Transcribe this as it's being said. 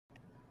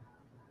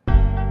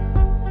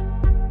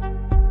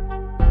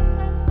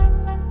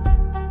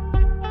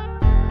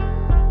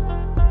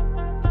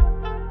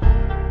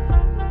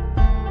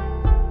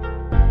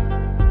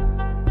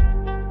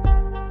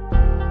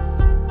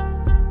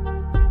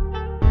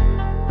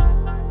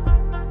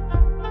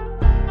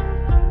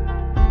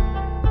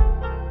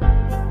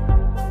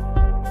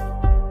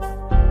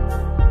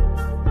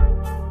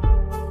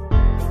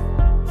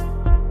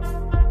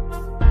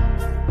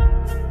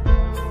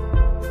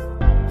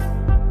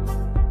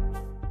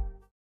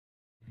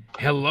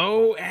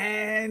Hello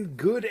and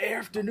good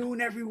afternoon,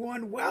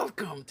 everyone.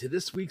 Welcome to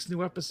this week's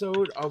new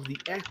episode of the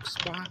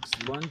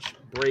Xbox Lunch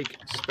Break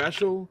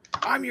Special.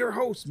 I'm your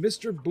host,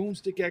 Mr.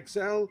 Boomstick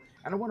XL,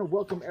 and I want to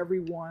welcome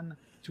everyone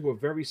to a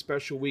very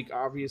special week,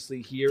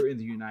 obviously, here in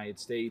the United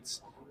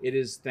States. It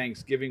is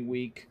Thanksgiving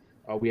week.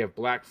 We have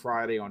Black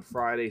Friday on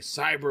Friday,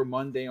 Cyber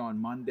Monday on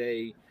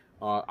Monday.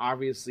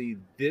 Obviously,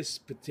 this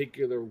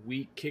particular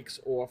week kicks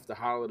off the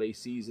holiday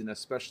season,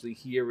 especially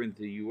here in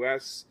the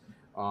U.S.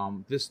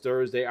 This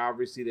Thursday,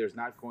 obviously, there's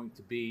not going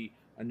to be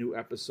a new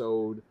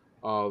episode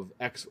of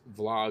X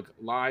Vlog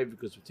Live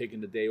because we're taking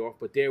the day off,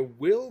 but there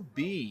will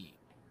be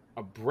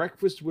a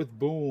Breakfast with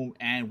Boom,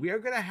 and we are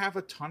going to have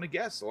a ton of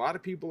guests. A lot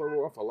of people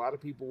are off. A lot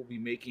of people will be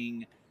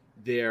making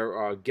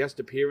their guest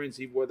appearance,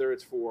 whether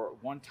it's for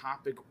one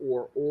topic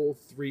or all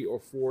three or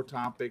four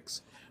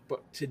topics.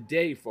 But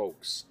today,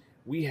 folks,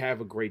 we have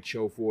a great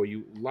show for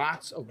you.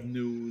 Lots of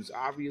news.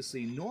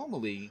 Obviously,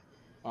 normally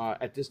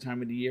at this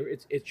time of the year,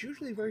 it's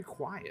usually very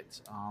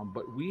quiet.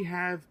 But we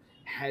have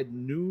had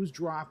news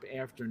drop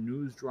after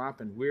news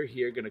drop, and we're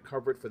here going to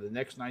cover it for the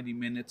next 90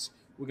 minutes.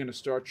 We're going to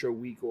start your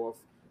week off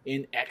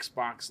in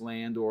Xbox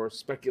land or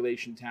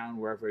Speculation Town,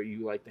 wherever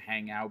you like to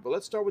hang out. But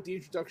let's start with the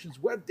introductions.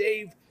 Web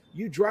Dave,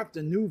 you dropped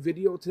a new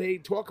video today.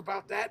 Talk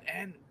about that,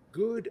 and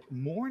good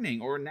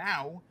morning, or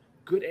now,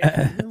 good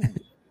afternoon.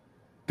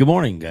 Good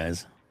morning,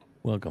 guys.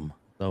 Welcome.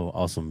 So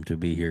awesome to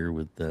be here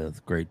with the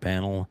great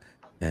panel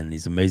and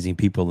these amazing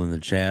people in the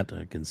chat.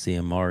 I can see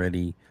them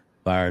already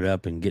fired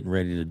up and getting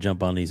ready to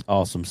jump on these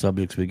awesome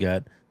subjects we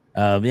got.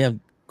 Yeah,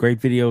 great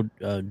video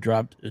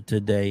dropped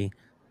today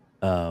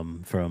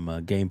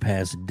from Game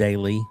Pass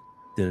Daily.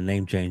 Did a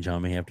name change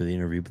on me after the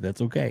interview, but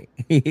that's okay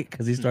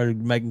because he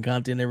started making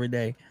content every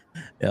day.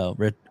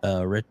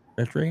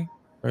 Retray.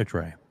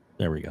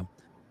 There we go.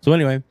 So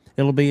anyway,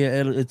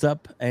 it's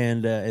up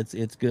and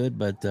it's good,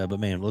 but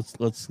man,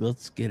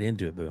 let's get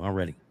into it. I'm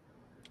ready.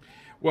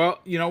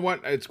 Well, you know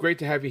what? It's great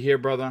to have you here,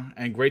 brother,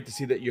 and great to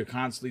see that you're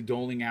constantly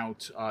doling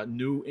out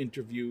new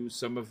interviews.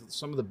 Some of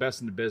the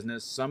best in the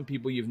business. Some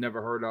people you've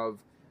never heard of,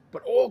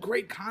 but all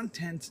great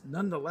content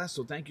nonetheless.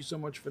 So thank you so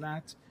much for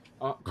that.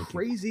 Thank you.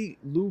 Crazy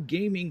Lou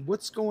Gaming,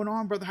 what's going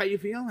on, brother? How you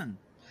feeling?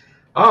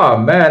 Oh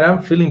man,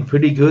 I'm feeling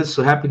pretty good.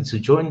 So happy to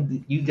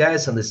join you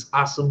guys on this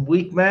awesome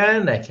week,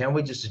 man. I can't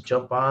wait just to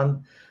jump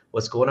on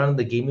what's going on in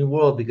the gaming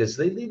world because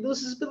lately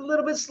news has been a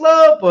little bit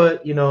slow,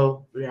 but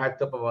we're hyped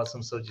up about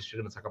some subjects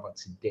we're gonna talk about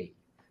today.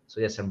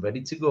 So yes, I'm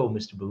ready to go,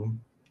 Mr. Boom.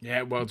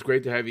 Yeah, well, it's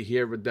great to have you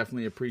here. But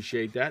definitely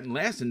appreciate that. And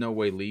last and no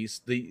way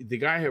least, the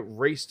guy who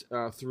raced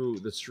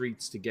through the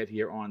streets to get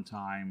here on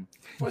time,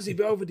 Fuzzy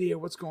Belvedere.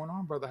 What's going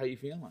on, brother? How you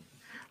feeling?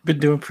 Been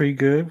doing pretty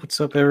good. What's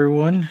up,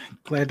 everyone?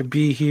 Glad to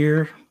be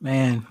here,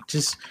 man.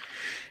 Just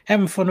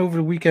having fun over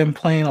the weekend,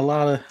 playing a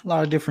lot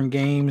of different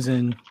games,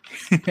 and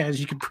as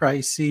you can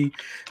probably see,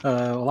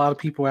 a lot of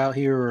people out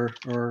here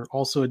are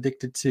also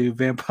addicted to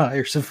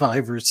Vampire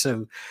Survivors.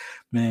 So,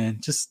 man,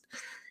 just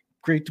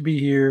great to be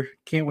here.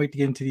 Can't wait to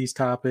get into these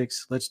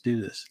topics. Let's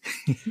do this.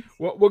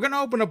 Well, we're going to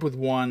open up with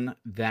one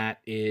that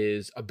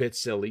is a bit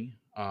silly,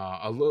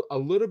 a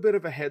little bit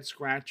of a head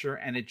scratcher,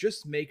 and it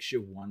just makes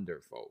you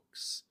wonder,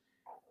 folks.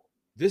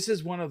 This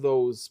is one of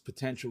those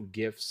potential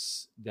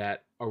gifts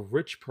that a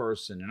rich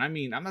person, and I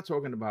mean, I'm not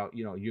talking about,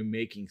 you're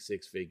making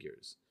six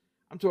figures.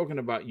 I'm talking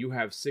about you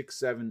have six,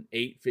 seven,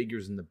 eight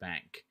figures in the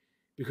bank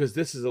because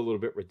this is a little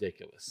bit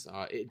ridiculous.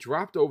 It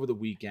dropped over the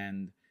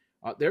weekend.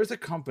 There's a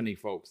company,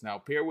 folks.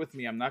 Now, bear with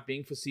me. I'm not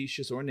being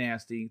facetious or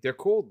nasty. They're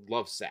called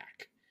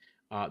Lovesack.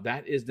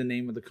 That is the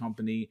name of the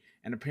company,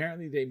 and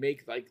apparently they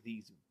make like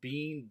these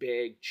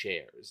beanbag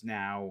chairs.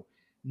 Now,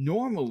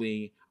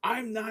 normally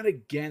I'm not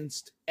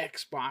against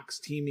Xbox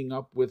teaming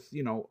up with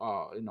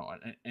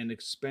an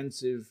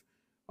expensive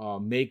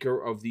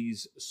maker of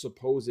these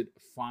supposed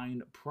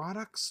fine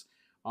products.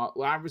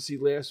 Obviously,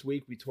 last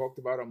week we talked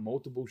about on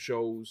multiple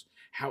shows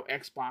how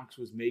Xbox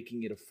was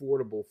making it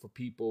affordable for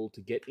people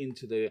to get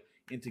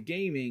into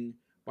gaming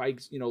by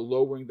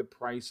lowering the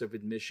price of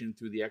admission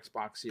through the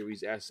Xbox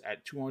Series S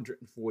at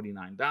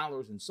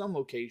 $249 in some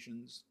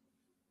locations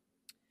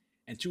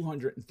and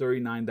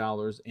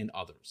 $239 in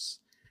others.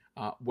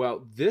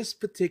 Well, this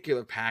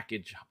particular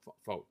package,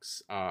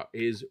 folks,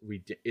 is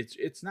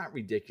it's not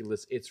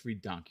ridiculous. It's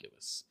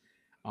redunculous.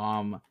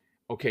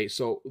 Okay,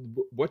 so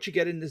what you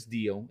get in this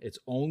deal, it's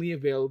only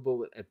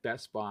available at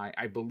Best Buy.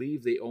 I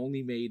believe they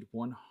only made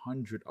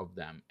 100 of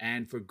them,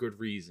 and for good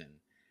reason.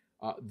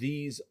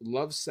 These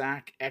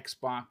Lovesack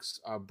Xbox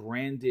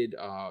branded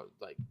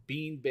like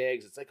bean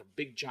bags. It's like a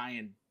big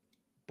giant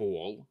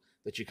ball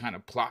that you kind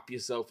of plop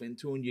yourself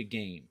into in your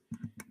game.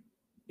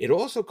 It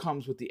also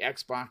comes with the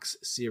Xbox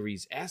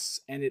Series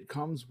S, and it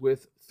comes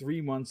with 3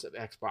 months of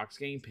Xbox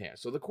Game Pass.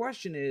 So the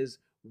question is,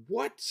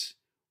 what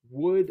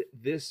would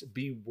this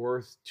be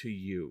worth to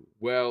you?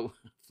 Well,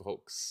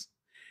 folks,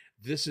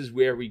 this is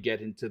where we get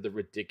into the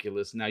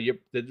ridiculous. Now,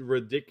 the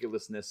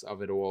ridiculousness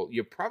of it all.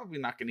 You're probably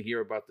not going to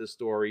hear about this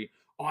story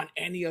on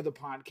any other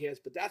podcast,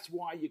 but that's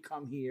why you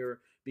come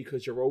here,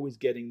 because you're always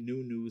getting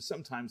new news,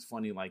 sometimes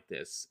funny like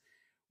this.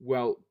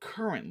 Well,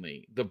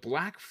 currently, the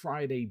Black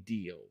Friday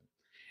deal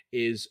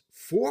is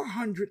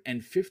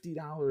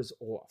 $450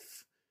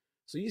 off.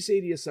 So you say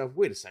to yourself,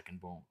 wait a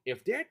second, Boom.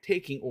 If they're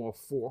taking off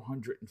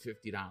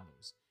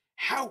 $450,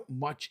 how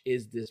much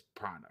is this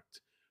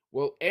product?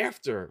 Well,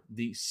 after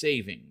the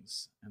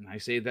savings, and I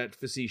say that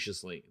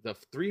facetiously, the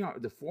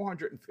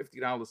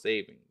 $450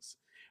 savings,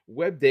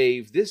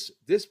 WebDave,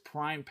 this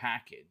Prime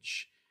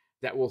package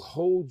that will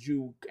hold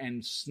you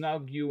and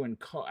snug you and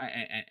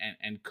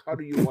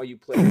cuddle you while you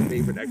play your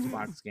favorite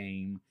Xbox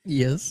game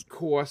Yes.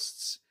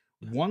 costs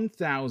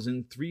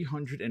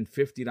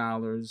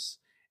 $1,350,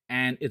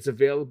 and it's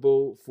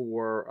available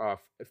for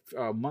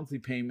monthly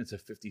payments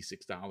of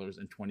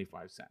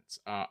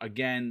 $56.25.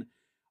 Again,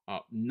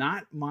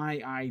 not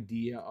my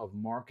idea of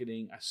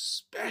marketing,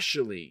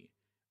 especially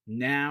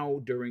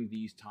now during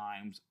these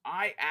times.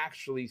 I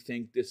actually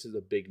think this is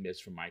a big miss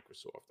for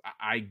Microsoft.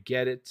 I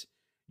get it.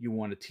 You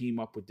want to team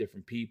up with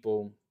different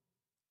people.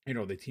 You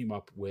know, they team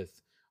up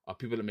with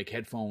people that make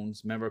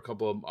headphones. Remember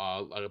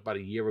about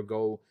a year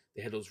ago,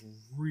 they had those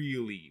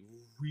really,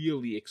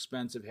 really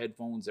expensive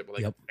headphones that were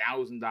like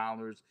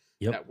 $1,000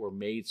 that were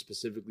made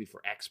specifically for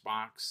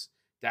Xbox.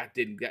 That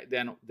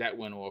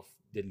went off,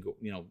 didn't go,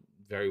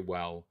 very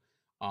well.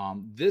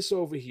 This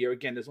over here,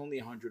 again, there's only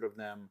 100 of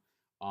them.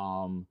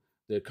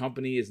 The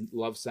company is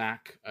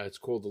Lovesac. It's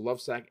called the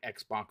Lovesac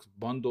Xbox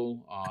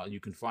Bundle. You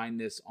can find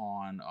this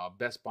on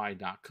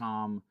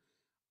bestbuy.com.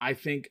 I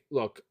think,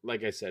 look,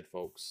 like I said,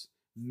 folks,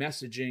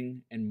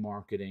 messaging and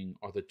marketing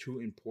are the two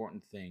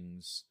important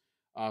things.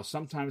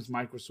 Sometimes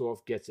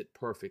Microsoft gets it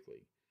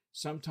perfectly.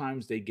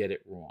 Sometimes they get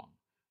it wrong.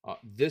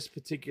 This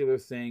particular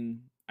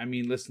thing, I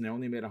mean, listen, they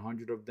only made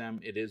 100 of them.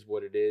 It is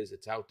what it is.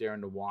 It's out there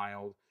in the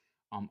wild.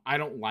 I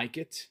don't like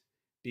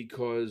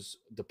because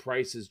the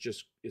price is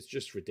just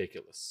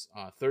ridiculous.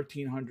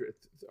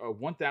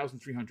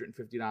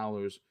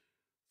 $1,350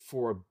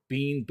 for a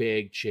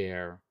beanbag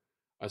chair,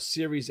 a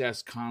Series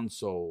S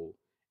console,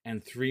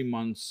 and 3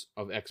 months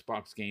of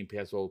Xbox Game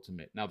Pass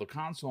Ultimate. Now, the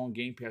console and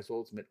Game Pass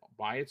Ultimate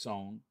by its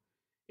own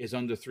is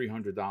under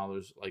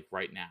 $300, like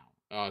right now.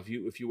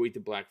 If you wait to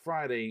Black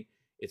Friday,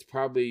 it's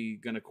probably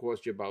going to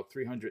cost you about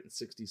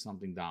 $260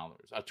 something.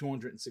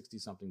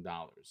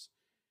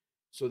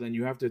 So then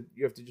you have to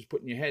just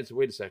put in your head. So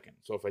wait a second.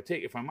 So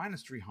if I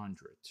minus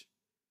 300,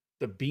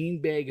 the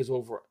beanbag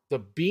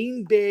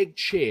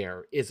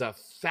chair is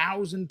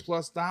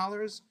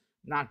 $1,000+.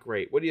 Not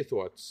great. What are your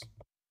thoughts?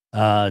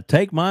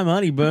 Take my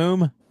money,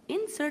 Boom.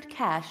 Insert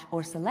cash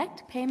or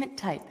select payment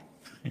type.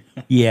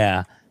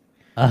 Yeah.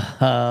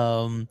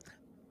 Oh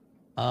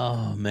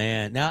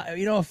man. Now,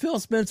 if Phil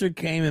Spencer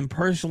came and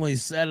personally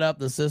set up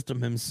the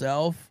system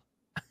himself,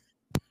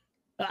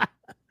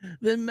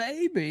 then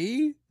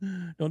maybe.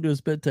 Don't do a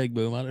spit take,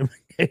 Boom. I don't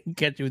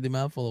catch you with your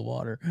mouth full of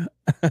water.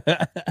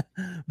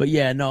 But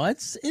yeah, no,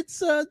 it's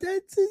that's a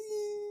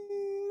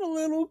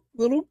little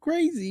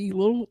crazy,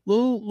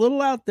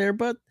 little out there,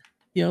 but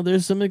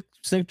there's some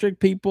eccentric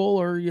people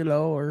or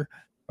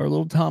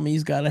little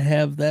Tommy's got to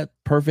have that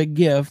perfect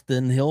gift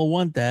and he'll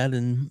want that.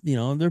 And,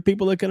 there are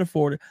people that can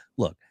afford it.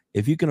 Look,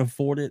 if you can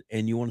afford it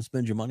and you want to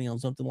spend your money on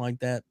something like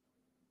that,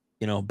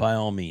 by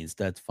all means,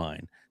 that's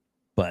fine.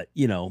 But,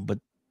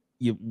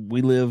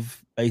 we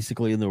live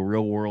basically in the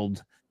real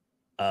world.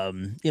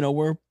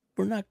 We're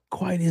not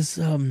quite as,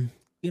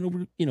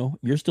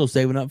 you're still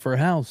saving up for a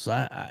house.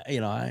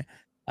 I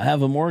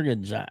have a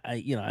mortgage.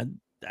 I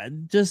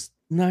just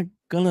not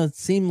gonna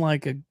seem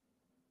like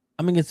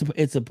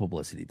it's a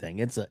publicity thing.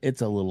 It's a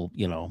little,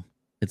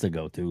 it's a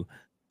go-to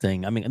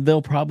thing. I mean,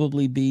 there'll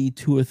probably be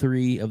 2 or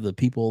 3 of the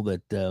people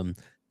that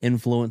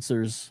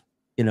influencers,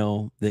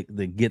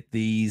 that get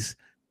these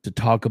to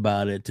talk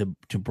about it, to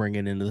bring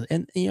it into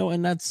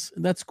and that's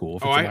cool.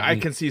 I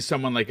can see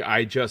someone like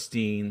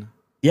iJustine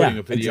putting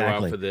a video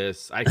out for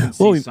this. I can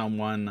see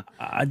someone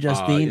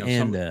iJustine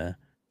and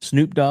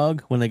Snoop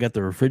Dogg when they got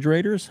the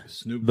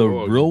refrigerators, the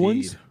real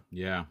ones.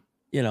 Yeah.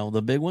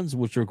 The big ones,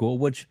 which are cool,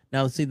 which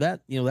now see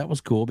that, that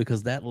was cool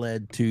because that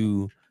led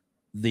to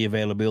the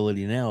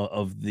availability now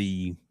of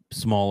the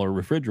smaller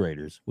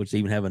refrigerators, which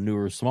even have a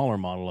newer, smaller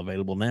model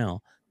available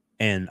now.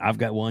 And I've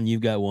got one,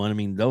 you've got one. I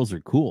mean, those are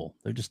cool.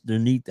 They're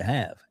neat to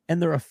have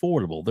and they're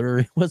affordable.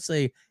 They're, let's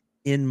say,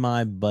 in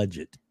my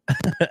budget,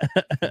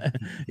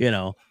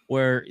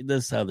 where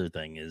this other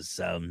thing is,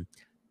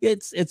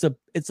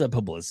 it's a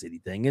publicity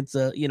thing.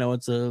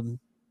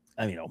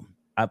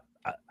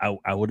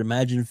 I would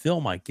imagine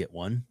Phil might get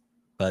one,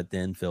 but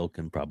then Phil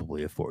can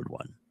probably afford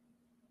one.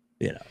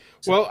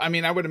 So. Well, I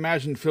mean, I would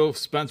imagine Phil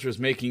Spencer is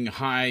making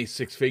high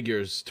 6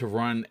 figures to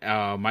run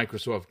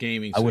Microsoft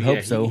Gaming. So I would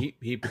hope so.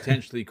 He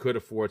potentially could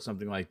afford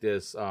something like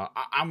this.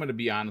 I'm going to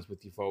be honest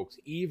with you, folks.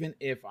 Even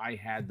if I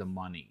had the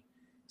money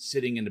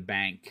sitting in the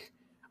bank,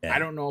 I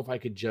don't know if I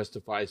could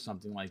justify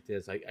something like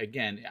this.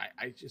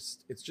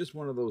 It's just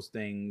one of those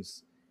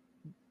things.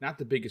 Not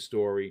the biggest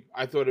story.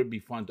 I thought it'd be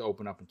fun to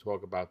open up and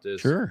talk about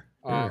this. Sure.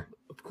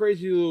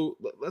 Crazy Lou,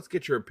 let's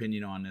get your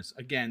opinion on this.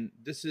 Again,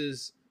 this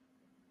is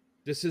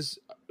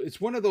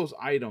it's one of those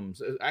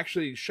items.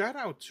 Actually, shout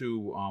out to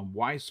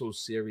Why So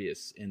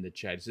Serious in the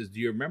chat. He says, "Do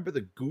you remember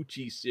the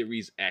Gucci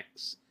Series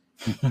X?"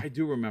 I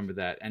do remember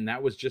that, and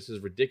that was just as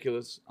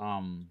ridiculous.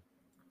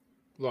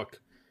 Look,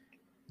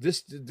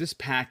 this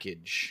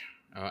package,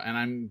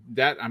 and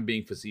I'm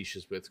being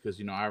facetious with,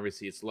 because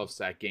obviously it's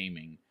Lovesack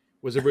Gaming,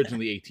 was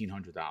originally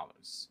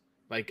 $1,800.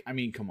 Like, I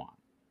mean, come on.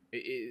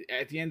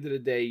 At the end of the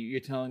day, you're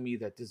telling me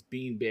that this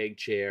beanbag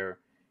chair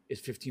is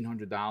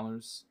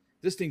 $1,500.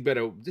 This thing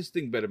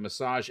better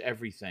massage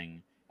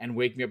everything and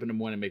wake me up in the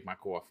morning and make my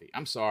coffee.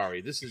 I'm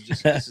sorry. This is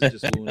just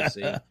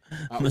lunacy.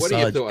 What are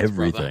your thoughts,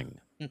 everything.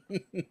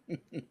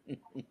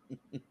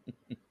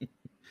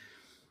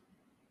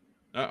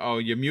 Uh-oh,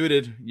 you're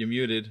muted. You're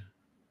muted.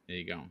 There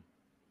you go.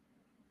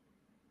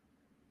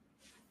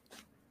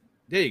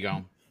 There you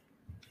go.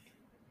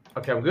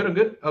 Okay, I'm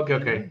good.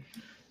 Okay.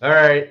 All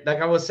right.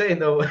 Like I was saying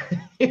though,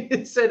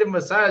 you said the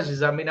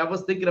massages. I mean, I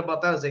was thinking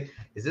about that. I was like,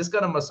 is this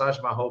gonna massage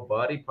my whole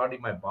body, probably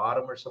my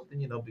bottom or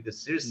something? Because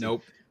seriously,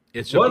 nope.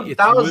 It's literally a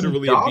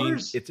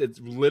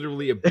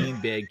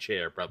beanbag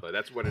chair, brother.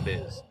 That's what it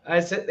is.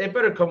 I said it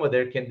better come with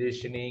air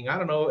conditioning. I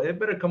don't know. It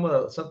better come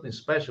with something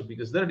special,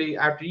 because literally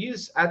after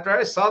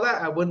I saw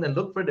that, I went and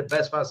looked for the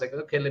best. I was like,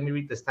 okay, let me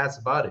read the stats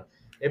about it.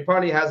 It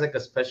probably has like a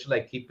special,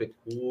 like keep it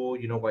cool,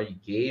 while you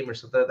game or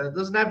something. That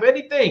doesn't have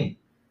anything.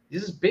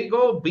 This is big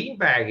old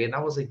beanbag, and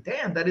I was like,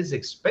 damn, that is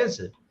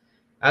expensive.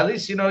 At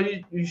least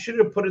you should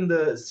have put in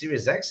the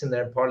Series X in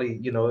there. Probably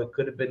it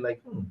could have been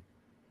like,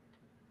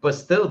 But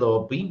still,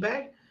 though, a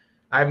beanbag,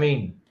 I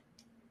mean,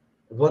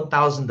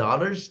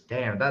 $1,000.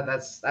 Damn,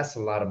 that's a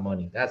lot of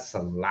money. That's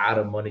a lot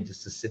of money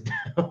just to sit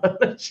down on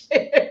a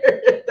chair.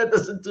 That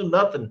doesn't do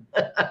nothing.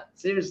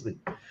 Seriously,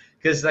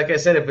 because like I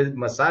said, if it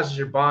massages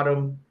your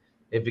bottom,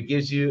 if it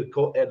gives you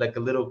like a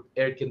little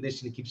air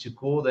conditioning, keeps you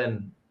cool,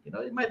 then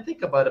you might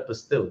think about it. But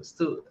still,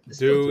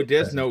 dude,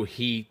 there's no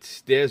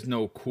heat, there's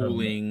no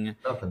cooling.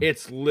 Nothing.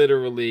 It's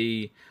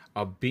literally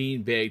a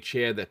beanbag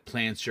chair that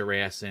plants your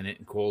ass in it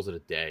and calls it a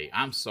day.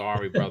 I'm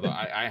sorry, brother.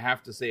 I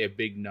have to say a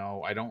big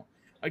no. I don't.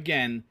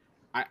 Again,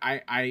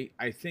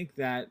 I think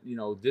that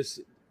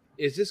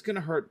is this going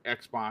to hurt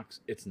Xbox?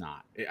 It's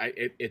not.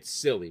 It's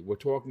silly. We're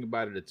talking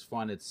about it. It's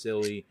fun. It's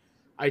silly.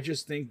 I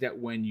just think that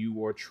when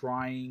you are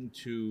trying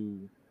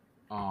to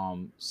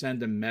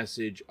send a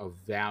message of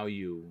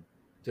value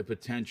to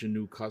potential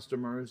new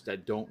customers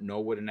that don't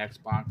know what an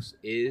Xbox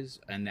is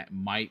and that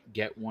might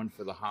get one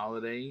for the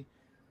holiday,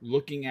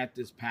 looking at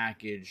this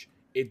package,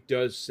 it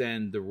does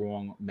send the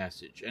wrong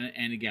message.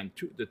 And again,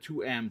 the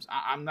two M's,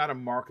 I'm not a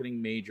marketing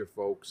major,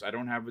 folks. I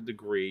don't have a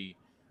degree.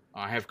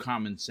 I have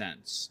common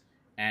sense.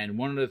 And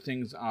one of the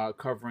things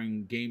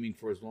covering gaming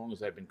for as long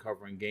as I've been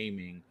covering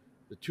gaming,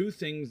 the two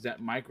things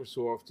that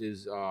Microsoft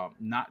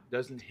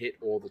doesn't hit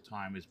all the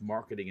time is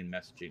marketing and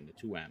messaging, the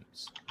two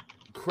M's.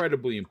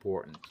 Incredibly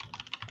important.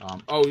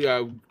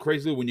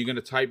 Crazy, when you're going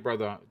to type,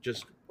 brother,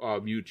 just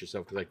mute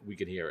yourself because we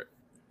could hear it.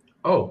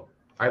 Oh,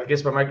 I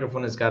guess my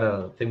microphone has got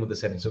a thing with the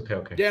settings.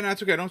 Okay. Yeah, no,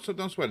 it's okay. Don't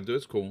sweat it, dude.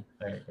 It's cool.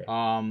 Okay.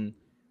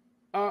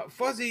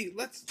 Fuzzy,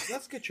 let's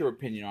get your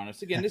opinion on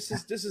this. Again, this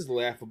is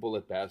laughable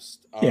at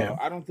best. Yeah.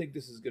 I don't think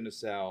this is going to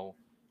sell.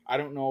 I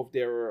don't know if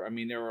there are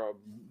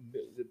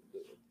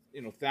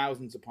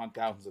thousands upon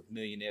thousands of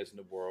millionaires in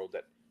the world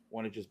that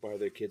want to just buy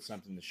their kids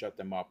something to shut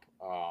them up.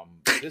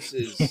 This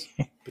is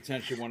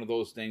potentially one of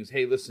those things.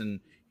 Hey,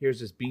 listen, here's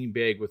this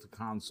beanbag with a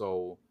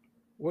console.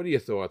 What are your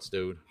thoughts,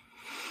 dude?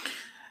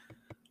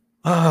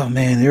 Oh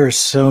man, there are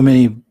so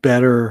many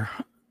better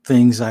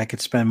things I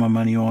could spend my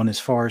money on as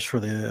far as for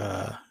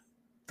the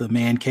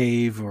man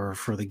cave or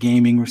for the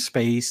gaming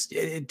space.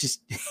 It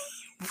just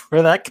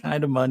for that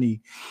kind of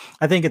money,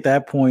 I think at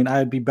that point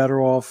I'd be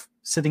better off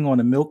sitting on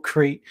a milk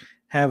crate,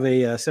 have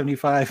a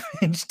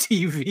 75-inch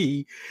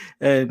TV,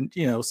 and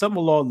something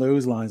along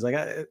those lines. Like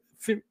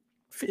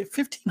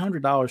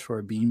 $1,500 for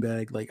a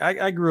beanbag. Like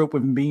I grew up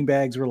when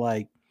beanbags were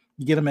like,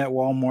 you get them at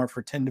Walmart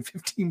for $10 to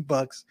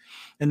 $15,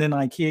 and then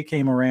IKEA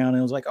came around and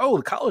it was like, oh,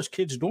 the college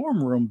kids'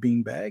 dorm room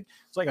beanbag.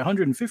 It's like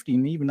 $150,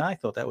 and even I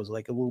thought that was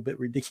like a little bit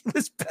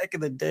ridiculous back in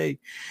the day.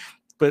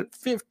 But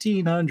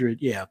 $1,500,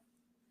 yeah.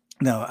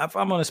 No, if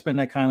I'm going to spend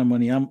that kind of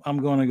money,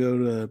 I'm going to go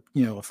to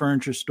a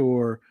furniture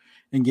store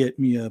and get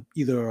me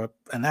either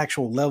an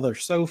actual leather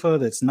sofa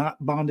that's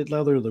not bonded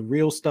leather, the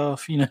real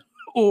stuff,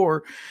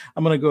 or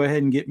I'm going to go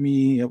ahead and get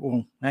me.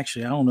 Well,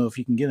 actually, I don't know if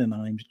you can get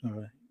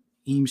an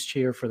Eames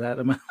chair for that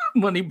amount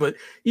of money, but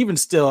even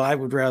still, I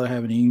would rather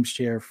have an Eames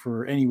chair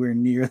for anywhere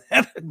near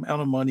that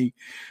amount of money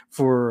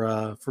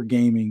for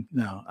gaming.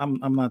 No,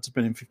 I'm not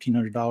spending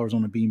 $1,500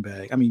 on a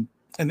beanbag. I mean,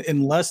 and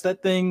unless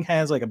that thing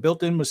has like a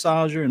built-in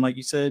massager and, like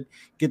you said,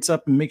 gets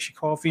up and makes you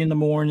coffee in the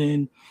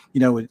morning,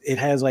 it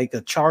has like a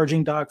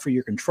charging dock for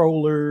your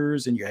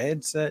controllers and your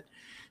headset,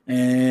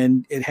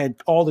 and it had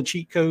all the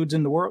cheat codes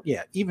in the world.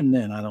 Yeah, even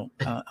then, I'm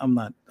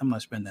not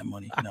spending that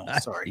money. No,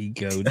 sorry.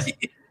 Cheat codes.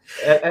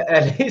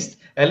 At least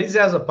it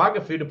has a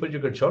pocket for you to put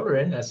your controller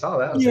in. I saw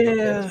that. I was like, okay,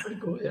 that's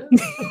pretty cool. Yeah.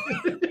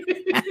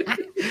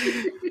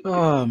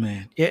 Oh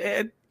man,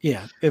 yeah.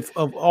 Yeah, if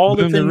of all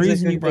the Boom, things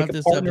reason that you they brought could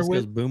this up partner is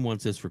because with, Boom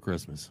wants this for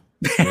Christmas.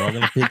 We're all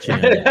gonna pitch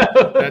in.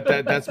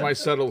 That's my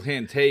subtle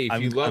hint. Hey,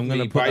 if you love I'm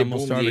gonna me, put- buy I'm gonna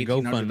Boom start the a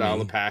GoFundMe.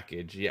 $1,800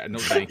 package. Yeah, no,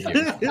 thank you.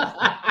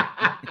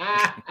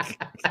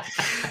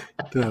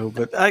 no,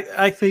 but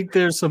I think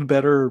there's some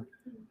better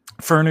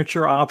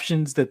furniture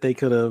options that they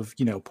could have,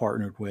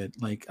 partnered with.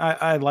 Like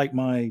I like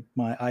my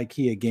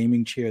IKEA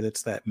gaming chair.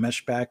 That's that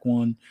mesh back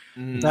one.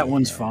 That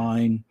one's Yeah.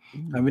 fine.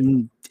 I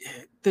mean,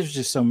 there's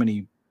just so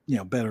many,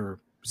 better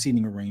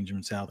seating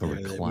arrangements out A there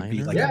that would be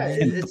recliner? like Yeah, a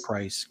tenth the it's-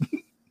 price.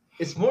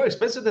 It's more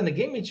expensive than the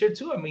gaming chair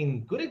too. I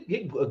mean, a good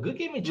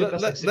gaming chair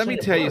costs like Let me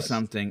 600 tell you bucks.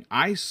 something.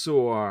 I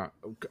saw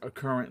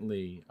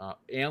currently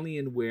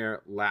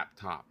Alienware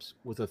laptops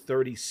with a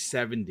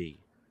 3070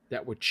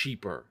 that were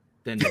cheaper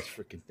than this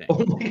freaking thing.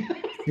 Oh my God.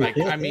 Like,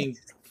 I mean,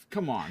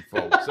 come on,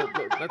 folks.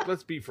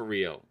 Let's be for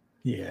real.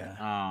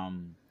 Yeah.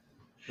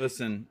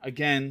 Listen,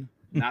 again,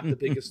 not the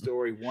biggest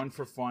story. One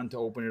for fun to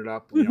open it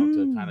up, to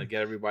kind of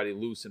get everybody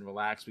loose and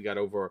relaxed. We got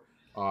over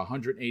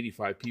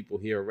 185 people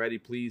here already.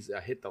 Please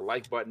hit the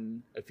like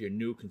button. If you're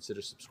new,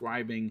 consider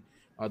subscribing.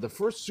 The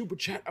first super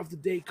chat of the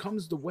day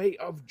comes the way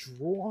of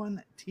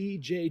Drawn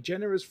TJ,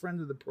 generous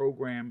friend of the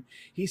program.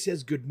 He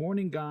says, "Good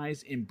morning,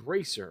 guys.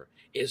 Embracer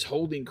is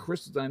holding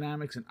Crystal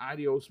Dynamics and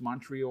Eidos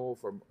Montreal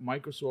for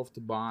Microsoft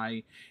to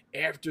buy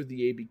after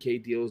the ABK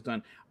deal is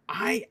done."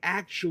 I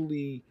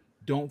actually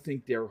don't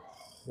think they're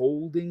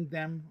holding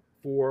them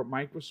for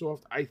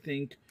Microsoft. I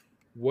think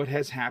what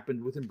has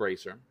happened with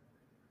Embracer,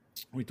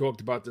 we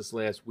talked about this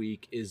last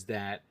week, is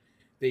that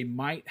they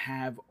might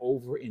have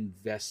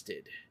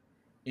overinvested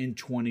in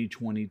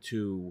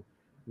 2022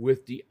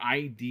 with the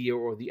idea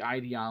or the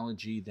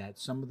ideology that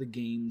some of the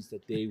games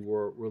that they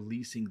were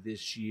releasing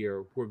this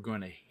year were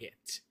going to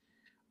hit.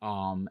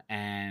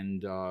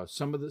 And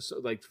some of this,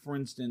 like for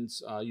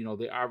instance,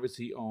 they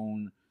obviously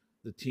own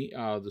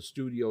the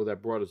studio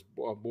that brought us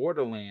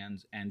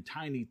Borderlands, and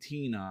Tiny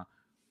Tina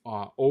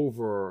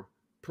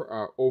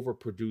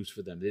overproduced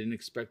for them. They didn't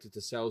expect it to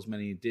sell as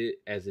many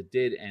as it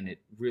did, and it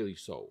really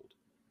sold.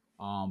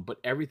 But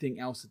everything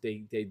else that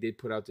they did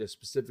put out there,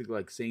 specifically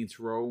like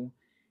Saints Row,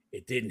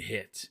 it didn't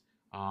hit.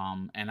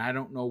 And I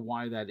don't know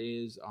why that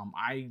is.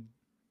 I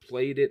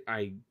played it,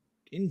 I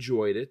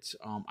enjoyed it.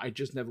 I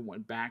just never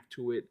went back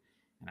to it,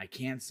 and I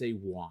can't say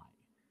why.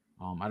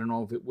 I don't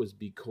know if it was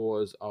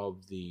because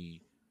of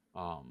the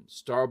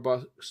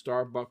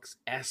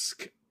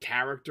Starbucks-esque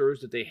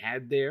characters that they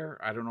had there.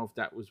 I don't know if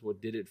that was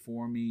what did it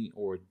for me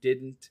or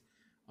didn't.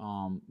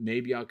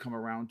 Maybe I'll come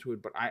around to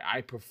it, but I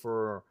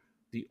prefer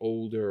the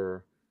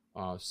older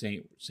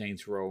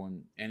Saints Row,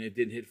 and it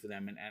didn't hit for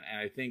them. And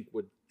I think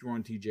what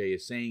Drawn TJ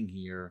is saying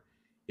here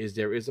is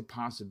there is a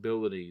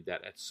possibility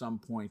that at some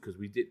point, because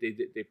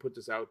they put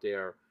this out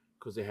there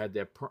because they had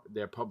their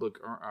public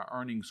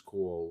earnings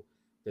call,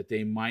 that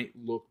they might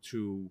look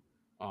to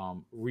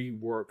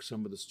rework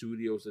some of the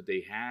studios that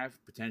they have,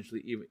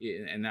 potentially even,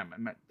 and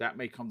that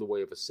may come the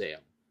way of a sale.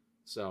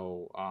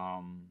 So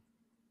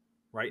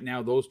right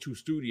now, those two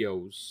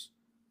studios,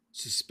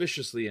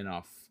 suspiciously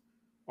enough,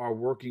 are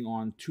working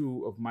on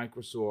two of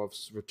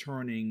Microsoft's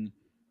returning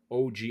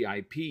OG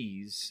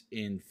IPs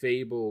in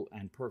Fable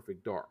and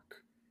Perfect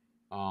Dark.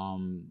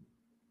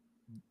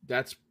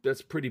 That's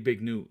pretty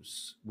big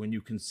news when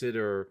you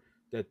consider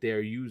that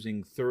they're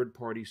using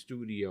third-party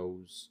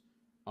studios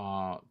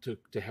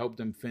to help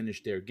them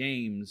finish their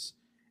games,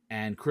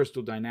 and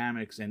Crystal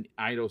Dynamics and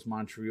Eidos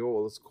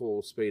Montreal. Let's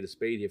call a spade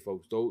here,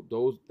 folks. Both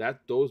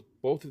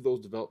of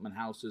those development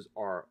houses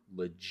are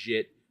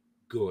legit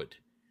good.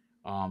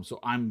 So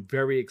I'm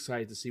very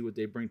excited to see what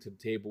they bring to the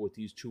table with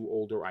these two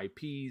older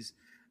IPs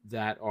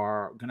that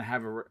are going to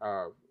have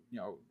a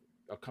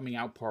coming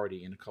out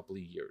party in a couple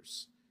of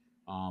years.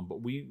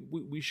 But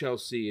we shall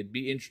see. It'd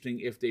be interesting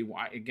if they,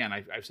 again,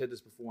 I've said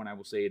this before and I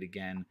will say it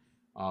again.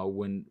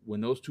 When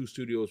those two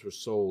studios were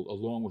sold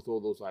along with all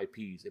those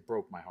IPs, it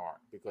broke my heart,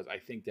 because I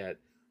think that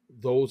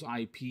those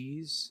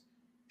IPs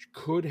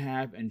could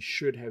have and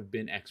should have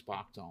been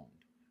Xbox owned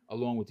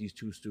along with these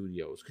two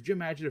studios. Could you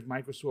imagine if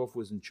Microsoft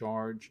was in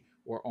charge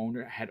or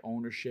had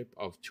ownership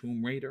of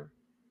Tomb Raider,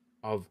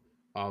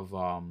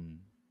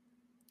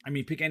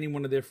 pick any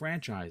one of their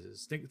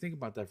franchises. Think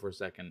about that for a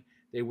second.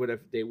 They would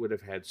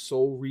have had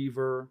Soul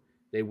Reaver.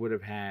 They would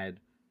have had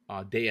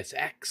Deus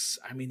Ex.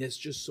 I mean, there's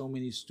just so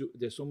many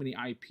there's so many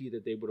IP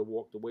that they would have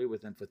walked away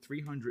with, and for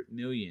 $300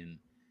 million,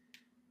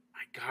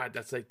 my God,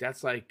 that's in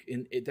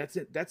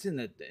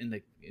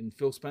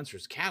Phil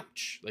Spencer's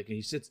couch. Like,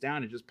 he sits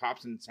down and just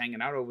pops and it's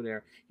hanging out over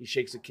there. He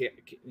shakes the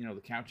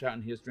couch out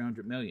and here's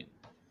 $300 million.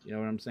 You know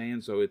what I'm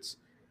saying? So it's,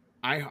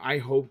 I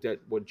hope that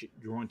what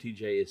Drawn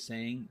TJ is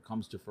saying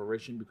comes to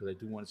fruition, because I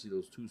do want to see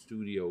those two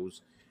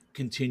studios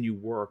continue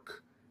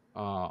work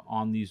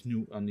on these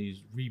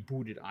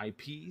rebooted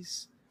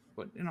IPs.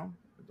 But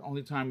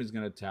only time is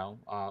going to tell.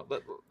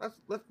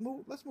 Let's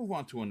move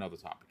on to another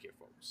topic here,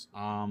 folks.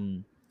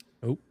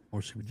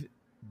 Or should we?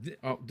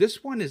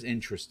 This one is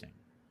interesting.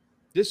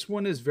 This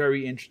one is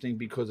very interesting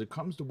because it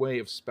comes the way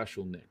of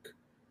Special Nick.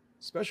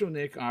 Special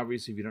Nick,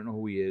 obviously, if you don't know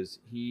who he is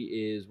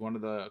one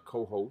of the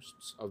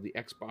co-hosts of the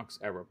Xbox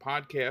Era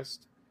podcast.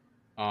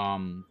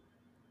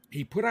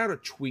 He put out a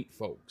tweet,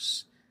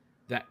 folks,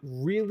 that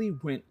really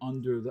went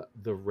under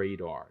the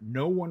radar.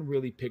 No one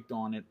really picked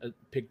up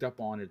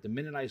on it. The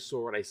minute I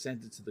saw it, I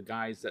sent it to the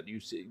guys that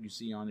you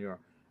see on your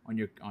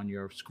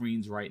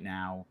screens right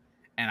now,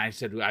 and I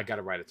said, I got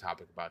to write a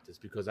topic about this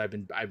because I've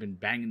been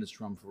banging this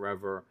drum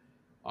forever.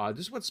 This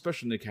is what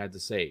Special Nick had to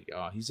say.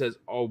 He says,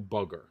 "Oh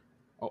bugger,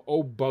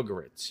 oh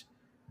bugger it."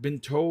 Been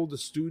told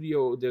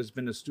there's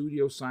been a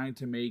studio signed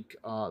to make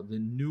the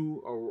new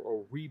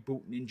or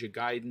reboot Ninja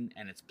Gaiden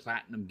and its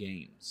Platinum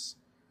Games.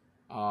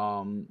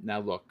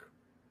 Now look,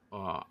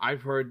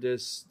 I've heard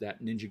that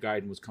Ninja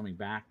Gaiden was coming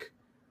back.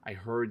 I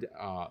heard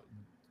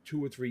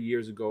 2 or 3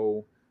 years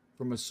ago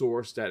from a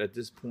source that at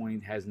this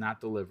point has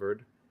not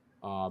delivered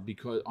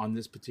because on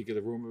this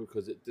particular rumor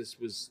because this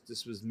was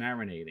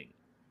marinating.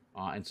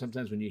 And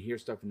sometimes when you hear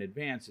stuff in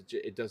advance,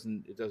 it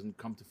doesn't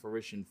come to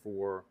fruition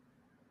for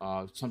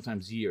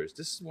sometimes years.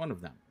 This is one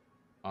of them.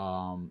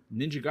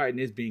 Ninja Gaiden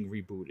is being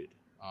rebooted.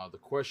 The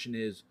question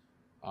is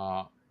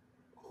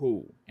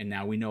who? And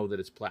now we know that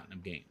it's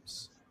Platinum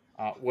Games.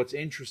 What's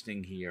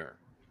interesting here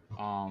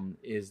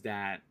is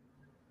that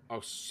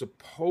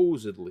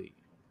supposedly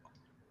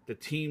the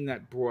team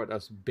that brought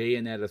us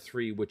Bayonetta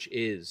 3, which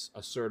is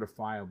a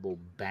certifiable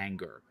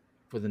banger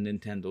for the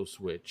Nintendo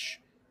Switch,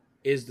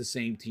 is the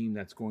same team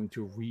that's going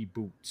to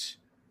reboot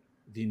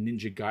the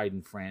Ninja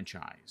Gaiden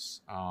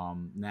franchise.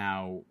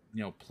 Now,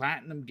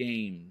 Platinum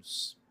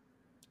Games,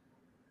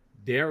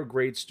 they're a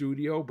great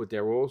studio, but they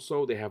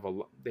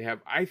have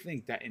I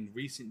think that in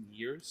recent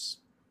years,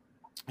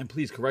 and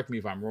please correct me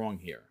if I'm wrong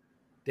here,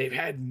 they've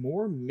had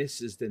more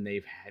misses than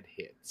they've had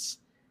hits.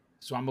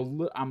 So I'm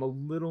a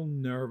little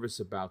nervous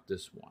about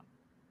this one.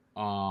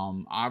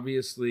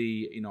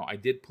 Obviously, I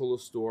did pull a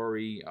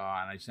story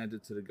and I sent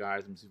it to the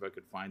guys. Let me see if I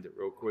could find it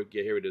real quick.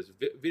 Yeah, here it is.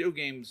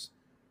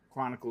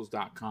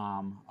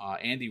 VideoGamesChronicles.com.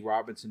 Andy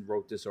Robinson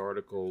wrote this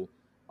article.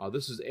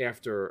 This is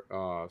after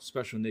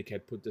Special Nick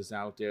had put this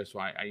out there. So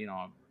I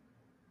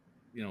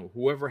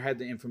whoever had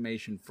the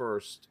information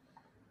first,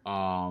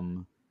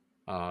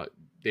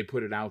 they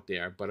put it out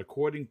there. But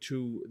according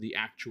to the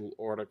actual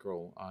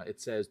article, it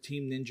says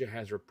Team Ninja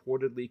has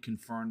reportedly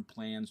confirmed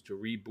plans to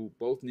reboot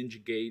both Ninja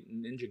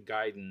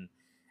Gaiden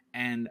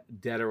and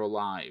Dead or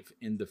Alive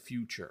in the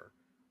future.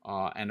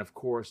 And of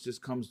course, this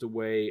comes the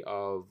way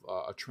of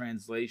a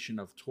translation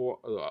of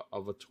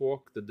a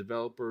talk the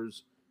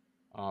developers'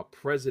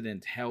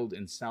 president held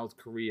in South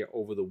Korea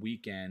over the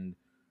weekend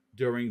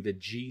during the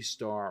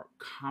G-Star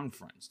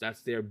conference.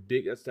 That's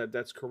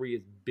that's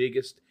Korea's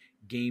biggest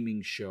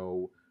gaming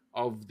show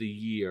of the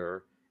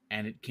year,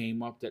 and it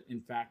came up that in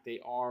fact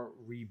they are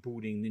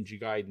rebooting Ninja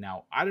Gaiden.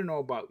 Now, I don't know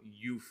about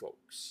you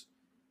folks,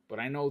 but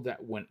I know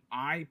that when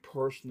I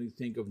personally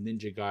think of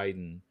Ninja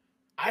Gaiden,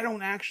 I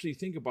don't actually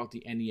think about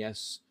the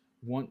NES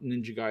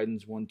Ninja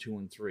Gaidens 1, 2,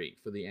 and 3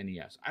 for the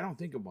NES. I don't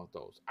think about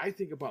those. I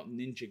think about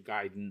Ninja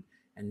Gaiden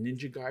and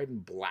Ninja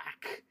Gaiden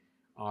Black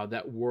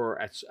that were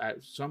at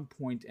some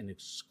point an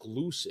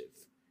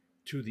exclusive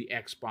to the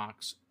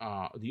Xbox,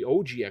 the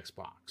OG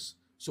Xbox.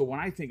 So when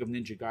I think of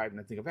Ninja Gaiden,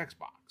 I think of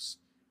Xbox.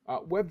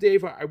 Web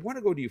Dave, I want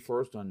to go to you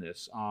first on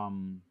this.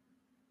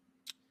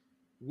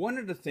 One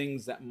of the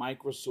things that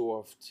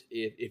Microsoft,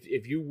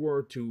 if you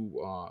were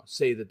to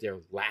say that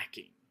they're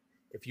lacking,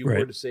 if you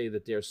were to say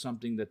that there's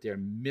something that they're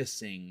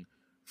missing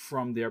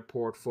from their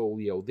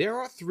portfolio, there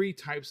are 3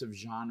 types of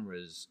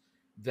genres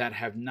that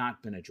have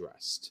not been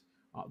addressed.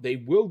 They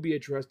will be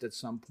addressed at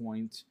some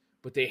point,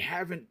 but they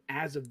haven't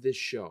as of this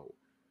show.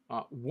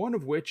 One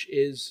of which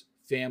is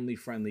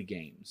family-friendly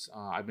games.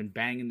 I've been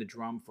banging the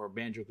drum for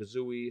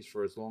Banjo-Kazooie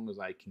for as long as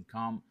I can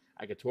come.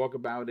 I could talk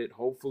about it.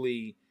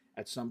 Hopefully,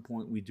 at some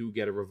point, we do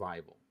get a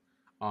revival.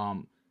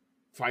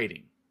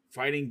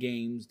 Fighting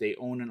games. They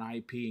own an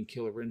IP in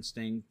Killer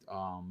Instinct.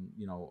 A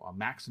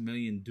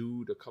Maximilian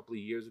Dude a couple of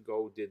years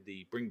ago did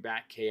the Bring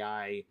Back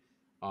KI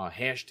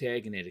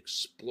hashtag, and it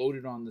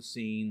exploded on the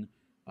scene.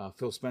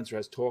 Phil Spencer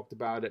has talked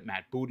about it.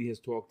 Matt Booty has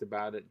talked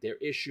about it. Their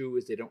issue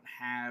is they don't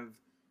have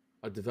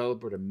a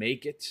developer to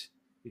make it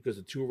because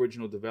the 2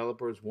 original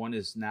developers, one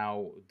is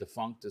now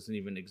defunct, doesn't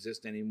even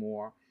exist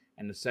anymore,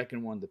 and the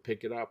second one to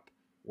pick it up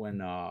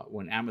when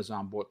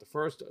Amazon bought the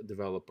first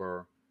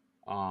developer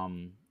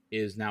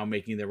is now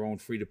making their own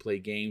free-to-play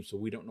games, so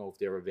we don't know if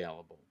they're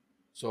available.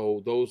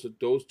 So those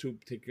 2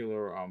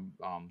 particular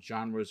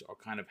genres are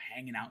kind of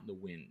hanging out in the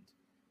wind.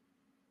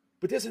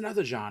 But there's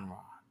another genre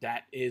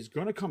that is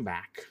going to come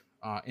back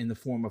in the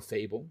form of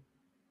Fable.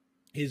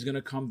 He's going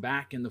to come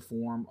back in the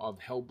form of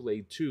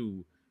Hellblade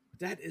 2.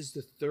 That is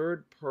the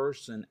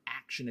third-person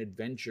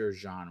action-adventure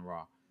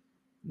genre.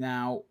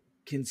 Now,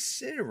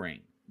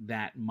 considering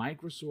that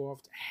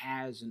Microsoft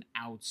has an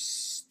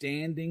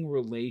outstanding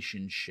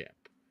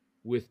relationship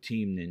with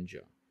Team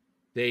Ninja,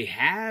 they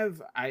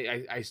have.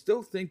 I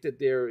still think that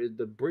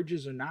the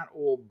bridges are not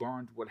all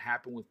burnt. What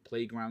happened with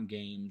Playground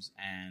Games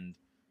and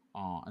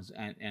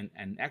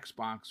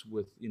Xbox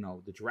with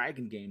the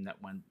Dragon game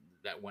that went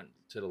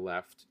to the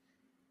left.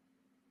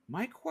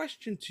 My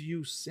question to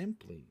you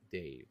simply,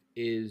 Dave,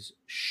 is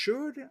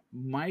should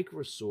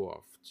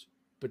Microsoft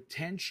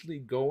potentially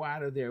go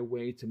out of their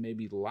way to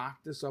maybe lock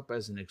this up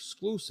as an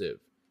exclusive,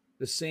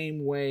 the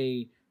same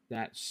way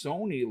that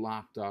Sony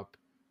locked up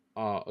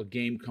a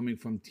game coming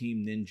from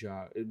Team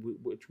Ninja,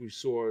 which we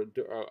saw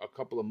a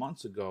couple of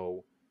months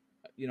ago?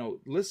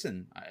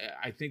 Listen,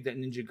 I think that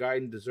Ninja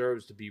Gaiden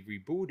deserves to be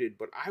rebooted,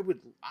 but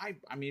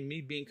I mean,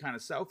 me being kind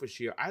of selfish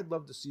here, I'd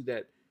love to see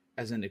that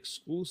as an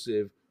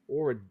exclusive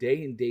or a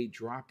day and date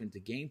drop into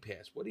Game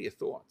Pass. What are your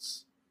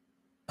thoughts?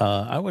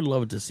 I would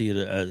love to see it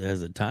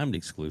as a timed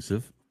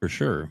exclusive for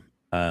sure.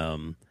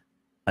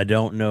 I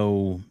don't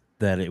know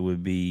that it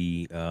would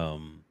be,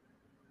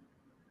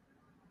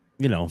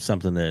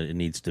 something that it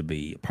needs to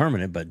be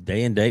permanent, but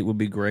day and date would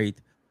be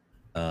great.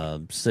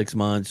 6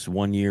 months,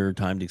 1 year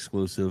timed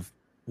exclusive.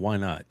 Why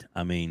not?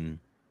 I mean,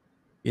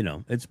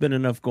 it's been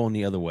enough going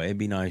the other way. It'd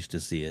be nice to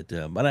see it,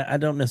 but I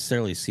don't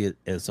necessarily see it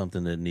as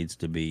something that needs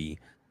to be,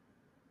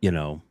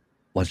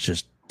 let's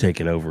just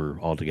take it over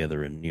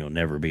altogether and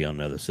never be on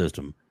another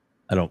system.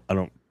 I don't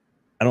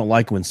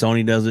like when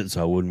Sony does it,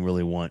 so I wouldn't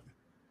really want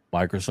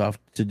Microsoft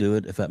to do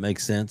it, if that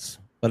makes sense.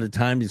 But a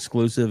timed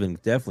exclusive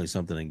and definitely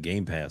something in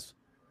Game Pass,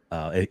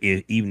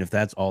 even if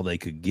that's all they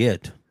could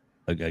get,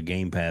 a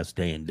Game Pass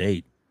day and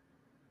date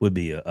would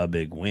be a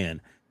big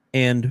win.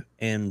 And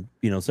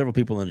several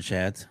people in the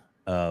chat,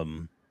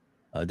 Don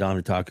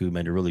Itaku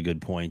made a really good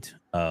point,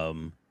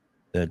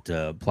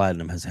 that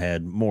Platinum has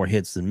had more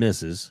hits than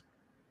misses,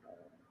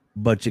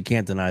 but you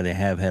can't deny they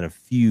have had a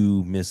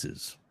few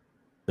misses.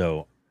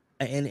 So,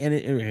 I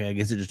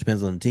guess it just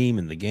depends on the team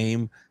and the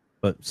game.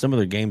 But some of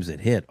the games that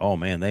hit, oh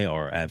man, they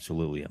are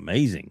absolutely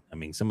amazing. I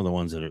mean, some of the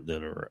ones that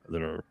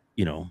are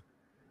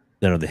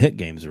the hit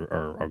games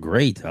are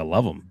great. I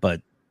love them.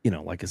 But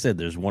like I said,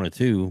 there's one or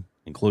two,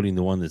 including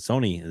the one that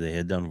they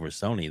had done for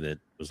Sony, that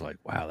was like,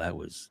 wow, that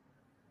was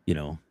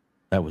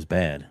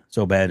bad.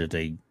 So bad that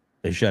they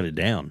shut it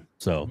down.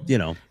 So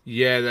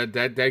Yeah,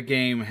 that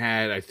game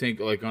had, I think,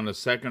 like on the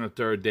second or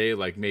third day,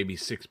 like maybe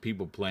 6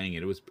 people playing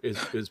it. It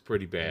was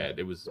pretty bad.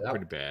 It was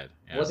pretty bad.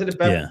 Yeah. Was it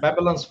Yeah.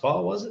 Babylon's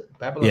Fall? Was it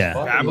Babylon's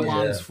Fall?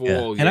 Babylon's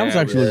Fall. And I was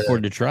actually looking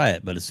forward to try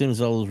it, but as soon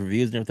as all those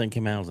reviews and everything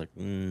came out, I was like,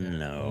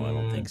 no, I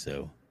don't think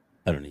so.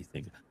 I don't even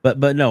think so. But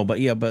like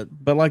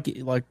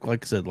I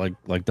said,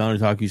 like Don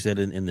Otaku said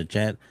in the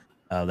chat,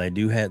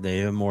 they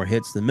have more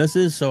hits than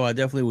misses. So I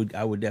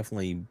would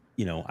definitely,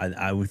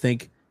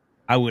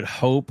 I would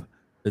hope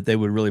that they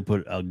would really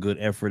put a good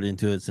effort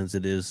into it, since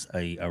it is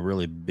a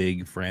really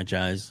big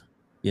franchise.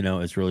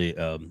 It's really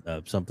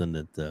something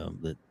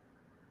that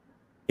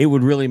it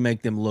would really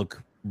make them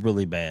look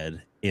really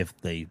bad if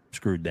they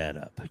screwed that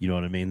up. You know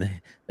what I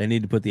mean? They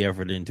need to put the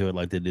effort into it,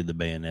 like they did the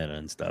Bayonetta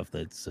and stuff.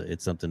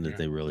 It's something that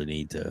they really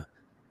need to,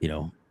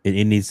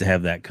 it needs to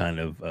have that kind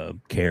of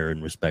care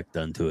and respect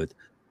done to it.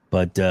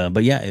 But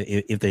yeah,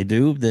 if they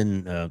do,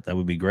 then that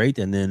would be great.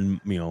 And then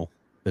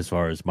as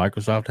far as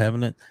Microsoft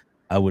having it,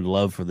 I would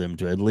love for them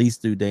to at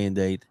least do day and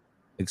date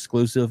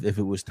exclusive if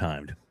it was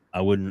timed.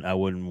 I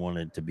wouldn't want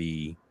it to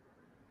be.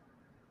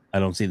 I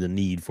don't see the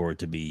need for it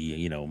to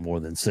be, more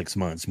than 6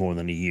 months, more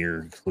than a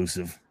year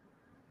exclusive.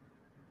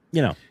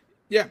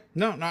 Yeah,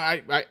 no,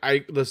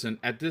 I listen.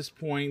 At this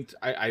point,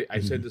 I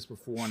said this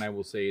before, and I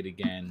will say it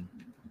again.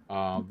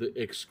 The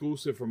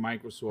exclusive for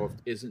Microsoft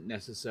isn't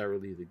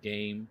necessarily the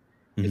game;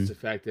 it's the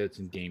fact that it's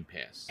in Game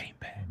Pass.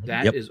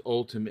 That is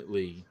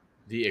ultimately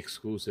the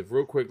exclusive.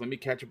 Real quick, let me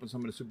catch up on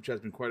some of the super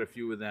chats. Been quite a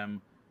few of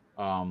them.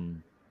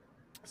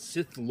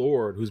 Sith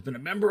Lord, who's been a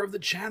member of the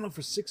channel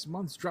for 6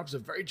 months, drops a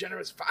very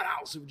generous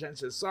 $5 super chat and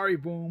says, "Sorry,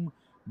 Boom,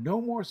 no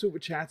more super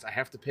chats. I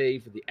have to pay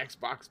for the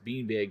Xbox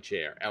beanbag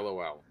chair.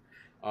 LOL."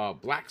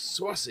 Black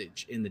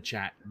Sausage in the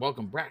chat.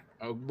 Welcome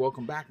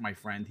back, my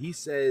friend. He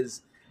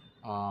says,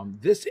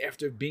 this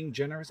after being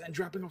generous and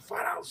dropping a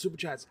 $5 super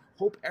chats.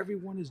 Hope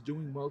everyone is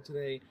doing well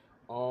today.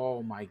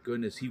 Oh my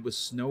goodness, he was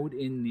snowed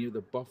in near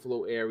the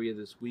Buffalo area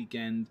this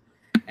weekend,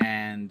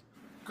 and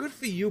good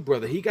for you,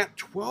 brother. He got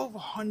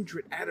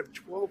 1,200 out of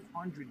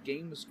 1,200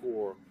 gamer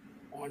score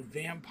on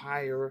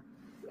Vampire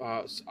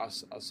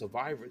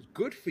Survivors.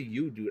 Good for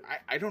you, dude.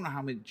 I don't know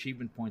how many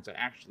achievement points I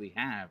actually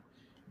have,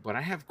 but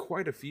I have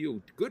quite a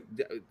few. Good.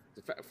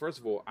 First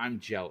of all, I'm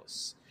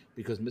jealous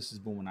because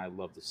Mrs. Boom and I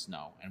love the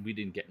snow, and we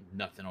didn't get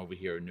nothing over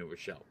here in New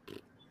Rochelle.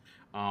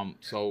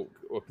 So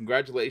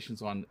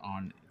congratulations on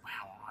wow,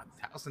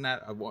 1,000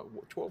 out of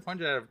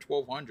 1,200 out of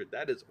 1,200.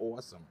 That is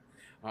awesome.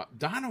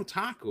 Don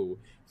Otaku,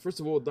 first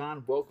of all,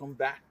 Don, welcome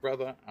back,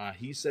 brother.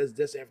 He says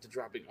this after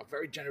dropping a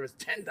very generous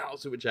 $10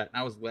 super chat.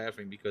 And I was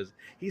laughing because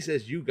he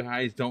says you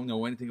guys don't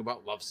know anything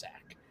about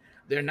Lovesack.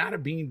 They're not a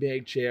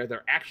beanbag chair.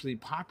 They're actually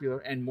popular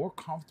and more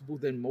comfortable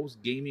than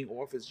most gaming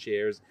office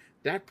chairs.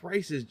 That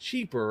price is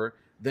cheaper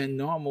than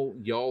normal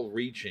y'all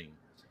reaching.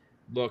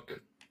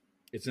 Look,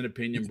 it's an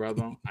opinion,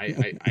 brother.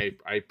 I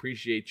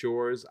appreciate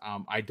yours.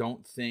 I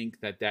don't think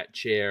that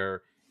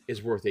chair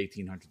is worth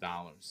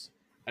 $1,800.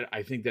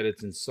 I think that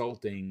it's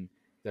insulting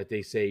that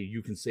they say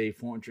you can save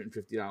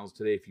 $450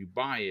 today if you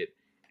buy it,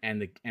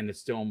 and it's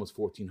still almost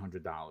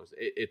 $1,400.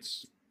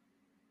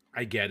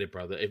 I get it,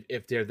 brother.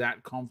 If they're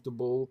that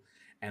comfortable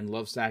and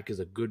Lovesac is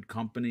a good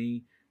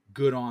company,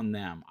 good on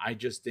them. I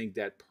just think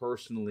that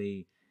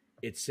personally,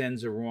 it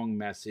sends a wrong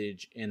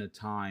message in a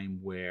time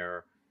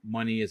where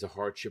money is a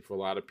hardship for a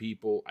lot of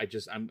people.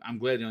 I'm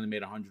glad they only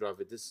made 100 of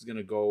it. This is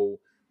gonna go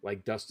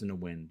like dust in the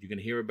wind. You're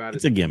gonna hear about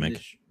It's it. a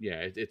gimmick.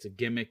 It's a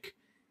gimmick.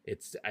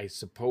 I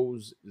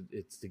suppose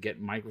it's to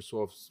get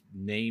Microsoft's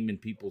name in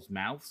people's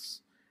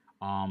mouths.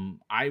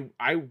 I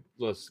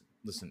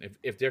listen.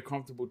 If they're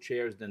comfortable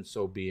chairs, then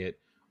so be it.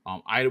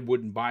 I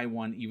wouldn't buy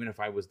one even if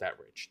I was that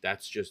rich.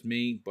 That's just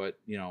me. But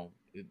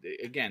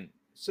again,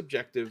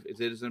 subjective. It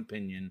is an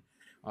opinion.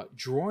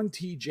 Drawn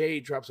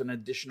TJ drops an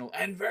additional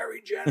and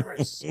very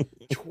generous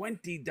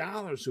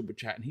 $20 super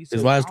chat, and he says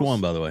His last one,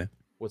 by the way.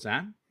 What's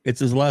that? It's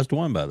his last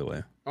one, by the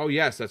way. Oh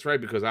yes, that's right,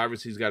 because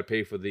obviously he's got to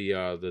pay for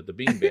the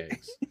bean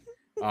bags.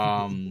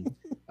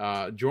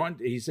 Drawn,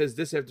 he says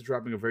this after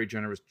dropping a very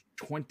generous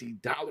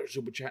 $20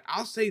 super chat.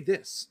 I'll say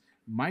this: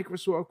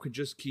 Microsoft could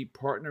just keep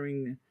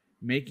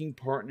making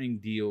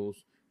partnering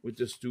deals with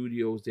the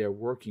studios they're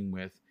working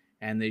with,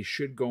 and they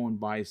should go and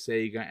buy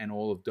Sega and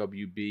all of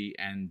WB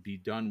and be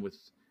done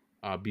with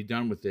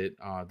it.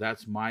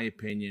 That's my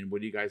opinion.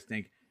 What do you guys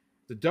think?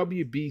 The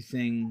WB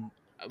thing.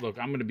 Look,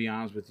 I'm going to be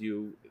honest with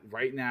you.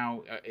 Right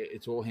now,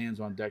 it's all hands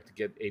on deck to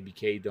get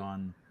ABK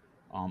done.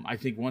 I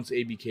think once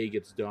ABK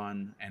gets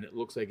done, and it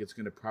looks like it's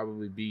going to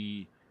probably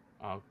be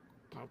about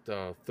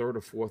the third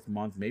or fourth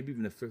month, maybe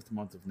even the fifth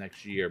month of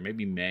next year,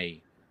 maybe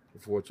May,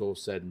 before it's all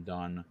said and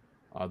done.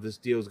 This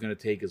deal is going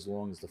to take as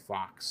long as the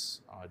Fox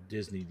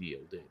Disney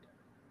deal did,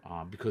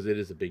 because it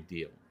is a big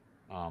deal,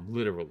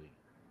 literally.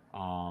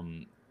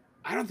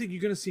 I don't think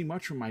you're going to see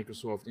much from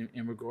Microsoft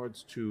in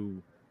regards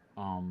to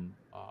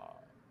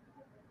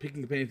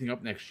picking anything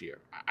up next year.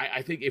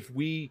 I think if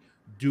we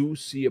do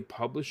see a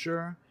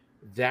publisher,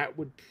 that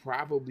would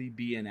probably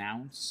be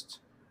announced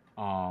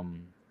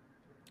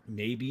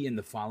maybe in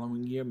the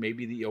following year,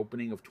 maybe the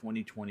opening of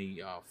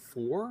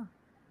 2024.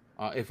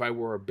 If I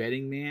were a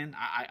betting man,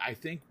 I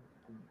think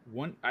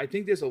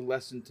there's a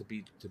lesson to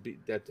be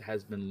that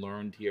has been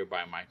learned here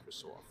by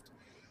Microsoft.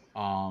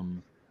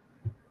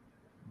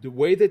 The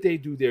way that they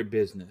do their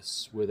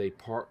business, where they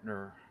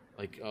partner,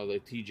 like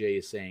TJ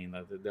is saying,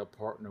 that they'll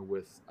partner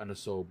with an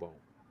Asobo,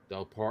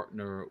 they'll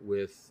partner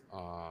with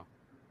not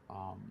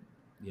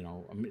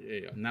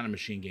a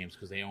Machine Games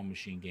because they own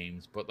Machine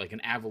Games, but like an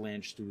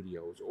Avalanche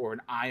Studios or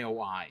an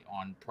IOI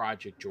on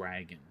Project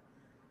Dragon.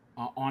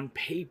 On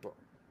paper,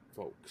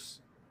 folks,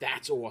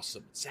 that's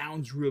awesome. It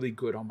sounds really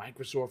good.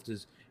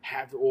 Microsoft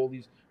have all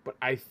these, but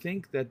I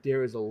think that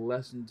there is a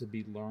lesson to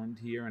be learned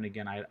here. And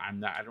again, I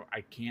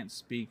can't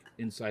speak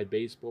inside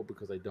baseball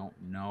because I don't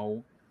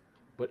know,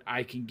 but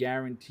I can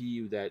guarantee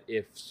you that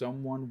if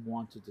someone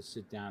wanted to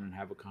sit down and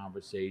have a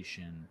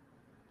conversation,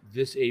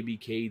 this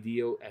ABK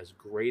deal, as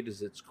great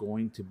as it's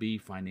going to be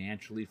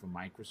financially for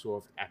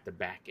Microsoft at the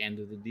back end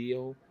of the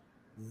deal,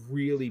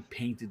 really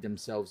painted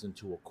themselves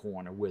into a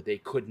corner where they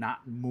could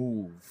not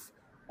move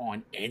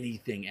on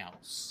anything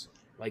else.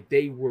 Like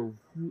they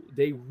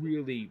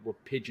really were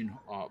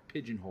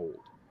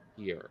pigeonholed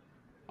here.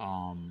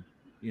 I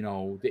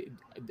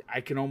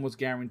can almost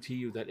guarantee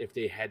you that if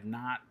they had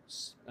not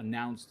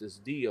announced this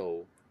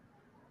deal,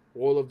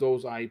 all of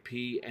those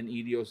IP and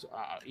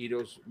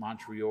Eidos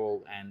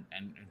Montreal and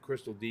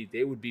Crystal D,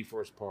 they would be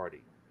first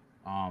party.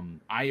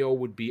 IO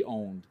would be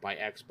owned by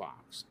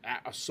Xbox.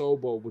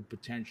 Asobo would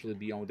potentially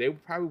be owned. They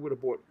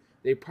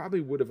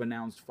probably would have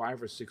announced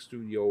 5 or 6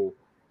 studio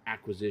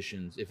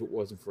acquisitions if it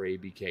wasn't for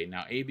ABK.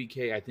 Now,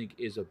 ABK, I think,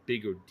 is a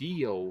bigger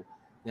deal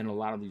than a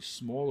lot of these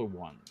smaller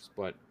ones.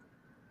 But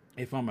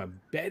if I'm a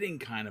betting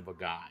kind of a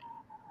guy,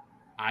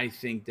 I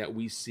think that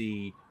we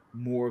see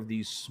more of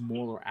these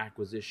smaller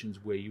acquisitions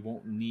where you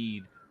won't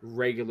need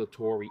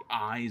regulatory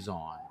eyes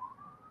on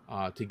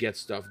to get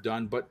stuff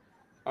done. But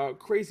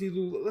Crazy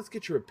Lou, let's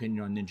get your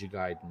opinion on Ninja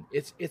Gaiden.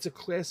 It's a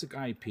classic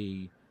IP.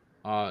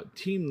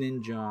 Team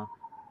Ninja,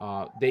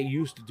 they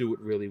used to do it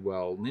really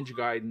well. Ninja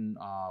Gaiden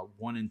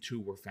 1 and 2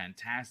 were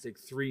fantastic.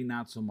 3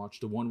 not so much.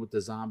 The one with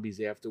the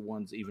zombies after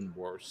one's even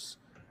worse.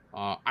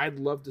 I'd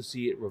love to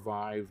see it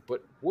revived,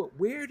 but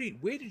where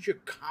did your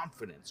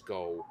confidence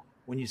go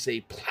when you say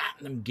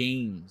Platinum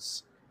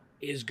Games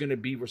is going to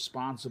be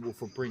responsible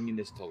for bringing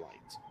this to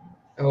light?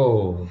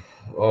 Oh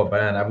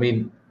man. I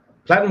mean,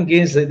 Platinum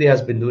Games lately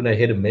has been doing a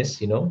hit and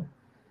miss,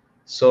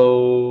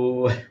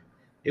 So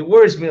it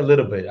worries me a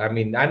little bit. I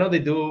mean, I know they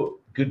do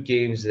good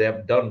games. They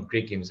have done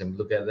great games. I mean,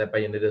 look at that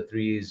Bayonetta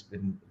 3 has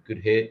been a good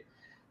hit.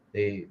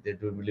 They're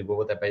doing really well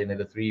with that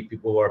Bayonetta 3.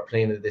 People who are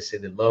playing it, they say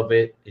they love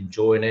it,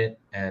 enjoying it,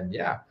 and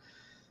yeah.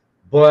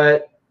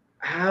 But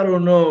I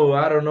don't know.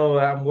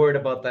 I'm worried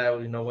about that.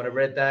 When I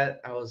read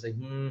that, I was like,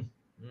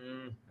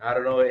 I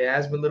don't know. It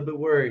has been a little bit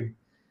worried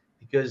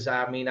because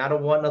I mean, I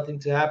don't want nothing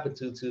to happen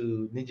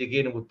to Ninja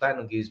Gaiden with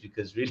Platinum Games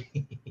because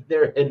really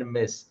they're hit and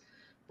miss.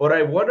 But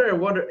I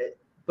wonder.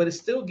 But it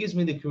still gives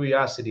me the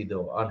curiosity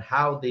though on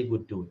how they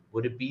would do it.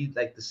 Would it be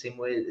like the same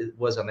way it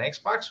was on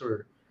Xbox,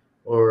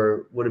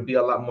 or would it be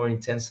a lot more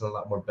intense and a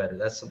lot more better?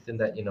 That's something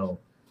that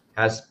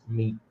has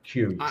me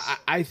curious.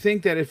 I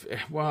think that if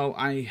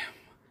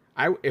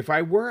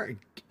I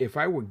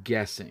were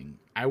guessing,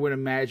 I would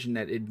imagine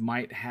that it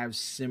might have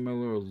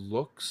similar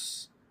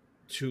looks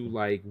to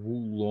like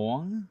Wu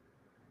Long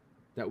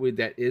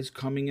that is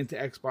coming into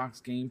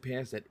Xbox Game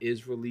Pass, that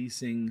is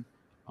releasing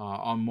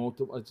on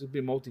multiple. It's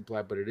be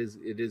multiplat, but it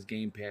is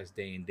Game Pass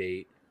day and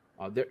date.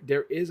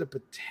 There is a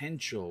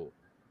potential,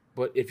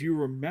 but if you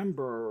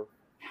remember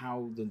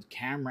how the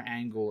camera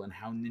angle and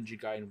how Ninja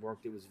Gaiden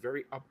worked, it was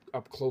very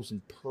up close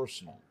and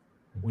personal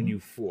when you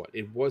fought.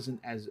 It wasn't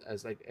as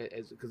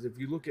because if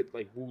you look at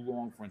like Wu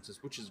Long, for instance,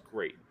 which is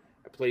great.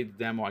 I played the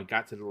demo. I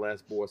got to the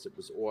last boss. It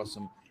was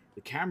awesome.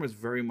 The camera's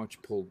very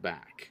much pulled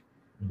back.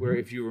 Where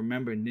if you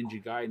remember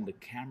Ninja Gaiden, the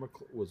camera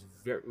was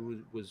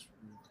was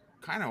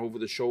kind of over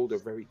the shoulder,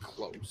 very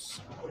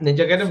close.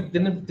 Ninja Gaiden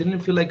didn't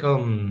it feel like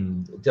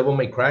Devil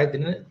May Cry,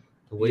 didn't it?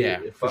 The way Yeah,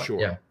 it for felt?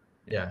 sure.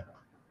 Yeah.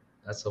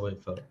 That's the way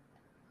it felt.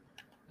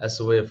 That's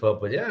the way it felt.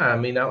 But yeah, I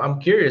mean, I'm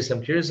curious.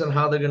 I'm curious on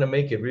how they're gonna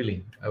make it.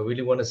 Really, I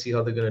really want to see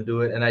how they're gonna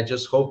do it, and I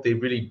just hope they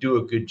really do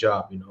a good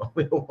job. You know,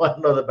 we don't want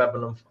another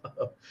Babylon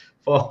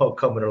Fall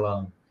coming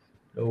along.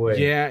 No way.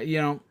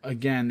 Yeah,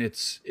 again,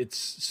 it's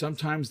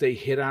sometimes they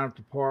hit out of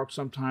the park.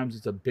 Sometimes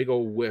it's a big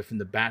old whiff,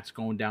 and the bat's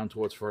going down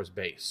towards first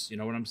base. You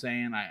know what I'm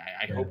saying?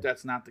 I hope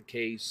that's not the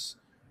case.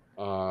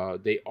 They're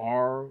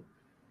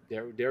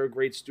a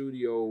great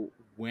studio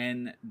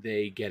when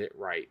they get it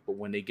right, but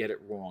when they get it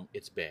wrong,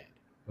 it's bad.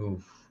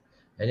 Oof.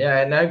 And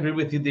yeah, and I agree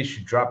with you. They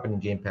should drop it in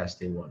Game Pass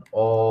day one,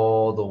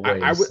 all the way.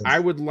 I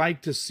would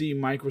like to see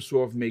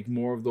Microsoft make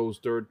more of those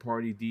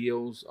third-party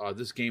deals.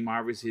 This game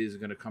obviously is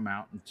going to come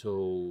out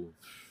until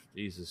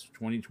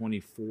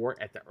 2024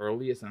 at the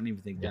earliest. I don't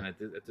even think then at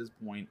this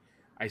point.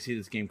 I see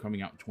this game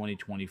coming out in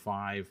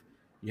 2025.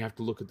 You have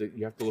to look at the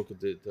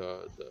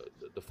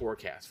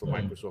forecast for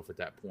Microsoft at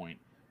that point.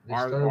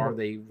 Are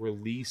they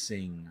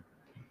releasing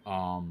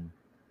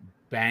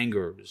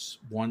bangers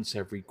once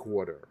every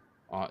quarter?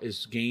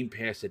 Is Game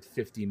Pass at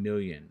 50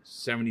 million,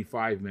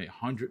 75 million,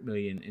 100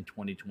 million in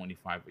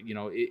 2025?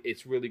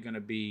 It's really going to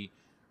be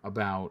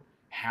about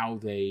how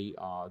they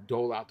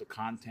dole out the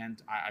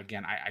content.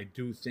 I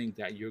do think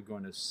that you're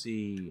going to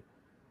see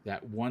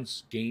that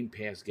once Game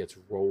Pass gets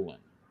rolling,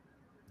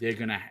 they're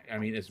going to,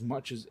 as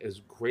much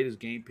as great as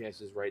Game Pass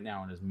is right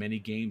now and as many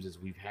games as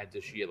we've had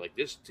this year, like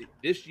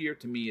this year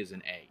to me is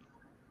an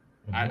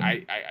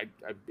A.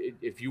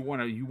 If you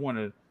want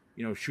to,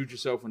 shoot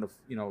yourself in the,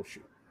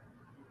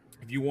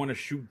 if you want to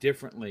shoot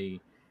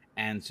differently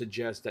and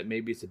suggest that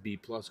maybe it's a B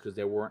plus because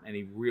there weren't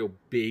any real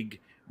big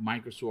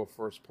Microsoft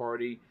first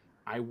party,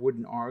 I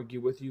wouldn't argue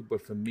with you.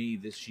 But for me,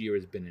 this year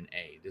has been an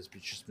A. There's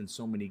just been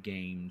so many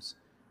games,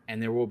 and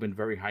they've all been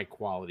very high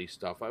quality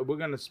stuff. We're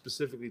going to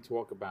specifically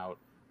talk about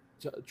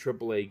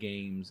AAA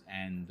games,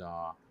 and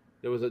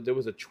there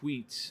was a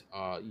tweet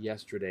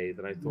yesterday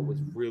that I thought was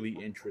really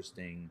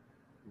interesting,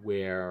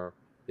 where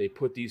they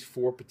put these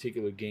 4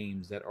 particular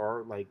games that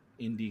are like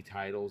indie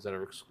titles that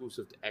are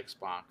exclusive to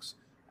Xbox,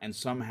 and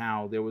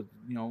somehow there was,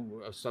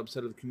 a subset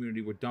of the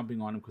community were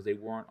dumping on them because they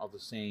weren't of the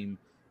same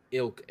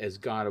ilk as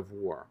God of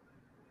War.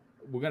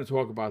 We're going to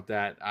talk about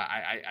that.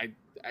 I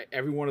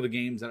every one of the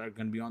games that are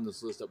going to be on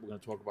this list that we're going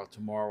to talk about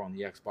tomorrow on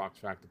the Xbox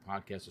Factor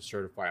podcast are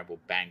certifiable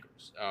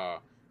bangers,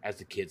 as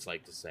the kids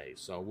like to say.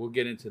 So we'll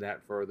get into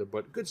that further,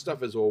 but good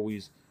stuff as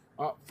always.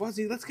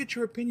 Fuzzy, let's get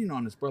your opinion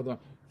on this, brother.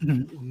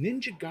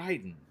 Ninja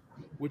Gaiden,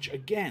 which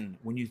again,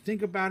 when you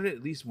think about it,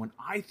 at least when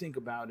I think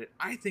about it,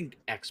 I think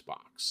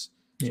Xbox.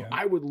 So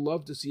I would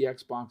love to see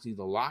Xbox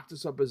either lock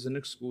this up as an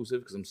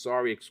exclusive, because I'm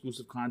sorry,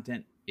 exclusive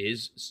content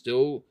is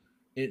still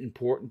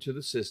important to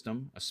the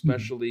system,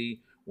 especially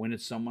when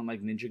it's someone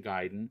like Ninja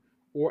Gaiden,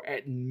 or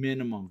at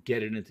minimum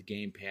get it into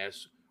Game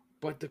Pass.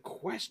 But the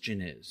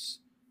question is,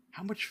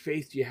 how much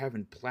faith do you have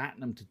in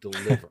Platinum to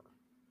deliver?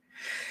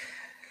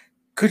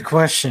 Good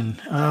question.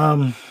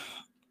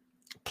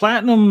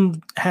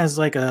 Platinum has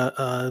like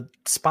a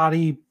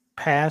spotty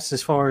pass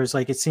as far as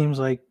like, it seems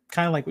like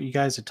kind of like what you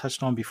guys had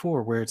touched on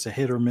before, where it's a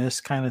hit or miss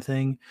kind of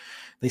thing.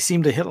 They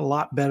seem to hit a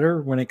lot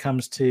better when it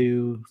comes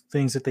to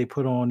things that they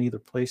put on either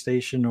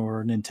PlayStation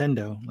or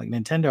Nintendo. Like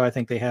Nintendo, I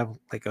think they have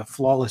like a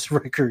flawless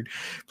record.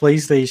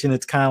 PlayStation,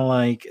 it's kind of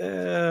like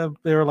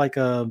they're like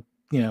a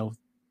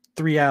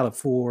 3 out of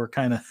 4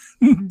 kind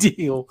of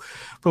deal.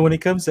 But when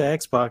it comes to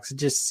Xbox, it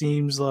just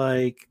seems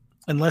like,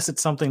 unless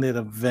it's something that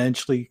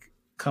eventually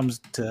comes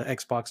to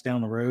Xbox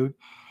down the road,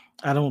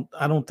 I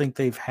don't think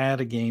they've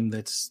had a game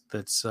that's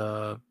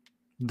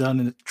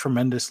done it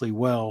tremendously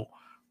well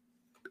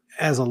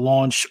as a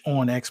launch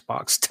on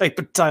Xbox type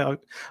of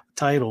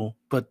title.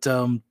 But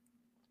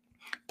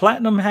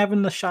Platinum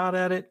having the shot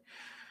at it,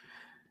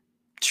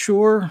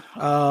 sure.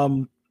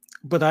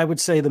 But I would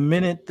say the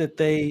minute that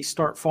they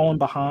start falling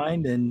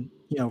behind and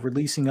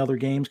releasing other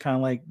games, kind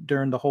of like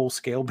during the whole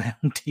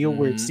Scalebound deal,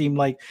 where it seemed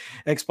like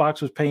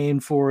Xbox was paying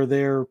for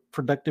their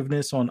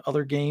productiveness on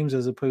other games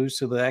as opposed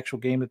to the actual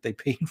game that they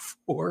paid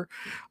for.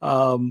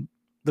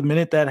 The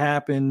minute that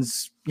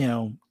happens,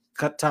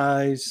 cut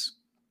ties,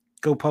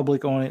 go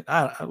public on it.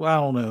 I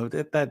don't know.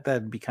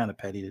 That'd be kind of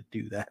petty to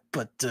do that.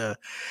 But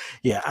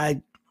yeah,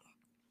 I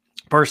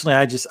personally,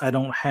 I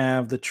don't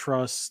have the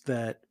trust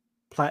that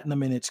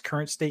Platinum in its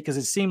current state, because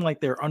it seemed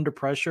like they're under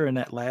pressure in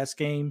that last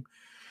game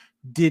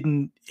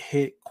didn't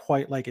hit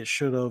quite like it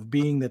should have,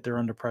 being that they're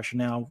under pressure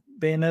now.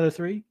 Bayonetta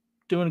 3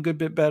 doing a good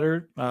bit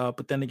better,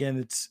 but then again,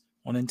 it's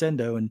on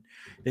Nintendo, and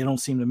they don't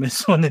seem to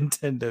miss on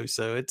Nintendo.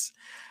 So it's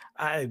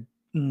I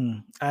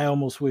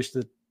almost wish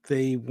that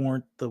they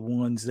weren't the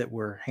ones that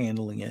were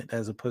handling it,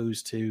 as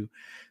opposed to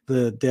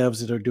the devs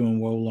that are doing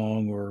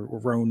Wolong or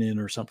Ronin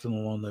or something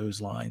along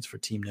those lines for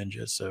Team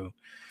Ninja. So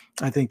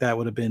I think that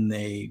would have been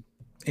a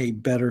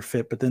better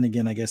fit. But then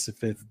again, I guess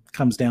if it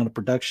comes down to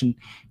production,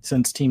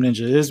 since Team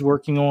Ninja is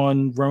working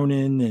on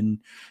Ronin and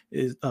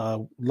is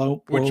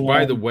which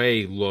by the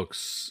way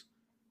looks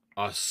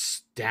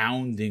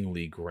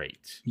astoundingly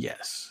great.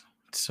 Yes.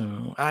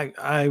 So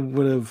I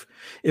would have,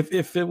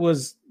 if it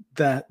was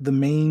that the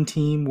main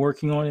team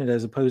working on it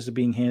as opposed to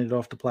being handed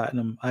off to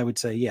Platinum, I would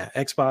say, yeah,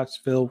 Xbox,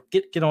 Phil,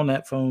 get on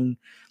that phone,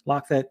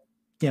 lock that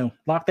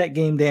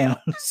game down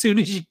as soon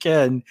as you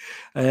can,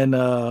 and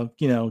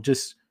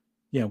just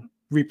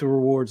reap the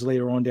rewards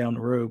later on down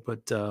the road.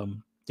 But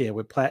yeah,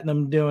 with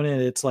Platinum doing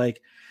it, it's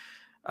like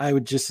I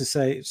would just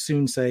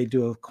soon say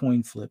do a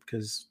coin flip,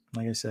 because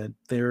like I said,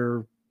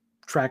 their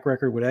track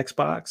record with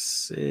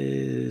Xbox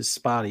is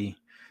spotty,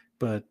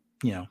 but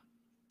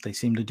they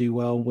seem to do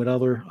well with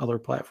other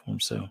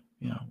platforms. So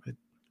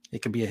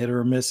it could be a hit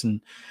or a miss,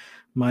 and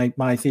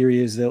my theory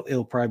is that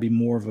it'll probably be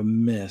more of a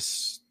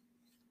miss,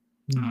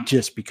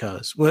 just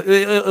because. Well,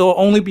 it'll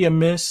only be a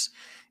miss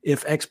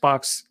if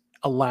Xbox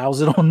allows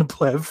it on the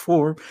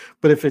platform,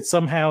 but if it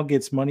somehow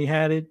gets money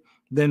hatted,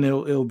 then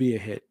it'll be a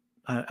hit.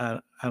 I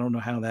don't know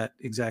how that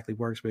exactly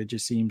works, but it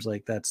just seems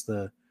like that's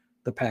the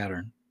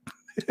pattern.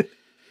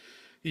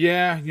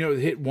 Yeah,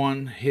 hit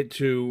one, hit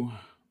two,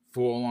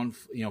 fail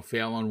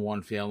on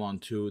one, fail on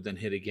two, then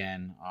hit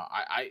again.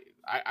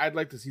 I'd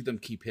like to see them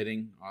keep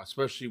hitting,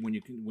 especially when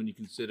you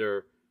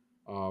consider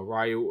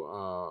Ryu,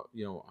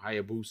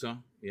 Hayabusa.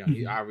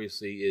 He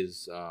obviously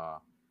is.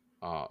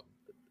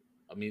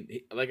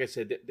 Like I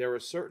said, there are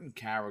certain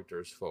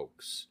characters,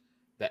 folks,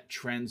 that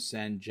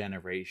transcend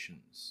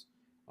generations.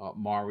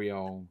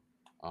 Mario,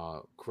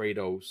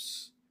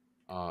 Kratos,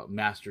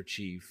 Master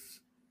Chief,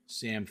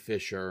 Sam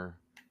Fisher,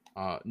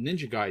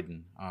 Ninja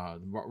Gaiden.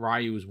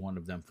 Ryu is one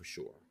of them for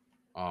sure.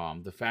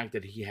 The fact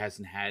that he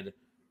hasn't had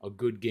a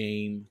good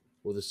game,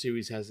 or the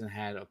series hasn't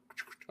had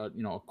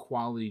a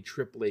quality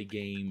AAA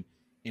game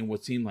in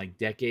what seemed like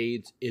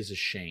decades, is a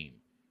shame.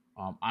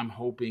 I'm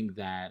hoping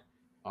that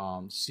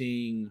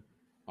seeing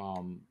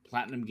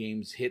Platinum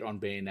Games hit on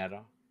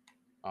Bayonetta,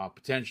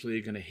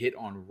 potentially going to hit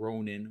on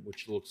Ronin,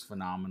 which looks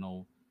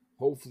phenomenal.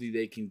 Hopefully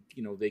they can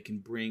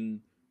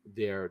bring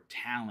their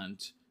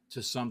talent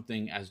to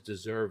something as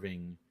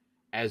deserving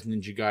as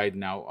Ninja Gaiden.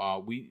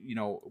 Now,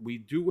 we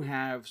do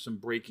have some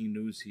breaking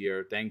news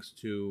here, thanks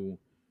to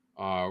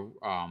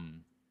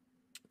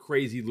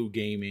Crazy Lou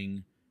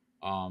Gaming,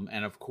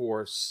 and of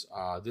course,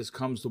 this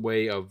comes the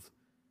way of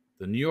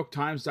the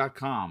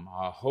NewYorkTimes.com.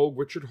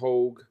 Richard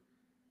Hogue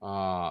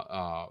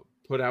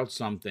put out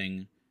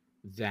something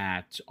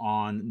that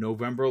on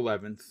November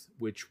 11th,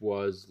 which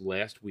was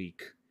last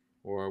week,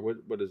 or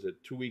what is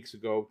it, 2 weeks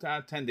ago,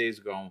 10 days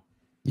ago.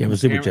 Yeah, we'll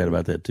super chat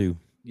about that too.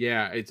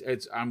 Yeah, it's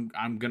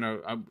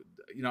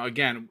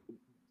again,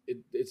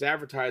 it's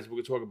advertised. We're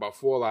gonna talk about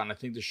Fallout, and I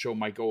think the show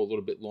might go a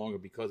little bit longer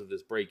because of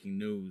this breaking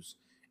news.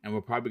 And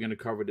we're probably going to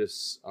cover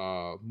this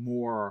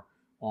more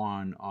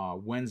on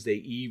Wednesday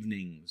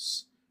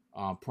evenings,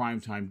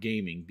 primetime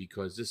gaming,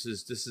 because this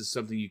is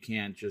something you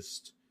can't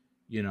just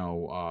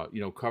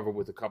cover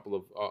with a couple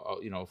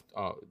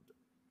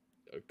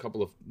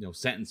of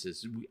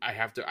sentences. I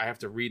have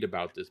to read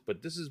about this,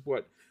 but this is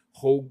what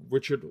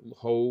Richard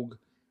Hogue,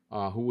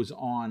 who was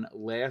on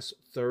last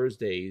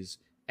Thursday's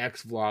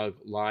X-Vlog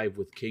Live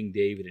with King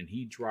David, and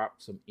he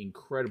dropped some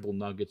incredible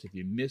nuggets. If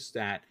you missed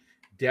that,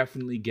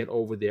 definitely get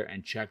over there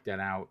and check that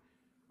out.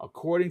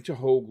 According to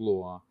Hogue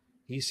Law,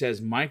 he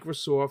says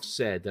Microsoft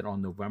said that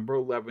on November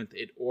 11th,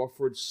 it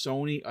offered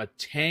Sony a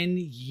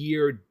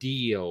 10-year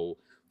deal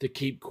to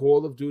keep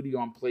Call of Duty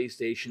on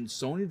PlayStation.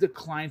 Sony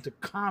declined to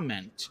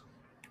comment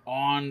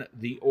on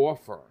the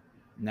offer.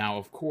 Now,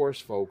 of course,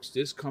 folks,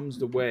 this comes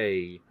the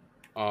way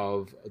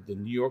of the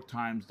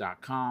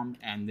NewYorkTimes.com,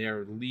 and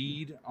their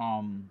lead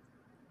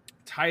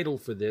title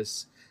for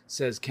this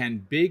says,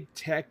 "Can big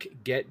tech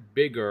get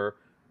bigger?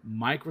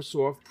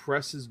 Microsoft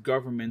presses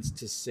governments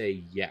to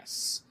say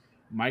yes."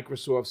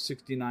 Microsoft's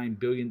 $69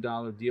 billion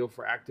deal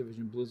for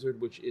Activision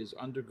Blizzard, which is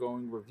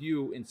undergoing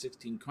review in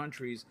 16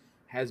 countries,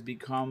 has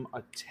become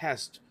a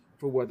test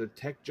for whether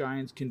tech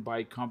giants can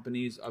buy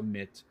companies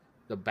amid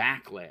the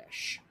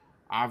backlash.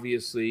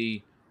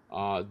 Obviously,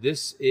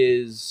 this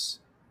is,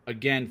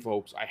 again,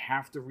 folks, I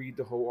have to read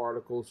the whole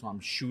article, so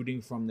I'm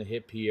shooting from the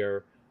hip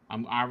here.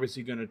 I'm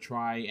obviously going to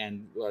try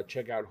and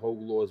check out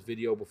Hogue Law's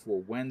video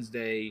before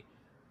Wednesday.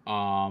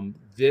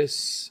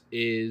 This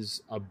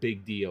is a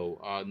big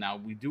deal. Now,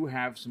 we do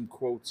have some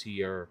quotes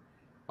here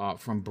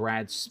from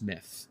Brad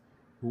Smith,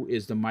 who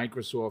is the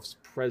Microsoft's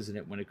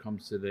president when it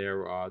comes to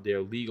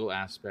their legal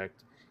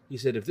aspect. He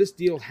said if this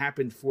deal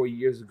happened 4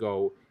 years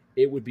ago,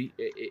 it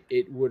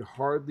would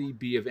hardly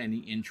be of any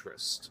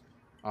interest.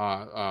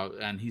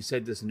 And he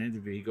said this in an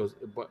interview. He goes,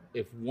 but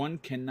if one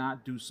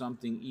cannot do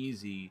something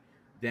easy,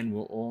 then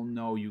we'll all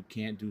know you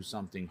can't do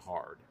something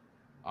hard.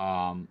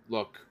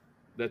 Look,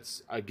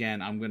 that's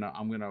again, I'm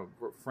gonna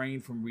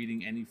refrain from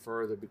reading any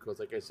further because,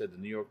 like I said, the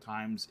New York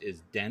Times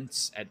is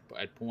dense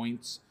at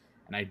points,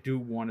 and I do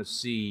want to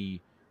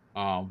see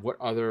what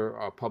other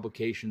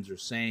publications are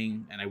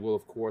saying, and I will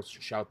of course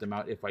shout them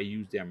out if I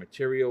use their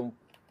material.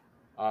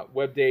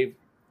 Web Dave,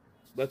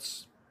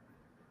 let's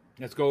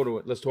go to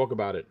it. Let's talk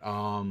about it.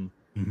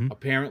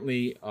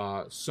 Apparently,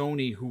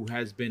 Sony, who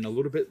has been a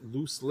little bit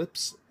loose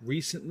lips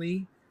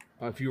recently,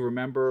 if you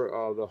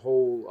remember the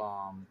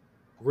whole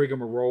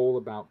rigmarole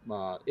about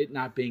it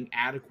not being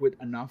adequate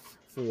enough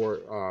for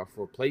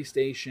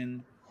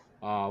PlayStation,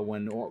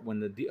 when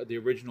the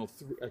original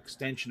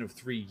extension of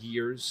 3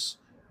 years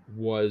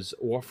was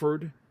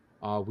offered,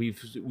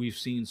 we've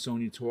seen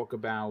Sony talk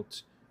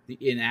about the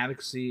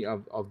inadequacy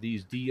of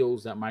these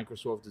deals that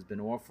Microsoft has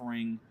been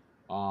offering.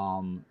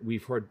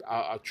 We've heard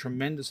a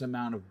tremendous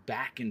amount of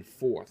back and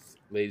forth,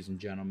 ladies and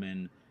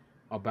gentlemen,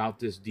 about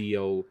this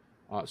deal.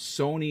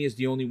 Sony is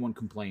the only one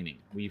complaining.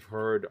 We've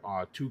heard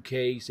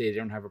 2K say they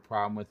don't have a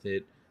problem with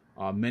it.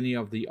 Many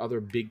of the other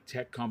big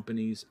tech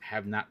companies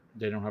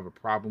they don't have a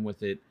problem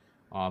with it.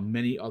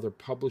 Many other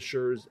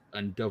publishers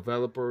and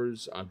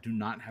developers do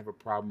not have a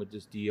problem with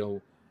this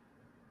deal.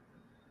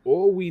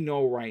 All we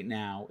know right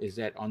now is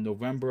that on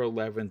November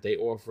 11th, they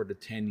offered a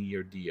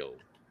 10-year deal.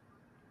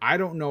 I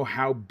don't know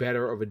how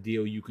better of a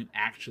deal you can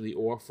actually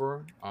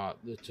offer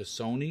to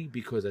Sony,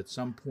 because at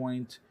some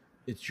point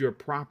it's your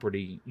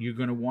property. You're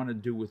going to want to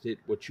do with it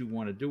what you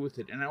want to do with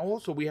it. And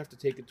also we have to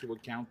take into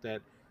account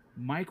that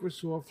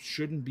Microsoft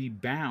shouldn't be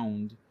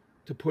bound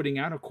to putting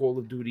out a Call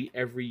of Duty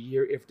every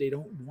year if they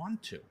don't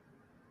want to.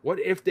 What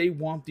if they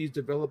want these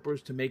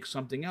developers to make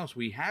something else?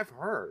 We have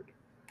heard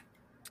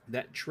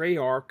that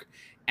Treyarch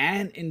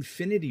and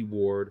Infinity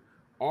Ward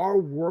are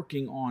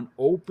working on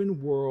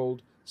open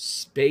world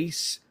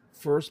space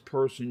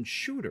first-person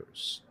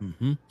shooters.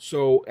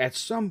 So at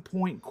some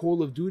point,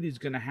 Call of Duty is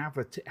going to have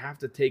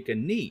to take a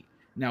knee.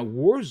 Now,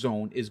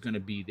 Warzone is going to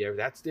be there.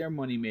 That's their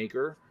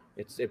moneymaker.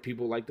 It's if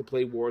people like to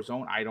play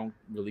Warzone. I don't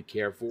really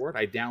care for it.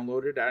 I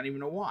downloaded it. I don't even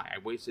know why. I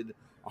wasted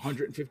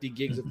 150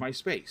 gigs of my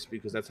space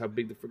because that's how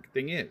big the freaking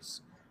thing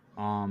is.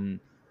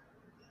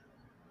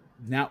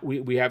 Now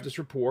we have this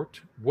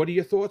report. What are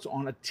your thoughts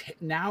on a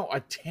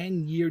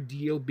 10-year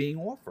deal being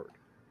offered?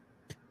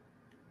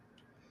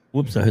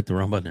 Whoops, I hit the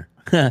wrong button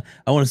there.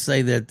 I want to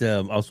say that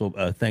also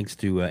thanks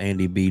to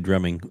Andy B.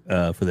 Drumming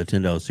for the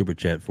 $10 super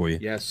chat for you.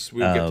 Yes,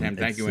 we'll get to him.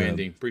 Thank you,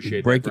 Andy.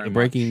 Appreciate that very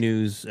breaking much.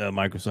 News,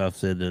 Microsoft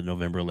said that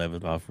November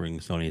 11th offering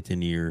Sony a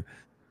 10-year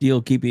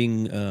deal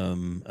keeping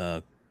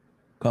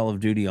Call of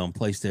Duty on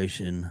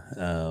PlayStation.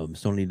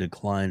 Sony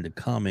declined to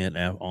comment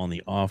on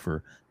the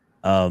offer.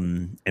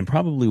 And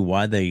probably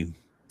why they're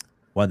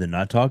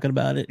not talking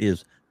about it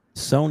is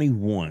Sony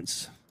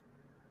wants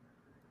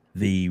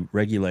the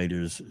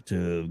regulators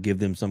to give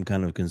them some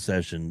kind of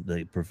concession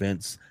that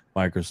prevents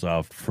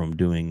Microsoft from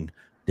doing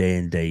day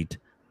and date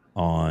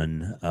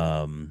on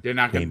they're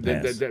not Game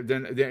Pass.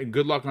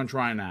 Good luck on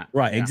trying that.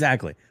 Right, yeah.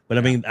 Exactly. But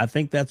I mean, I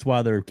think that's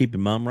why they're keeping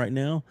mum right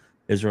now,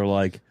 is they're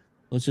like,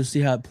 let's just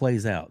see how it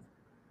plays out.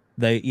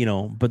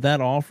 But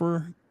that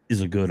offer is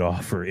a good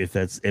offer if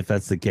that's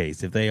the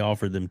case. If they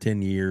offered them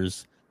 10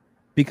 years,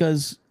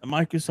 because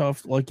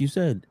Microsoft, like you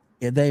said,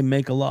 they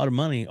make a lot of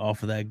money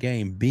off of that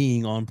game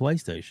being on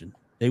PlayStation.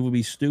 They would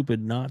be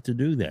stupid not to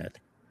do that.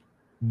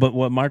 But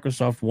what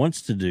Microsoft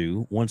wants to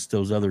do, once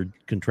those other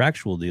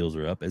contractual deals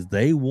are up, is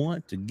they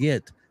want to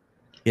get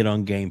it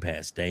on Game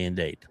Pass day and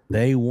date.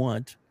 They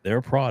want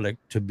their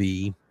product to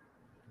be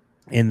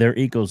in their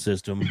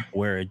ecosystem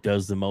where it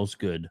does the most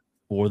good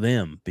for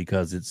them,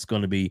 because it's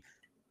going to be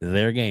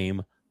their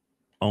game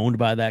owned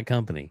by that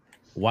company.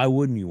 Why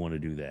wouldn't you want to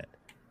do that?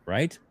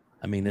 Right?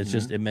 I mean, it's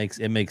just, it makes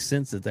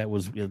sense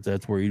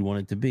that's where you'd want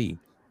it to be.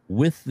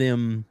 With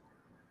them,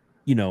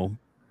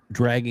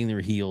 dragging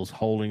their heels,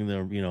 holding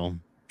their,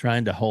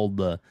 trying to hold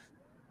the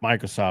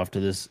Microsoft to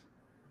this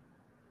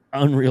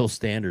unreal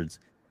standards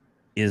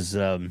is,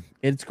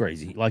 it's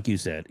crazy. Like you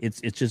said,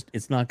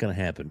 it's not going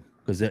to happen,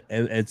 because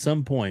at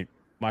some point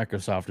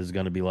Microsoft is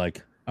going to be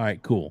like, all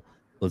right, cool.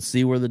 Let's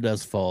see where the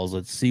dust falls.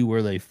 Let's see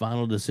where the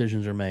final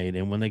decisions are made.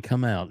 And when they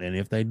come out, and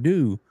if they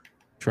do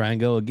try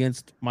and go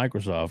against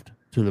Microsoft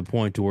to the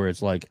point to where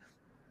it's like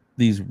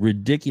these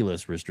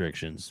ridiculous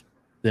restrictions,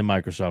 then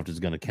Microsoft is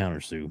going to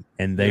countersue,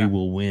 and they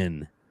will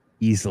win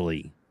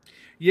easily.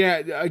 Yeah,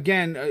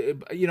 again,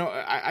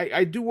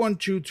 I do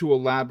want you to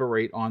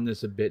elaborate on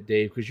this a bit,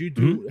 Dave, because you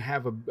do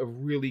have a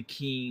really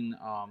keen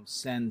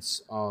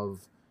sense of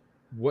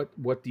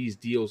what these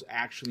deals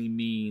actually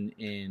mean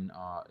in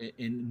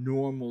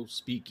normal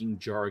speaking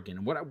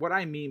jargon. What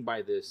I mean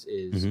by this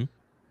is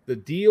The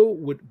deal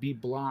would be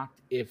blocked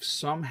if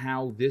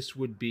somehow this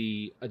would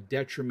be a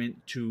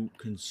detriment to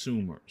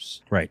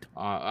consumers. Right.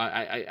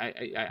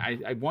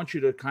 I want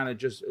you to kind of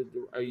just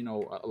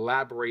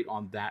elaborate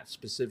on that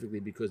specifically,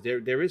 because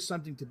there is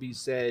something to be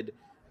said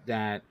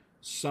that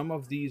some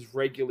of these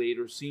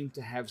regulators seem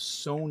to have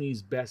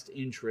Sony's best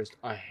interest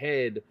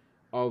ahead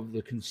of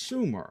the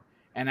consumer.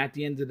 And at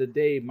the end of the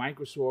day,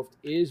 Microsoft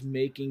is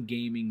making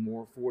gaming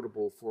more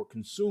affordable for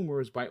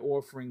consumers by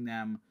offering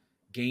them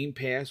Game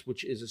Pass,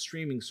 which is a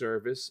streaming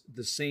service,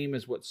 the same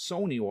as what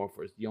Sony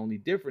offers. The only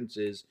difference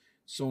is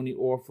Sony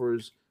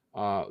offers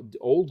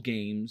old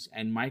games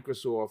and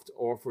Microsoft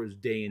offers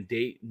day and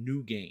date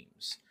new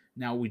games.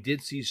 Now, we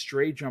did see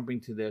Stray jumping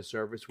to their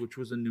service, which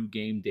was a new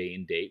game day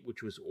and date,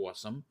 which was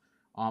awesome.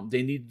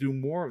 They need to do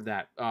more of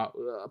that.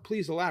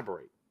 Please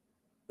elaborate.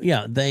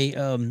 Yeah, they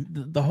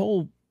the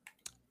whole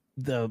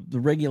the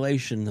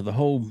regulation, the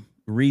whole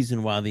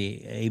reason why the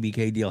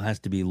ABK deal has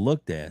to be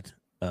looked at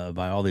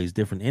by all these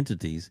different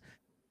entities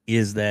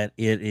is that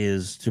it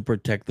is to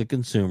protect the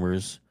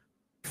consumers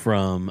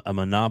from a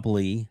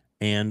monopoly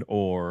and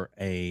or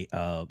a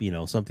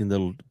something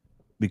that'll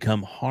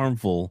become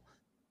harmful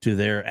to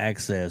their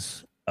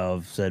access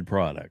of said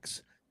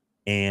products.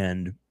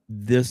 And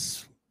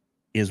this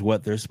is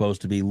what they're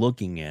supposed to be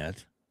looking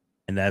at,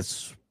 and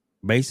that's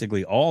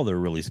basically all they're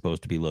really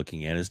supposed to be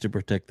looking at, is to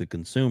protect the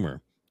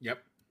consumer.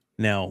 Yep.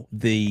 Now,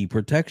 the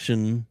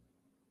protection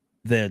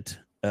that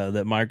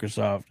that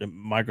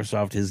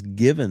Microsoft has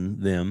given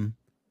them,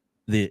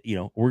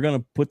 we're going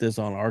to put this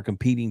on our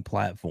competing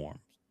platforms.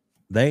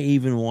 They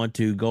even want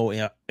to go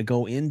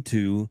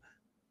into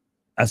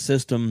a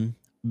system,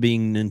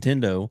 being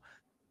Nintendo,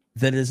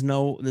 that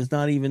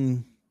doesn't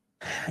even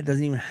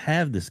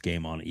have this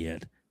game on it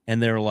yet,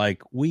 and they're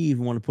like, we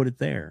even want to put it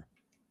there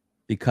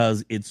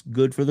because it's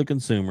good for the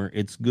consumer,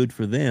 it's good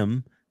for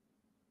them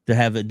to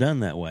have it done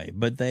that way.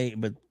 But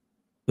the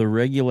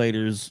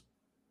regulators,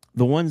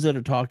 the ones that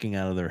are talking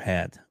out of their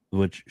hat,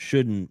 which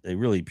they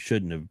really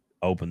shouldn't have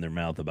opened their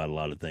mouth about a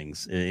lot of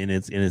things, and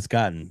it's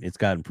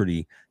gotten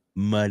pretty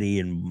muddy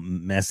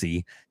and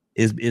messy,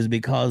 is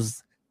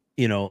because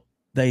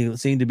they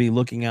seem to be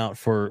looking out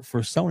for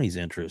Sony's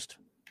interest.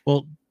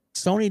 Well,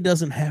 Sony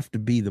doesn't have to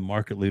be the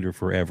market leader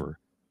forever.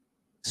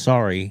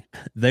 Sorry,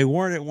 they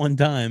weren't at one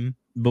time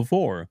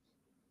before.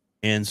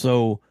 And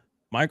so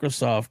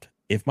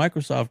if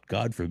Microsoft,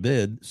 God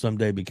forbid,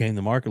 someday became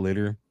the market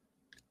leader,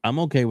 I'm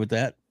okay with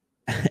that.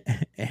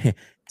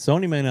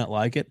 Sony may not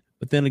like it,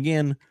 but then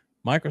again,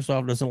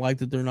 Microsoft doesn't like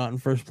that they're not in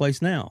first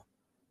place now.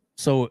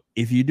 So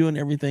if you're doing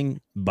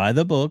everything by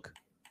the book,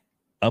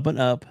 up and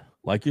up,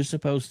 like you're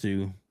supposed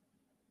to,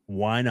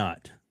 why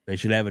not? They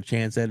should have a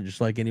chance at it just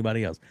like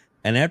anybody else.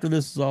 And after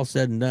this is all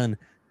said and done,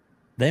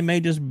 they may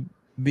just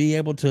be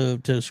able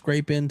to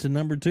scrape into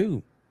number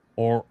 2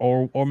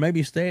 or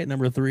maybe stay at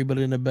number 3, but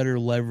in a better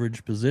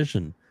leverage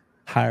position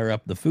higher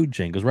up the food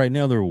chain. Because right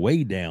now they're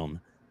way down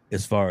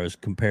as far as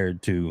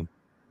compared to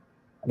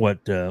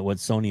what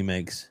Sony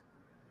makes,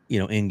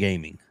 in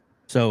gaming.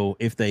 So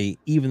if they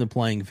even the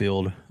playing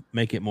field,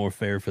 make it more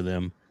fair for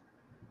them,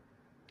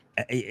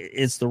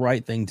 it's the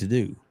right thing to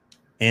do.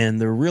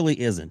 And there really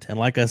isn't. And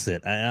like I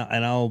said,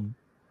 I'll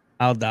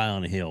die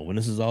on a hill. When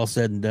this is all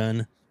said and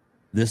done,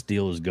 this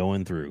deal is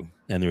going through,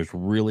 and there's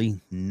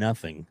really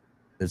nothing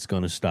that's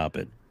going to stop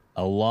it.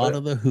 A lot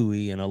of the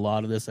hooey and a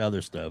lot of this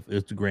other stuff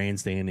is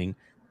grandstanding.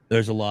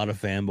 There's a lot of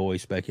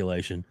fanboy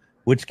speculation,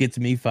 which gets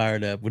me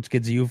fired up, which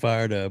gets you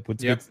fired up, which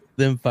gets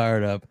them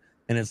fired up.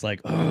 And it's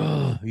like,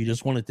 oh, you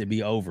just want it to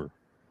be over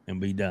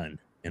and be done.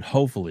 And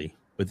hopefully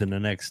within the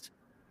next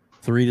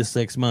 3 to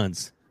 6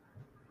 months,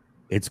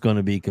 it's going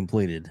to be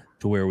completed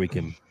to where we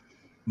can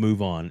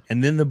move on.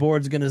 And then the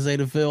board's going to say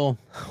to Phil,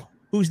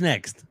 who's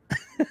next?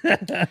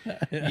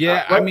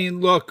 Yeah, I mean,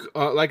 look,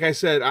 like I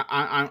said,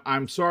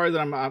 I'm sorry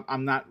that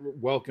I'm not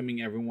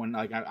welcoming everyone.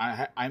 Like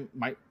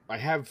I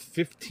have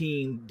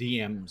 15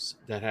 DMs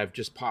that have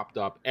just popped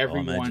up.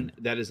 Everyone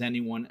that is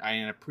anyone. I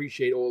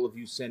appreciate all of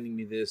you sending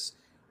me this.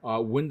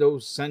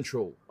 Windows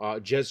Central,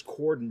 Jez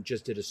Corden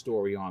just did a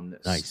story on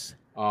this. Nice.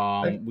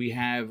 We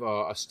have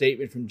a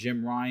statement from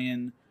Jim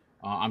Ryan.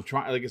 I'm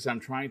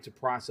trying to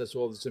process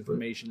all this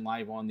information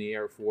live on the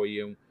air for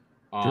you.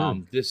 Sure.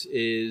 This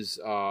is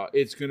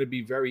it's going to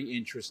be very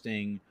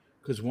interesting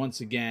because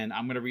once again,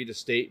 I'm going to read a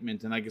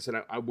statement, and like I said,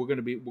 we're going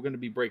to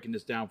be breaking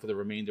this down for the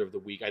remainder of the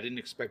week. I didn't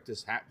expect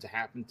this to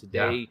happen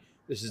today. Yeah.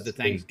 This is the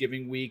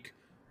Thanksgiving week.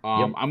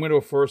 I'm going to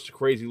go first to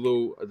Crazy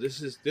Lou.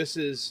 This is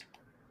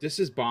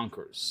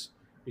bonkers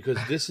because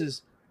this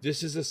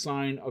is a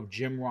sign of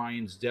Jim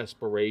Ryan's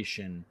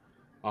desperation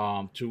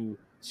to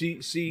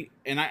see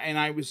and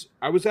I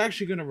was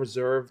actually going to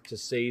reserve to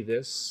say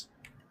this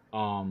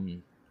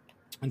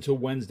until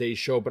Wednesday's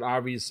show, but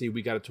obviously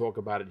we got to talk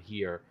about it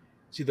here.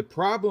 See, the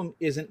problem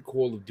isn't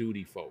Call of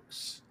Duty,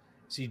 folks.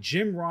 See,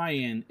 Jim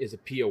Ryan is a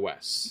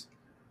POS,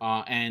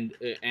 and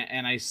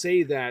I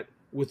say that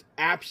with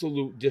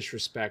absolute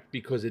disrespect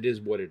because it is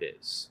what it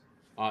is.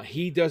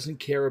 He doesn't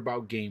care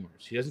about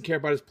gamers. He doesn't care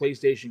about his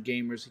PlayStation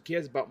gamers. He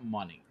cares about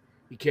money.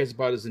 He cares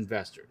about his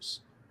investors.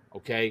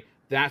 Okay,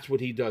 that's what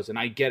he does, and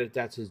I get it.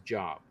 That's his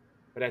job.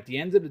 But at the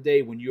end of the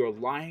day, when you are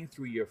lying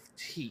through your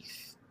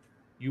teeth,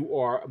 you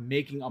are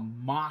making a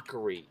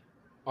mockery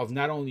of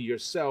not only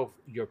yourself,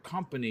 your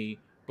company,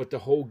 but the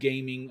whole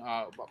gaming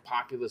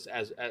populace.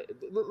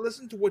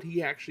 Listen to what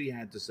he actually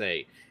had to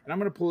say, and I'm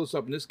going to pull this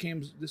up. And this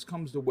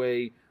comes the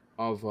way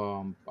of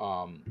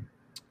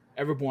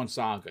Everborn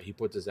Saga. He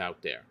put this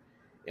out there.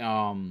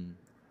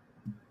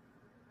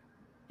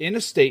 In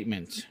a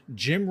statement,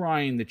 Jim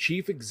Ryan, the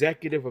chief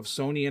executive of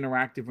Sony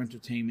Interactive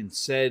Entertainment,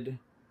 said,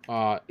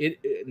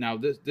 now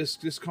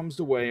this comes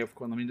the way of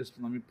course.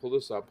 Let me pull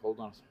this up. Hold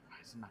on. Why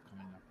is it not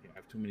coming up here? I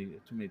have too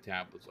many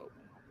tablets open.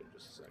 Okay,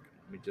 just a second.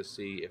 Let me just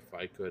see if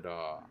I could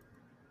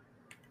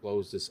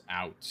close this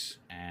out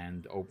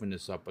and open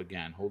this up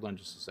again. Hold on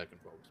just a second,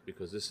 folks,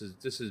 because this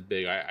is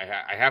big.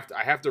 I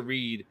have to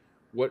read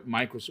what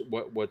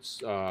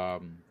Microsoft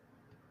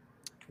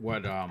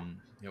hold on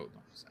a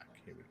sec.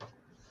 Here we go.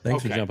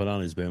 Thanks for jumping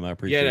on this, Boom. I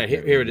appreciate it.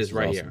 Yeah, here it is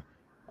right awesome.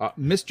 Here.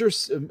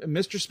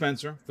 Mr.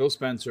 Spencer, Phil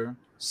Spencer,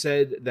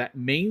 said that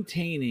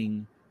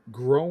maintaining,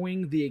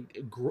 growing the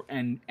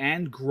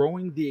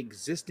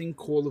existing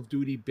Call of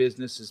Duty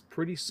business is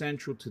pretty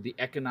central to the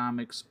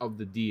economics of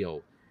the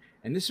deal.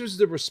 And this was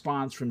the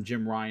response from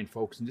Jim Ryan,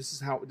 folks, and this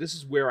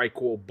is where I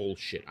call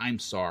bullshit. I'm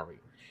sorry.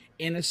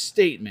 In a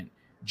statement,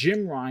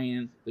 Jim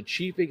Ryan, the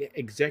chief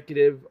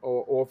executive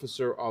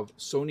officer of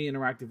Sony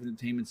Interactive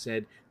Entertainment,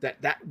 said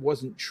that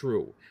wasn't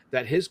true,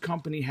 that his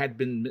company had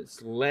been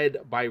misled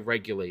by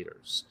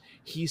regulators.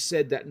 He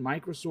said that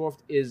Microsoft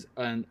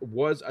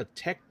was a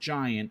tech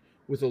giant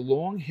with a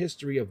long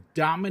history of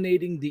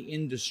dominating the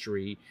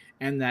industry,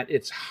 and that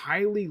it's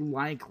highly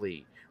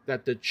likely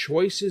that the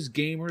choices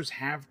gamers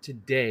have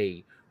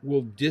today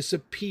will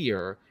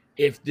disappear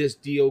if this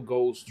deal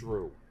goes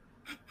through.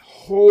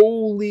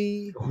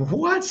 Holy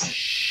what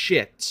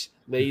shit,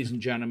 ladies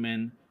and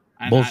gentlemen!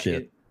 And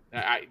bullshit.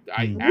 I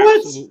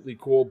absolutely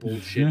call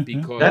bullshit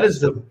because that is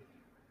the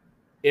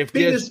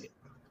biggest.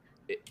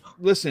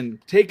 Listen,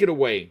 take it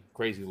away,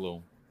 Crazy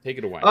Lou. Take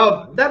it away.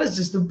 That is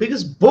just the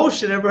biggest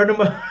bullshit I've ever heard in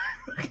my life.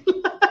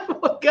 Oh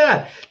my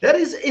God, that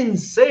is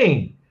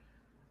insane.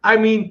 I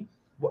mean,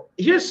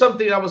 here's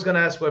something I was going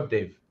to ask Web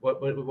Dave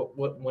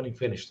when he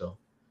finished, though,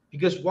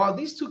 because while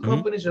these two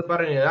companies are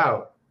battling it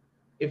out,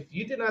 if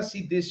you did not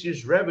see this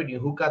year's revenue,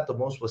 who got the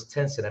most was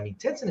Tencent. I mean,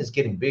 Tencent is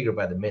getting bigger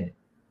by the minute.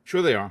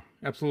 Sure they are.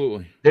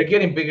 Absolutely. They're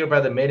getting bigger by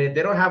the minute.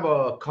 They don't have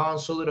a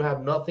console. They don't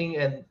have nothing.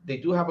 And they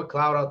do have a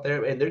cloud out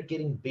there. And they're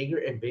getting bigger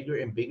and bigger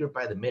and bigger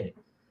by the minute.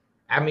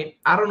 I mean,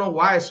 I don't know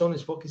why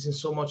Sony's focusing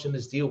so much on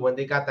this deal when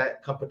they got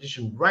that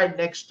competition right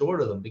next door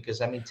to them.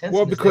 Because, I mean,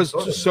 Tencent because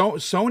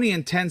Sony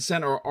and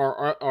Tencent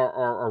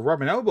are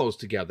rubbing elbows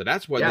together.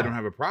 That's why they don't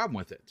have a problem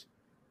with it.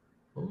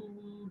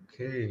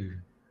 Okay.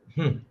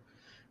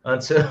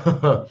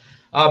 Until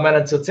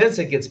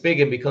Tencent gets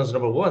big and becomes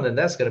number one, then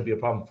that's going to be a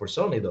problem for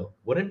Sony, though,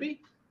 wouldn't it be?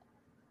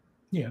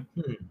 Yeah.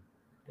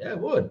 Yeah, it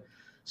would.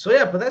 So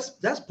yeah, but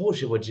that's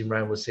bullshit what Jim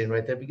Ryan was saying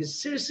right there. Because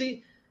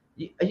seriously,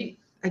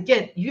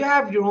 again, you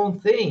have your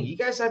own thing. You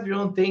guys have your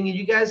own thing, and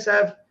you guys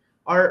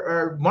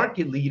are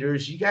market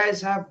leaders. You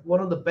guys have one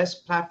of the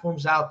best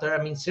platforms out there.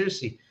 I mean,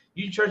 seriously,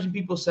 you're charging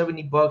people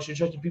 $70. You're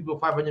charging people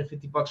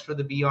 $550 for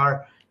the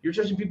VR. You're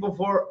charging people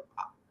for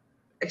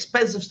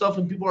expensive stuff,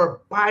 and people are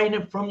buying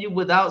it from you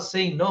without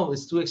saying no,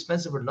 it's too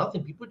expensive or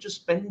nothing. People are just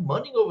spending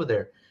money over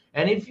there.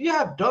 And if you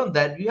have done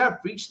that, you have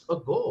reached a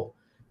goal.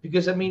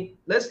 Because I mean,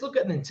 let's look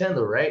at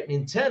Nintendo, right?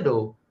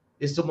 Nintendo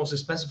is the most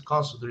expensive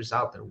console there is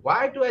out there.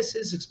 Why do I say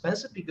it's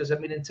expensive? Because I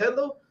mean,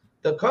 Nintendo,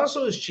 the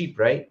console is cheap,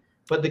 right?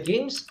 But the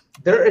games,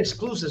 their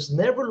exclusives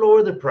never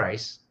lower the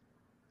price,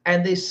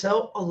 and they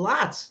sell a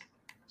lot.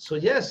 So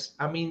yes,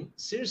 I mean,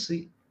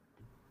 seriously,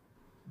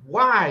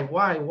 why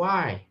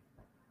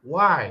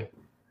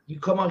you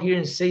come out here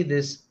and say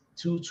this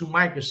to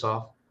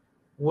Microsoft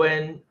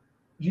when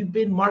you've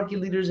been market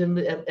leaders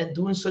and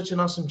doing such an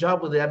awesome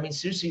job with it? I mean,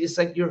 seriously, it's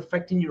like you're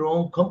affecting your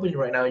own company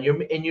right now,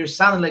 and you're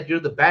sounding like you're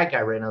the bad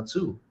guy right now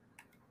too,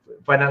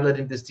 by not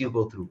letting this deal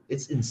go through.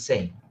 It's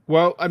insane.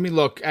 Well, I mean,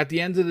 look, at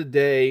the end of the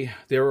day,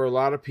 there are a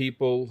lot of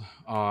people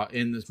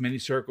in this many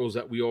circles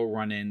that we all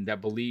run in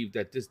that believe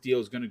that this deal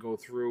is going to go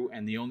through,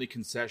 and the only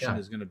concession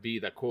is going to be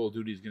that Call of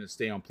Duty is going to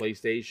stay on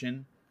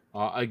PlayStation.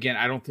 Again,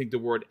 I don't think the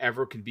word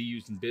ever could be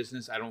used in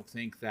business. I don't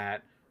think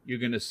that you're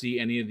going to see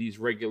any of these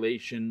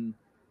regulation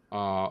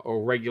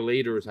or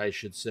regulators, I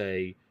should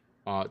say,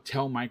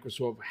 tell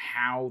Microsoft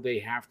how they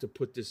have to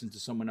put this into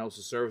someone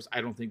else's service.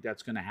 I don't think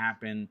that's going to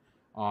happen.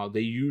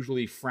 They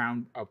usually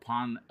frown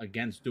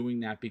against doing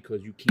that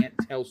because you can't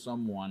tell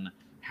someone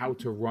how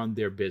to run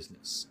their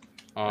business.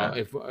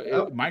 If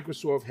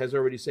Microsoft has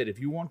already said, if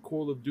you want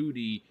Call of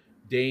Duty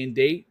day and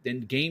date, then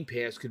Game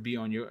Pass could be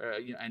on your.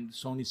 And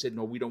Sony said,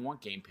 no, we don't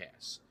want Game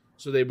Pass.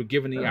 So they were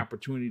given the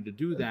opportunity to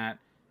do that,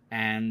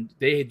 and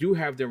they do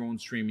have their own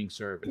streaming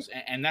service,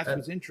 and that's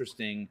what's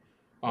interesting.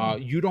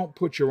 You don't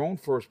put your own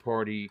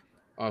first-party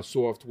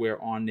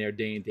software on their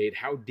day and date.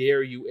 How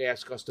dare you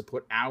ask us to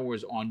put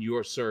ours on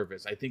your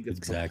service? I think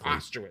it's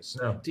preposterous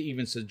to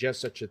even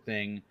suggest such a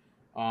thing.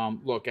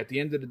 Look, at the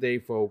end of the day,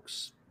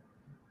 folks,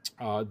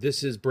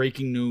 this is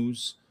breaking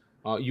news.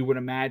 You would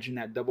imagine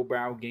that Double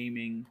Barrel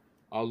Gaming,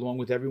 along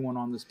with everyone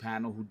on this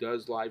panel who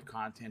does live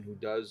content, who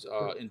does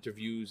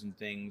interviews and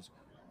things,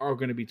 are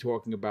going to be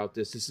talking about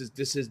this.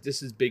 This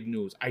is big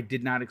news. I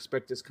did not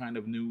expect this kind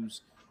of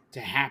news to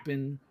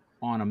happen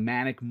on a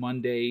manic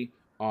Monday,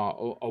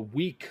 a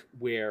week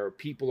where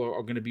people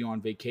are going to be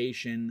on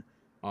vacation.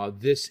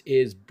 This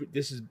is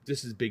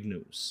big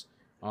news.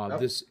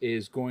 This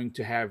is going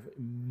to have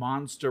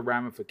monster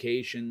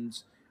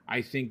ramifications.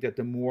 I think that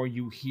the more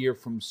you hear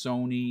from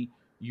Sony,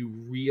 you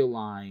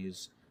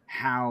realize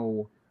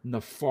how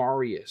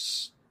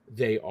nefarious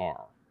they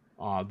are.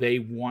 They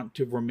want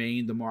to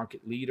remain the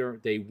market leader.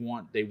 They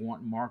want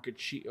market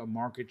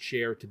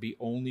share to be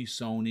only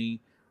Sony.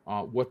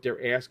 What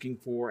they're asking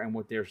for and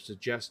what they're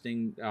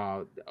suggesting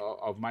of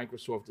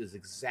Microsoft is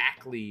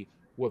exactly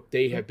what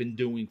they have been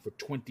doing for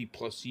 20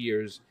 plus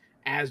years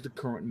as the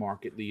current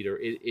market leader.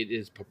 It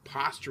is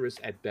preposterous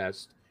at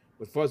best.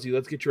 But Fuzzy,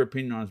 let's get your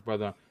opinion on this,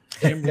 brother.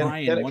 Jim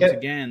Ryan, once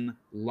again,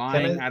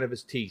 lying out of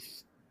his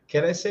teeth.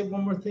 Can I say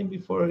one more thing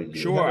before?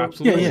 Sure,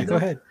 absolutely. Yeah, go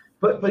ahead.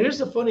 But here's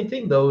the funny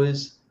thing, though,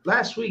 is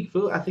last week,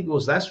 Phil, I think it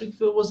was last week,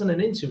 Phil was in an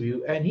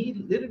interview, and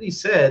he literally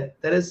said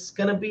that it's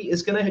gonna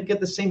get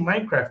the same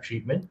Minecraft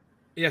treatment.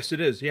 Yes, it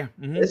is. Yeah,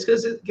 It's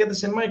gonna get the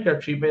same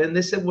Minecraft treatment, and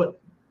they said what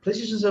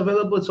PlayStation's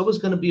available, it's always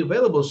gonna be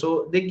available.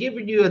 So they're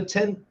giving you a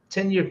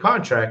 10-year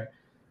contract.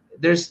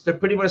 They're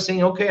pretty much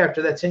saying, okay,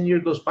 after that 10 year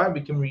goes by,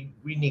 we can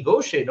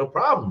renegotiate, no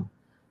problem.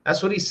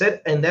 That's what he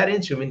said in that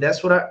interview. I mean,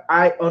 that's what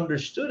I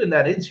understood in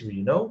that interview,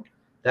 you know,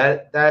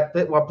 that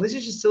while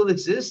PlayStation still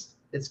exists,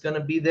 it's going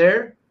to be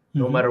there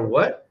no matter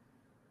what.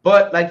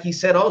 But like he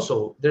said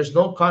also, there's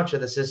no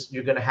contract that says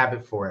you're going to have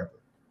it forever.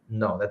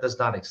 No, that does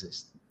not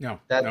exist.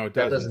 That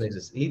doesn't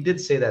exist. He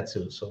did say that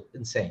too. So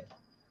insane.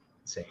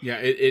 Yeah,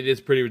 it is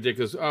pretty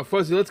ridiculous.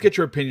 Fuzzy, let's get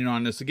your opinion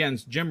on this. Again,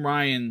 Jim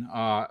Ryan,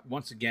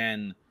 once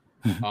again,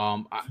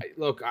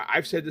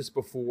 I've said this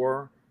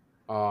before.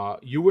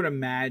 You would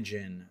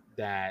imagine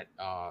that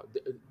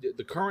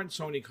the current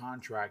Sony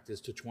contract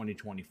is to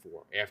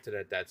 2024. After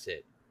that, that's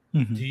it.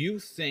 Mm-hmm. Do you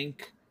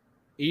think,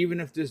 even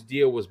if this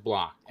deal was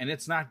blocked, and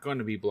it's not going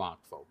to be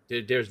blocked, folks,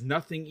 there's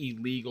nothing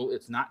illegal.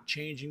 It's not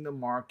changing the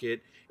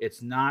market.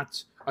 It's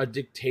not a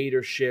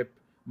dictatorship.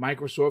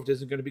 Microsoft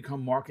isn't going to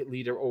become market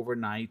leader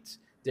overnight.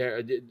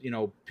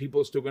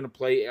 People are still going to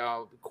play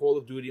Call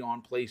of Duty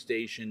on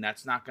PlayStation.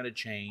 That's not going to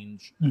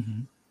change.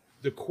 Mm-hmm.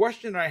 The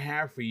question I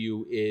have for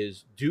you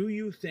is, do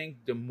you think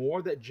the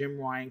more that Jim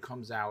Ryan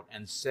comes out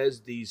and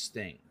says these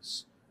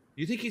things,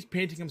 do you think he's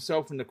painting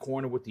himself in the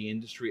corner with the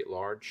industry at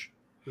large?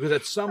 Because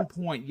at some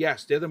point,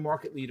 yes, they're the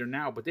market leader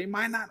now, but they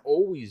might not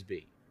always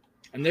be.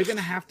 And they're going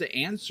to have to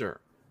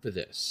answer for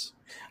this.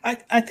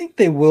 I think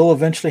they will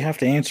eventually have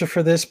to answer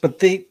for this, but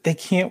they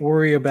can't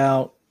worry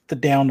about the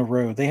down the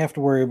road. They have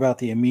to worry about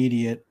the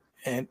immediate.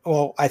 And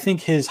I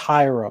think his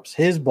higher ups,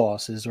 his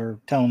bosses, are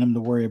telling him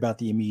to worry about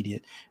the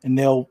immediate, and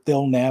they'll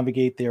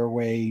navigate their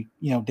way,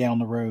 down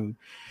the road.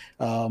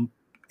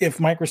 If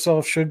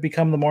Microsoft should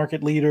become the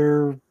market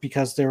leader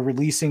because they're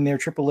releasing their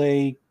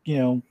AAA,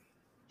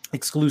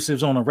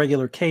 exclusives on a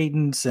regular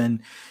cadence,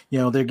 and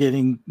they're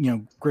getting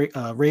great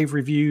rave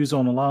reviews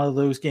on a lot of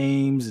those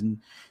games, and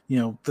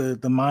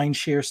the mind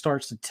share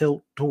starts to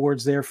tilt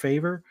towards their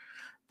favor,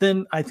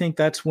 then I think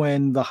that's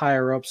when the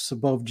higher ups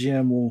above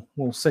Jim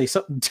will say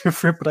something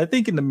different. But I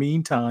think in the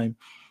meantime,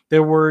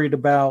 they're worried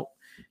about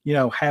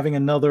having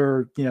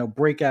another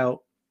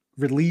breakout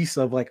release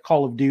of like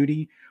Call of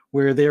Duty,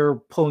 where they're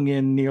pulling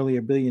in nearly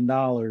 $1 billion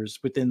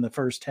within the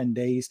first 10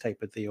 days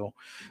type of deal.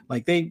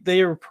 Like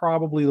they are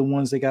probably the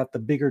ones that got the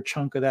bigger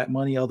chunk of that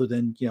money, other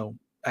than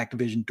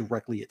Activision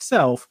directly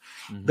itself.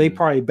 Mm-hmm. They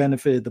probably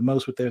benefited the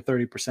most with their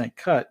 30%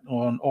 cut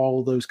on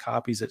all of those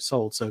copies that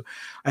sold. So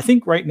I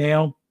think right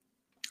now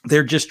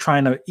they're just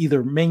trying to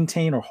either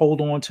maintain or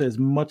hold on to as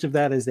much of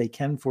that as they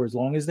can for as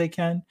long as they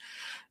can.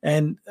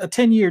 And a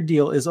 10-year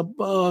deal is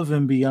above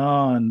and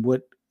beyond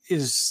what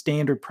is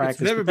standard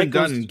practice. It's never been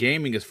done in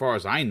gaming as far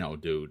as I know,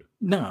 dude.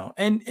 No.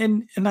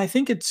 And I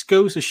think it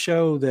goes to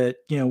show that,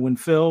 when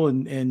Phil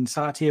and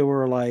Satya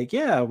were like,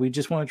 yeah, we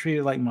just want to treat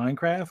it like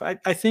Minecraft.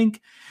 I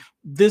think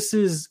this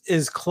is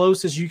as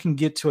close as you can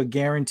get to a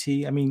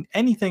guarantee. I mean,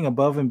 anything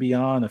above and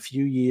beyond a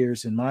few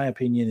years, in my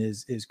opinion,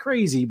 is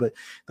crazy. But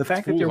the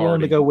fact that they're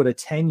willing to go with a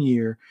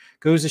 10-year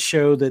goes to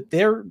show that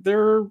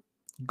they're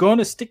going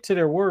to stick to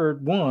their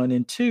word, one,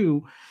 and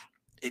two,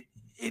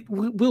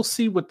 we'll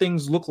see what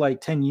things look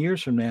like 10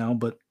 years from now.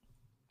 But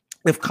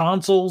if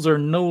consoles are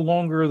no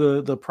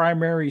longer the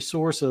primary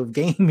source of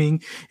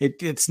gaming,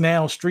 it's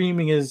now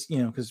streaming is,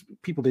 because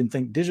people didn't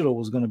think digital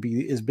was going to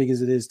be as big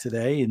as it is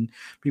today. And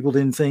people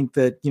didn't think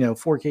that,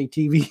 4K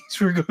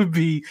TVs were going to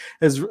be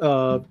as,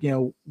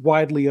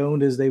 widely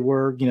owned as they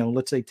were,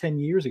 let's say 10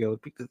 years ago.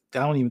 I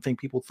don't even think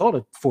people thought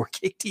of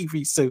 4K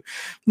TVs. So,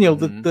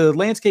 the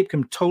landscape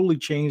can totally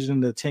change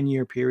in the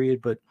 10-year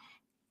period. But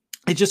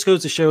it just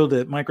goes to show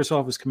that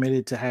Microsoft is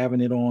committed to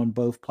having it on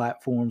both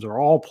platforms or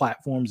all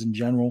platforms in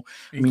general.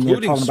 I mean,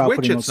 they're talking about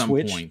putting it on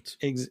Switch.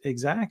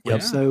 Exactly.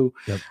 Yep. So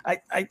Yep.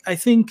 I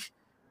think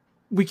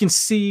we can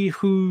see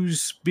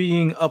who's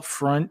being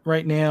upfront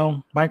right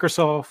now.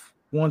 Microsoft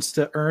wants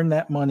to earn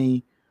that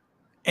money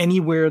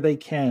anywhere they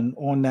can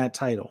on that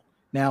title.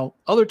 Now,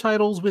 other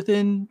titles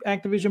within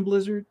Activision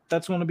Blizzard,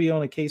 that's going to be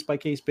on a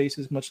case-by-case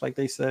basis, much like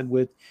they said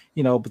with,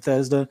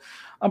 Bethesda.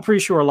 I'm pretty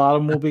sure a lot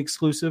of them will be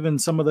exclusive,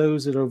 and some of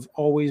those that have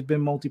always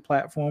been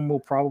multi-platform will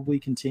probably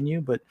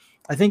continue. But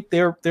I think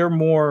they're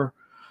more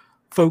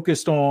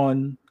focused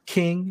on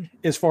King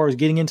as far as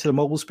getting into the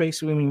mobile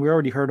space. I mean, we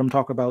already heard them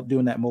talk about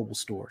doing that mobile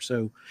store.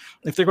 So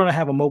if they're going to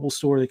have a mobile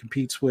store that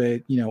competes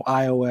with,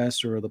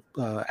 iOS or the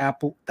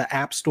Apple, the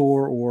App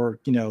Store, or,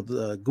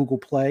 the Google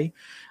Play,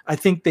 I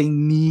think they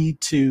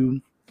need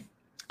to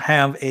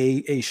have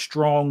a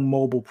strong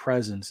mobile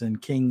presence,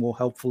 and King will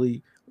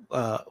hopefully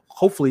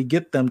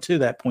get them to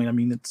that point. I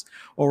mean, it's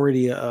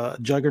already a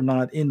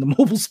juggernaut in the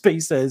mobile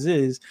space as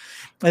is.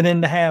 And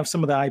then to have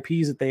some of the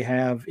IPs that they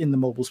have in the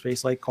mobile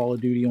space, like Call of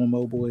Duty on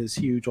mobile, is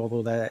huge,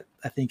 although that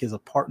I think is a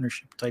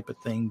partnership type of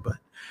thing. But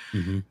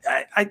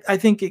I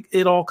think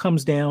it all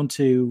comes down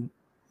to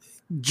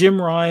Jim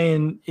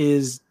Ryan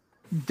is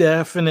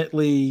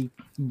definitely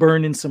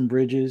burning some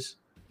bridges.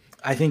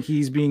 I think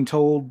he's being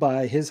told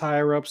by his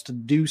higher ups to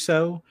do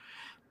so.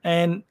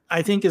 And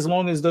I think as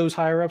long as those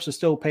higher ups are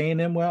still paying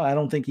him well, I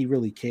don't think he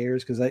really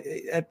cares, because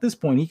at this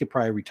point he could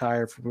probably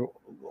retire for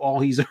all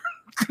he's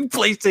earned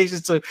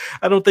PlayStation. So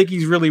I don't think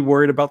he's really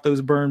worried about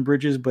those burned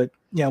bridges. But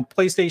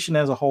PlayStation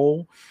as a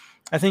whole,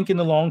 I think in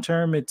the long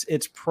term,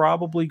 it's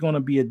probably going to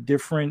be a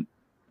different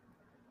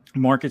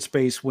market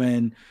space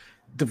when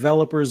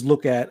developers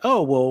look at,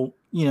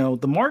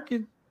 the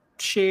market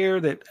share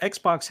that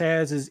Xbox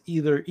has is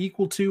either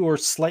equal to or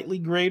slightly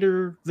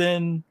greater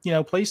than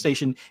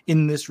PlayStation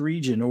in this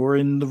region, or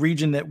in the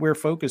region that we're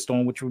focused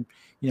on, which would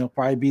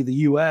probably be the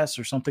US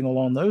or something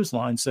along those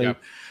lines. So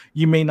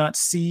you may not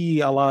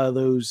see a lot of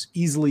those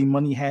easily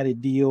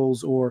money-hatted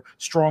deals or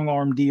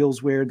strong-arm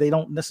deals where they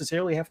don't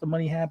necessarily have the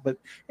money hat, but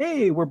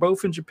hey, we're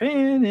both in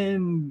Japan,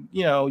 and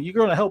you're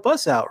going to help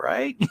us out,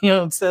 right?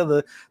 Instead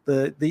of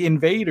the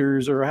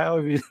invaders, or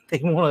however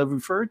they want to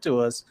refer to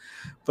us.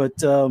 But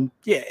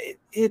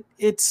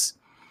it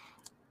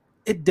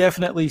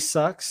definitely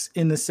sucks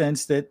in the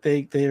sense that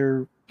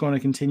they're going to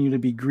continue to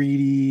be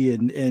greedy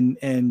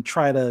and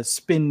try to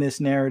spin this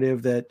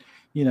narrative that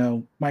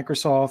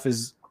Microsoft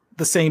is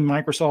the same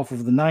Microsoft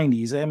of the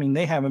 90s. I mean,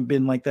 they haven't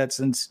been like that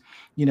since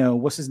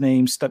what's his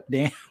name stepped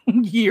down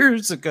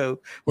years ago,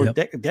 or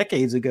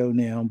decades ago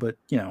now. But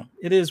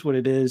it is what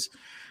it is.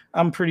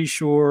 I'm pretty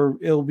sure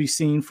it'll be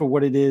seen for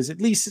what it is, at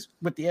least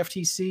with the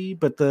FTC.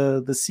 But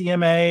the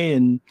CMA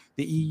and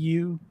the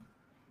EU,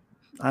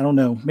 I don't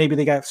know. Maybe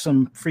they got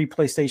some free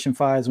PlayStation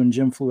 5s when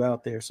Jim flew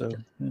out there. So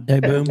hey,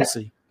 boom. We'll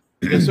see.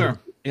 Yes, sir.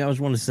 Yeah, I just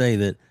want to say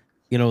that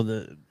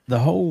the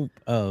whole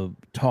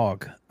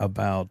talk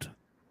about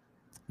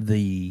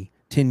the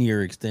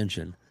 10-year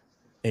extension,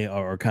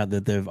 or kind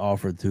that they've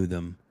offered to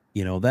them,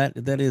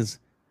 that is,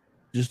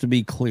 just to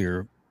be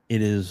clear,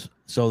 it is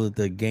so that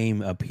the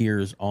game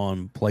appears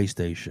on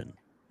PlayStation,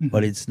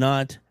 but it's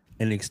not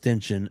an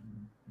extension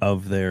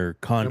of their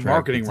contract.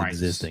 Marketing rights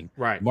existing,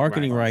 right?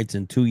 Marketing rights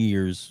in 2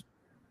 years,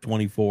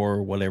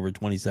 24, whatever,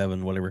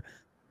 27, whatever,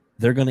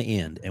 they're going to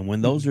end, and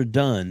when those are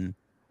done,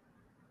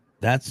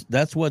 that's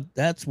what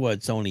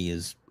Sony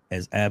is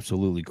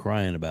absolutely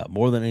crying about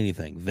more than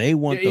anything. They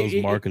want those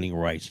marketing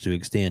rights to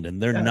extend,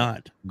 and they're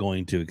not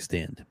going to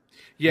extend.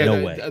 Yeah,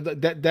 no way.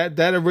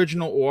 That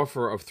original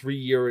offer of 3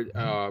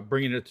 year,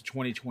 bringing it to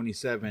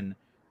 2027,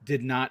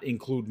 did not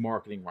include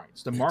marketing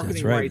rights. The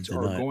marketing rights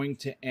are going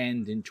to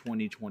end in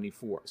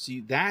 2024. See,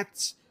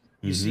 that's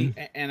you see,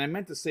 and I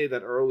meant to say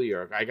that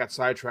earlier. I got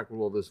sidetracked with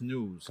all this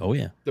news. Oh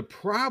yeah. The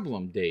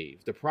problem,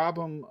 Dave. The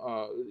problem,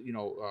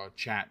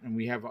 chat, and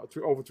we have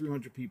over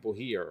 300 people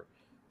here.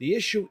 The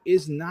issue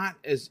is not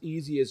as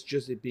easy as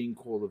just it being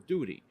Call of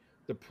Duty.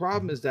 The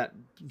problem is that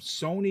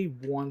Sony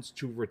wants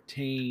to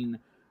retain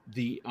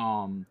the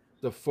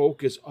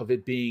focus of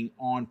it being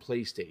on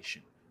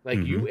PlayStation. Like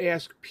you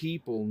ask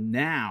people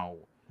now,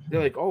 they're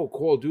like, "Oh,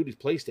 Call of Duty's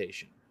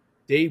PlayStation."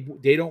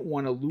 They don't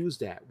want to lose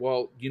that.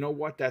 Well, you know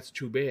what? That's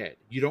too bad.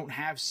 You don't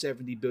have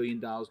 $70 billion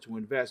to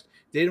invest.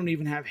 They don't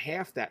even have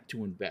half that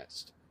to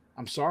invest.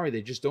 I'm sorry,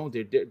 they just don't.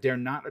 They're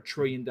not a $1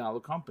 trillion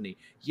company.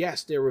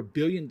 Yes, they're a $1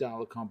 billion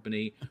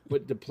company,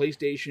 but the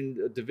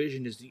PlayStation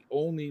division is the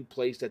only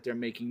place that they're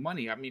making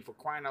money. I mean, for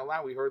crying out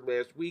loud, we heard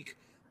last week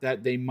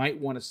that they might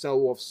want to sell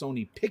off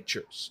Sony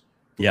Pictures.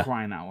 For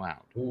crying out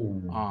loud.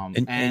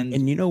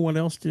 And you know what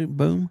else, too,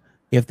 Boom?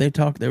 If they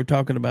were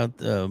talking about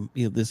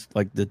this,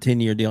 like the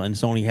 10-year deal, and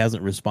Sony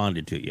hasn't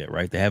responded to it yet,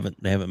 right?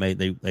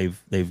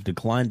 They've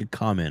declined to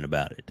comment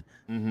about it.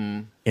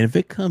 And if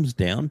it comes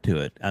down to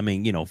it, I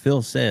mean,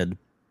 Phil said,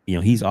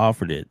 he's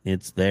offered it.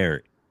 It's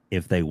there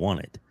if they want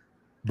it.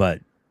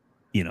 But,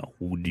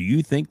 do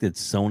you think that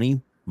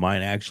Sony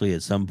might actually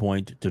at some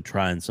point to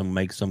try and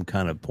make some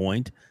kind of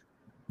point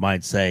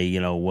might say, you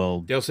know,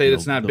 well, They'll say you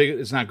it's know, not big.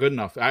 It's not good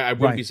enough. I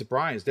wouldn't Right. be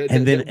surprised.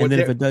 and then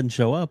if it doesn't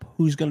show up,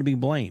 who's going to be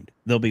blamed?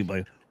 They'll be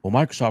like, well,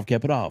 Microsoft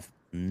kept it off.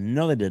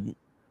 No, they didn't.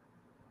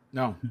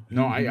 No,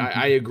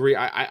 I agree.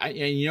 And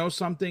you know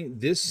something?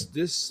 This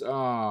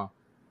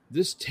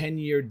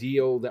 10-year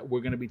deal that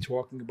we're going to be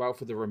talking about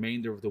for the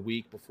remainder of the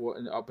week before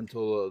and up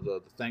until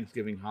the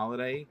Thanksgiving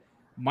holiday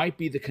might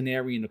be the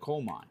canary in the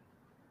coal mine.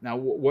 Now,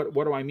 what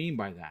do I mean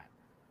by that?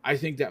 I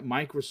think that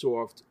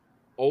Microsoft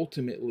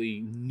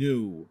ultimately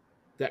knew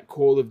that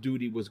Call of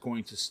Duty was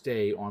going to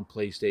stay on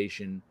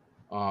PlayStation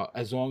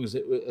as long as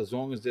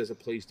there's a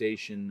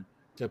PlayStation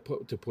to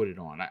put it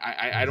on.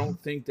 I don't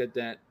think that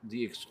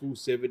the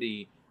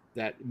exclusivity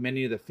that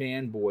many of the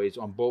fanboys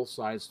on both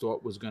sides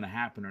thought was going to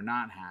happen or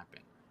not happen.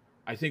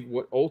 I think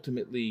what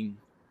ultimately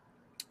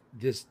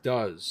this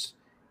does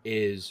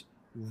is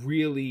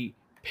really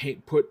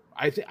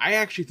I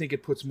actually think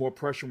it puts more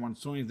pressure on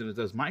Sony than it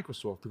does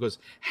Microsoft, because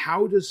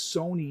how does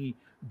Sony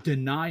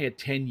deny a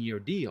 10-year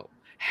deal?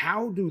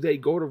 How do they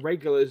go to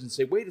regulators and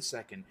say, wait a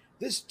second,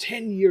 this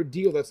 10-year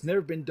deal that's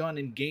never been done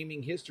in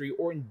gaming history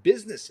or in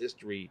business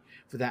history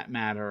for that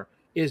matter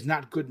is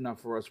not good enough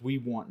for us. We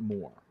want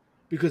more.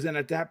 Because then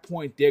at that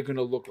point, they're going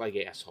to look like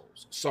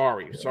assholes.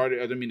 Sorry,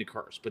 I don't mean to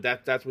curse, but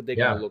that's what they're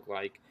going to look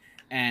like.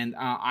 And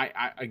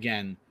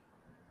again,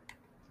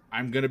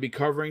 I'm going to be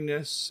covering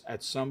this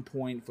at some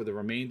point for the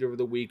remainder of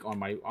the week on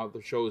my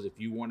other shows. If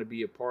you want to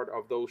be a part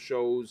of those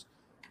shows,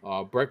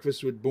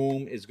 Breakfast with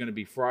Boom is going to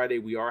be Friday.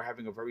 We are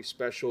having a very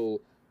special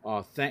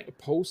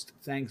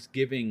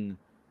post-Thanksgiving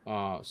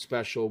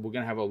special. We're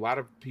going to have a lot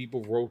of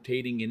people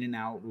rotating in and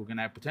out. We're going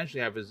to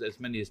potentially have as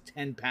many as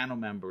 10 panel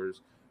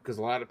members because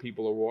a lot of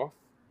people are off.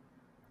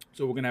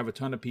 So we're going to have a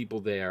ton of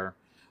people there.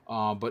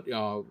 But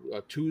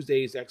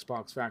Tuesday's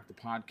Xbox Factor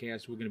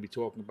podcast, we're going to be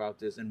talking about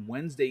this. And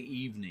Wednesday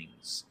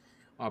evenings,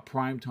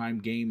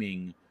 Primetime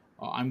Gaming,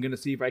 I'm going to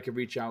see if I can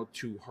reach out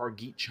to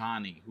Hargeet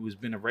Chani, who's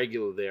been a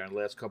regular there in the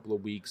last couple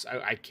of weeks.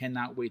 I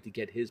cannot wait to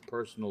get his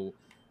personal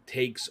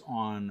takes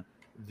on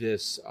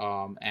this.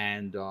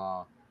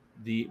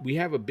 We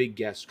have a big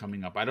guest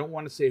coming up. I don't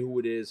want to say who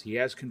it is. He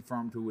has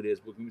confirmed who it is.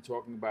 We're going to be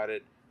talking about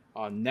it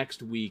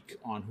next week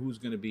on who's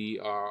going to be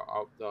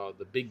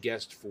the big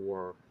guest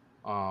for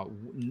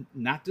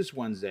not this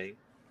Wednesday,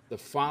 the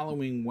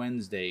following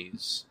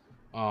Wednesday's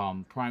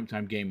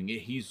Primetime Gaming.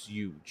 He's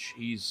huge.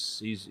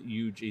 He's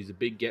huge. He's a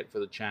big get for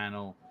the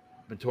channel.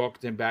 Been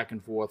talking to him back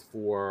and forth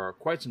for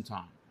quite some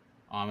time,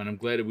 and I'm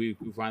glad that we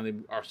finally,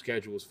 our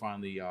schedule is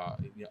finally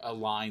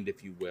aligned,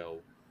 if you will.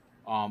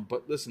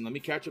 But listen, let me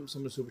catch up some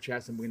of the super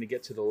chats, and we're going to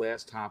get to the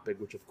last topic,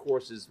 which of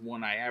course is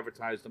one I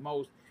advertised the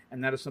most,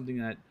 and that is something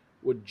that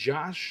what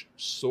Josh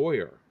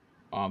Sawyer,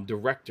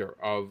 director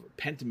of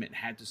Pentiment,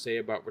 had to say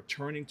about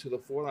returning to the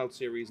Fallout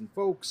series. And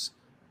folks,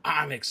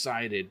 I'm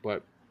excited,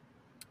 but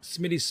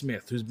Smitty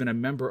Smith, who's been a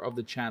member of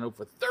the channel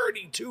for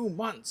 32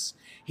 months,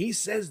 he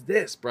says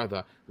this,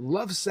 brother: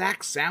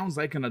 Lovesac sounds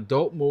like an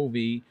adult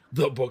movie,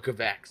 The Book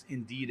of X.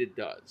 Indeed it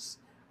does.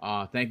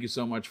 Thank you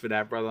so much for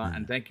that, brother,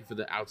 and thank you for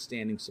the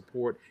outstanding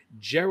support.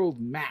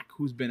 Gerald Mack,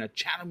 who's been a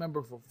channel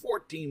member for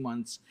 14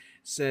 months,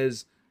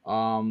 says,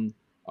 shout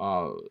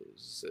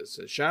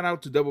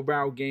out to Double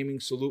Barrel Gaming,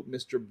 salute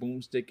Mr.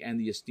 Boomstick and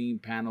the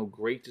esteemed panel.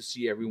 Great to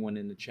see everyone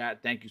in the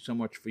chat. Thank you so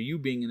much for you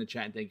being in the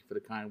chat, and thank you for the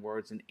kind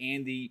words. And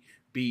Andy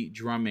B.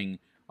 Drumming,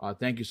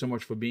 thank you so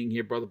much for being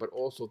here, brother, but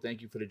also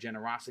thank you for the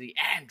generosity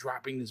and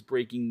dropping this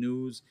breaking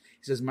news.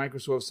 He says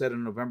Microsoft said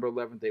on November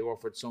 11th they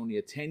offered Sony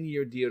a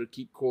 10-year deal to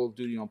keep Call of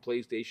Duty on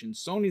PlayStation.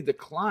 Sony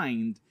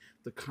declined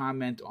to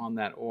comment on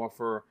that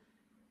offer.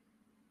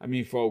 I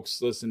mean,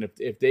 folks, listen,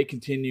 if they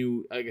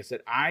continue, like I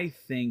said, I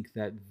think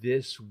that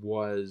this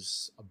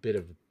was a bit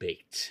of a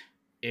bait,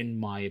 in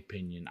my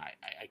opinion. I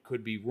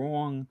could be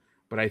wrong,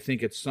 but I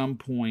think at some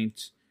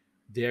point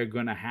they're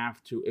going to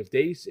have to, if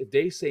they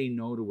say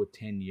no to a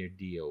 10-year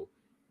deal,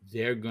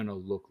 they're going to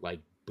look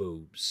like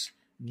boobs.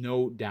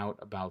 No doubt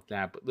about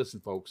that. But listen,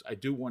 folks, I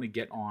do want to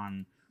get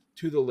on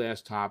to the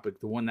last topic,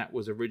 the one that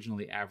was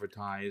originally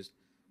advertised.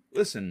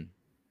 Listen,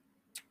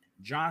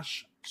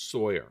 Josh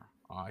Sawyer.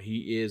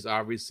 He is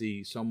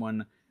obviously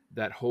someone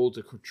that holds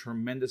a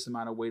tremendous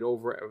amount of weight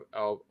over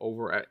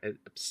at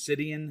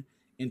Obsidian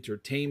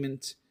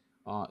Entertainment.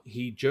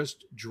 He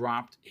just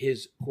dropped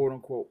his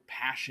quote-unquote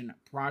passion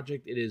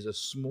project. It is a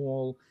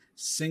small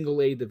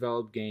single-A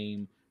developed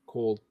game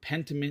called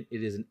Pentiment.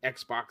 It is an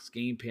Xbox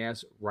Game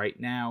Pass right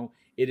now.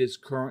 It is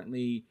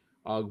currently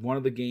one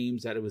of the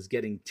games that it was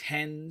getting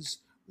 10s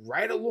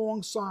right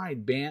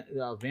alongside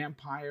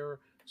Vampire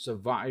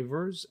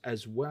Survivors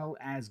as well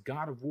as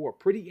God of War.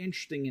 Pretty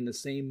interesting in the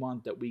same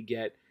month that we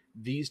get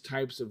these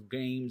types of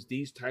games,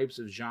 these types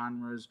of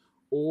genres,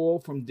 all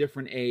from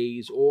different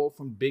A's, all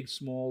from big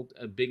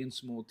and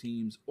small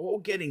teams, all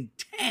getting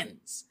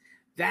 10s.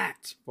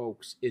 That,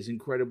 folks, is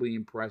incredibly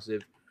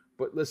impressive.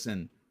 But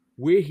listen,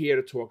 we're here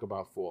to talk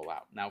about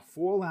Fallout. Now,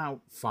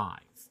 Fallout 5,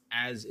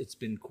 as it's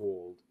been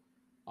called,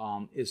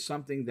 is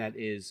something that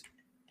is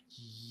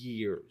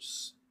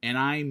years, and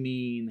I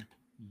mean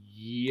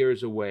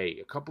years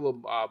away.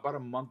 About a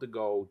month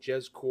ago,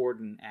 Jez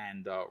Corden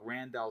and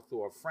Randall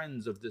Thor,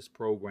 friends of this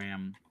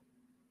program,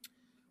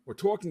 were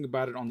talking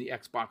about it on the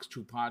Xbox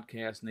 2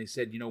 podcast, and they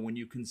said, when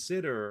you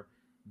consider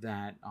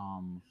that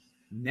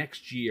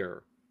next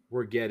year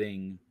we're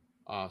getting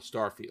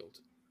Starfield,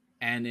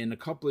 and in a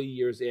couple of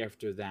years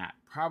after that,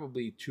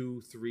 probably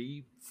 2,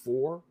 3,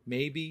 4,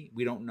 maybe,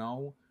 we don't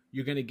know,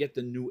 you're going to get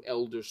the new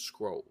Elder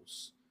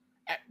Scrolls.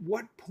 At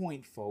what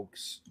point,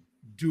 folks,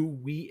 do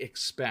we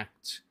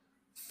expect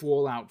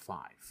Fallout 5?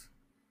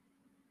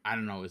 I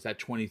don't know. Is that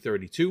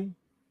 2032,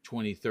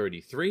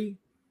 2033?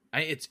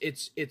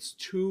 It's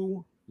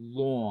too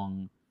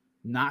long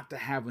not to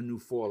have a new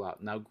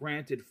Fallout. Now,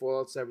 granted,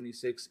 Fallout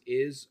 76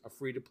 is a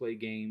free-to-play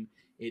game.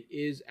 It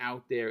is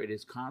out there. It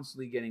is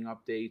constantly getting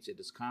updates. It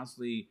is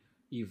constantly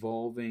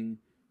evolving.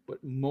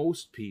 But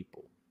most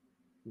people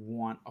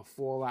want a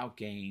Fallout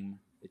game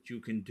that you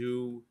can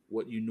do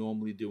what you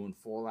normally do in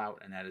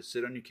Fallout, and that is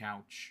sit on your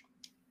couch,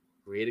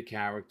 create a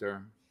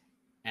character,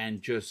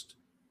 and just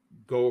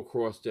go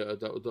across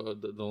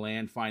the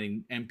land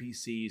finding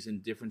NPCs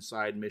and different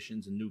side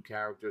missions and new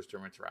characters to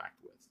interact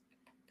with.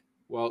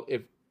 Well,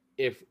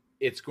 if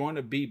it's going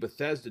to be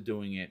Bethesda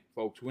doing it,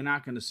 folks, we're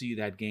not going to see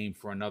that game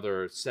for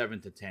another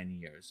 7 to 10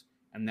 years,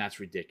 and that's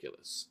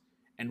ridiculous.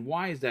 And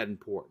why is that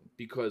important?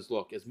 Because,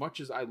 look, as much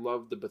as I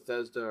love the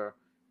Bethesda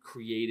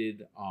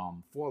created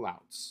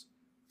Fallouts,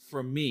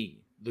 for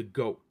me, the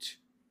GOAT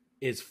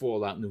is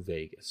Fallout New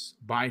Vegas.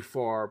 By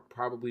far,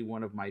 probably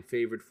one of my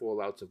favorite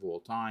Fallouts of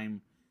all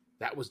time.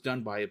 That was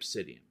done by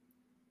Obsidian.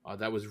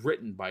 That was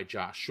written by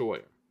Josh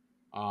Sawyer.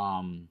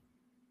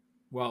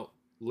 Well,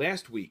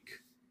 last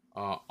week,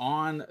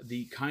 on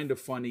the Kind of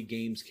Funny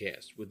Games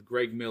cast with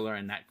Greg Miller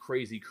and that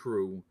crazy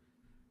crew,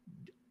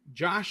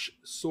 Josh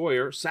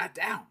Sawyer sat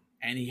down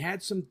and he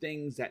had some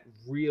things that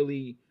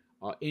really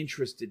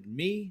interested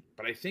me,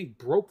 but I think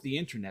broke the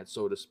internet,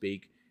 so to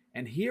speak.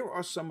 And here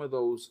are some of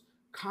those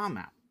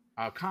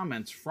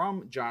comments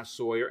from Josh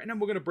Sawyer, and then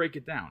we're going to break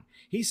it down.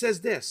 He says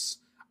this: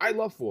 I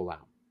love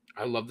Fallout.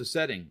 I love the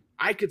setting.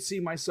 I could see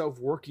myself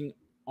working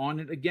on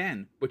it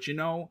again, but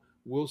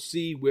we'll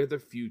see where the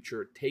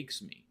future takes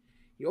me.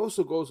 He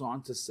also goes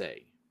on to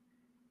say,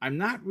 I'm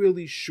not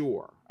really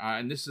sure,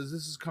 and this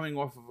is coming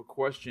off of a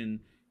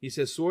question. He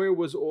says Sawyer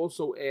was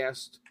also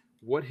asked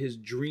what his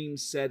dream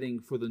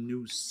setting for the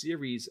new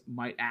series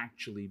might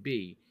actually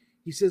be.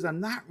 He says, I'm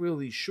not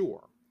really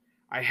sure.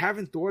 I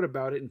haven't thought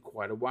about it in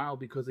quite a while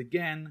because,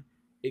 again,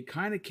 it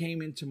kind of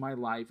came into my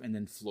life and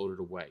then floated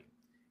away.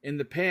 In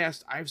the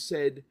past, I've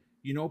said,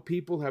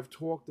 people have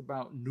talked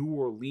about New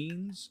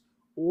Orleans,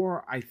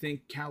 or I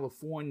think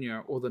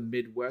California or the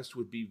Midwest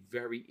would be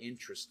very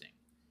interesting.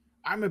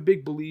 I'm a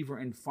big believer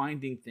in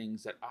finding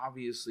things that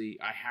obviously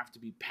I have to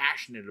be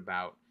passionate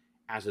about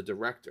as a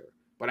director,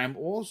 but I'm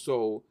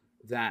also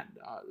that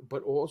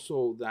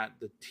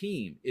the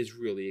team is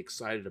really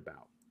excited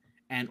about,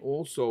 and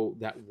also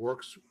that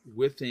works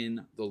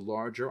within the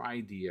larger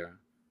idea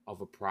of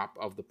the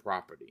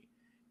property.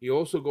 He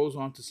also goes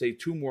on to say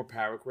 2 more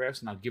paragraphs,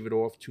 and I'll give it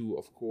off to,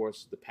 of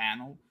course, the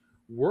panel.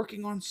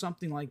 Working on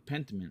something like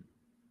Pentiment,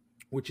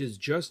 which is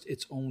just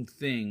its own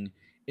thing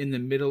in the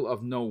middle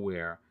of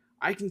nowhere,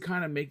 I can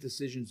kind of make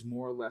decisions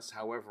more or less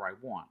however I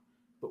want.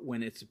 But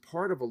when it's a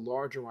part of a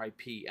larger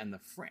IP and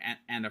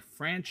a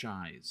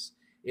franchise,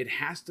 it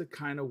has to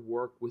kind of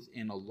work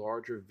within a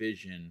larger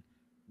vision.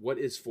 What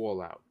is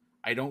Fallout?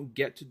 I don't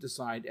get to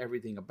decide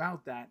everything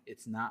about that.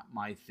 It's not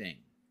my thing.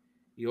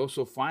 He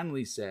also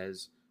finally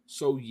says,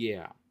 so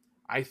yeah,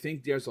 I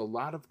think there's a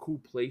lot of cool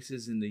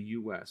places in the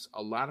US.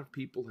 A lot of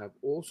people have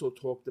also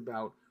talked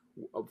about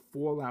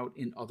Fallout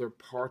in other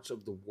parts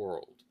of the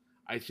world.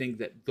 I think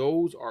that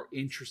those are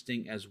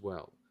interesting as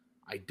well.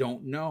 I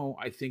don't know.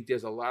 I think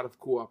there's a lot of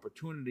cool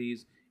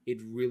opportunities. It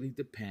really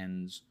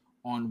depends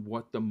on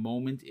what the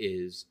moment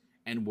is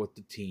and what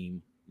the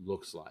team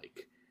looks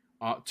like.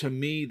 To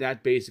me,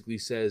 that basically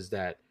says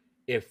that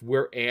if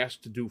we're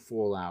asked to do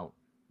Fallout,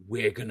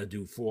 we're going to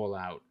do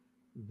Fallout.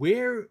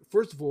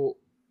 First of all,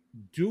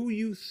 do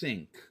you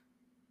think,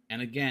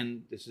 and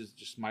again, this is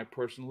just my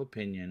personal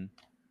opinion,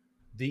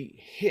 the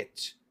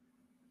hit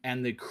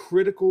and the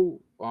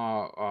critical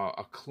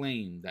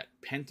acclaim that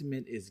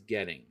Pentiment is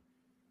getting,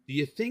 do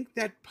you think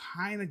that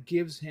kind of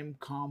gives him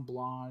carte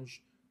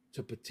blanche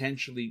to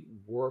potentially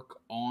work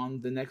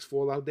on the next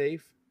Fallout,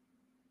 Dave?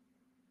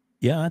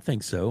 Yeah, I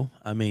think so.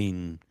 I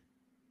mean,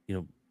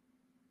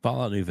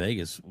 Fallout New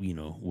Vegas,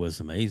 was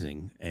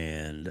amazing,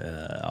 and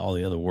all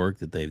the other work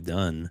that they've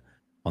done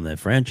on that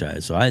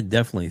franchise. So I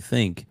definitely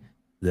think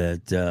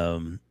that,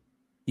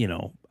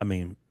 I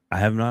mean, I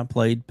have not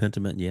played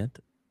Pentiment yet.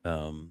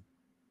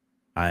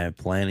 I am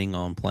planning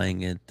on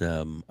playing it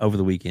over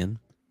the weekend.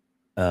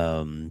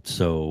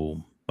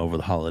 So over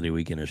the holiday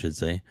weekend, I should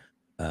say,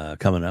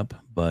 coming up.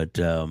 But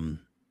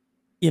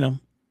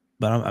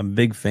but I'm a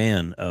big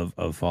fan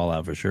of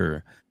Fallout for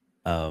sure.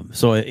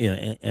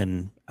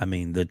 And I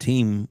mean, the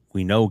team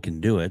we know can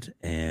do it,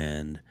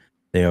 and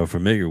they are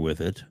familiar with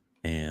it,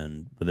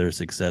 and with their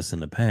success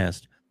in the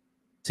past,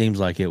 seems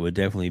like it would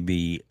definitely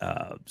be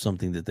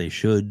something that they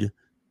should,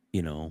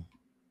 you know,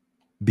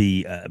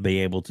 be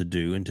able to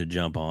do and to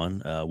jump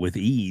on with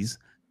ease.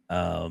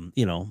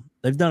 You know,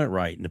 they've done it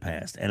right in the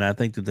past, and I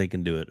think that they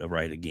can do it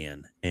right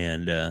again.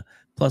 And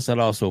plus, that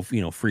also,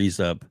 you know, frees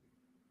up,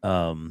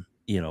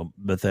 you know,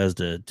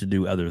 Bethesda to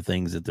do other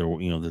things that they're,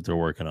 you know, that they're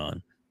working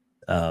on.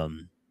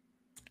 Um,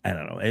 I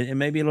don't know, and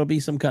maybe it'll be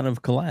some kind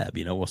of collab.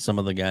 You know, well, some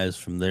of the guys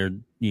from their,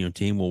 you know,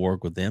 team will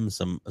work with them.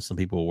 Some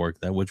people will work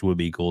that, which would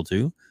be cool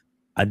too.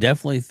 I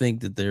definitely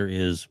think that there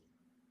is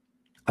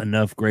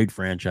enough great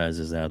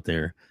franchises out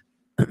there.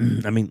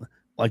 I mean,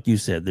 like you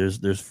said, there's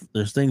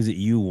things that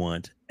you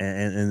want,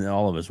 and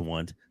all of us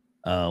want,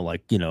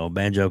 like, you know,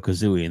 Banjo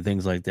Kazooie and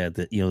things like that,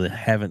 that, you know, that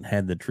haven't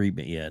had the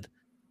treatment yet,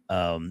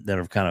 that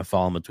have kind of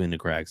fallen between the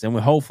cracks, and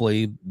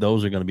hopefully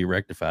those are going to be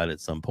rectified at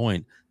some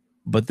point.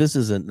 But this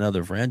is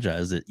another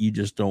franchise that you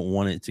just don't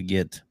want it to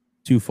get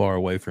too far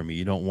away from you.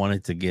 You don't want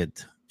it to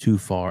get too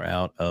far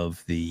out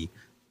of the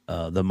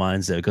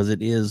mindset, because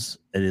it is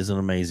an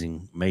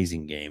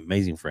amazing game,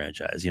 amazing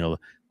franchise. You know,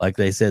 like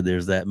they said,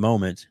 there's that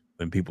moment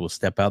when people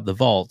step out the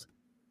vault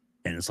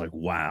and it's like,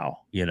 wow,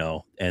 you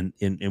know, and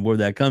where'd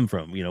that come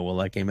from? You know, well,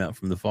 that came out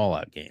from the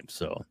Fallout game.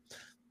 So,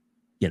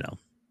 you know,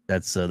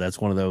 that's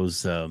one of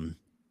those.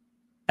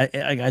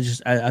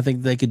 I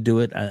think they could do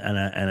it, and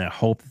I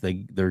hope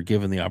they're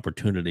given the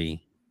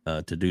opportunity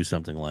to do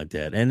something like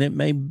that. And it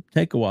may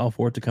take a while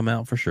for it to come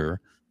out, for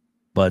sure,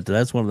 but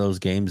that's one of those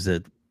games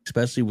that,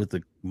 especially with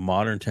the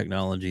modern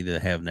technology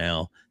that they have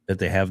now, that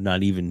they have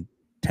not even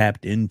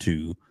tapped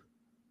into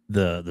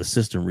the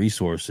system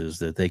resources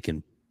that they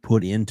can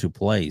put into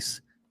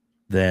place.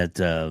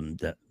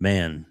 That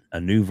man, a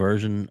new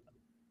version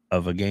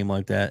of a game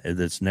like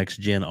that's next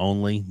gen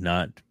only,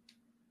 not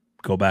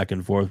go back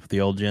and forth with the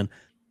old gen,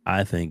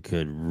 I think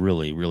could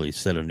really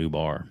set a new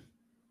bar.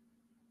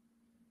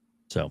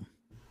 So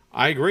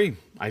I agree.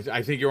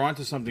 I think you're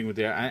onto something with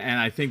that, and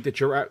I think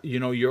that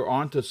you're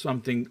onto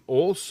something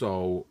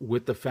also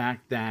with the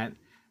fact that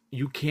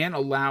you can't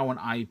allow an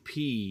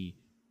IP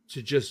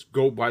to just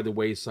go by the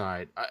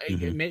wayside.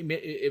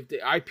 If the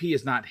IP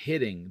is not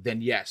hitting, then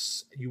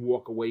yes, you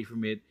walk away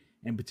from it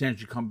and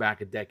potentially come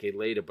back a decade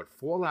later. But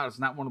Fallout is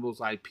not one of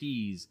those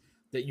IPs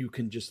that you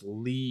can just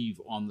leave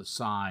on the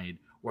side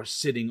or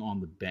sitting on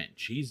the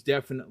bench. He's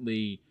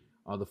definitely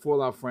the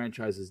Fallout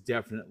franchise is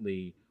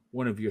definitely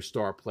one of your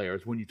star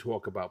players when you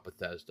talk about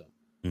Bethesda.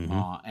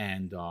 I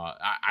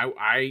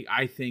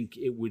think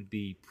it would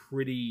be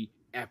pretty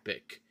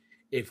epic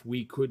if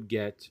we could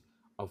get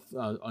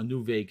a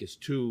New Vegas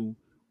 2,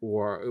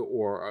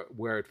 or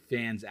where it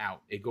fans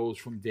out. It goes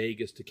from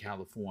Vegas to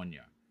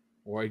California,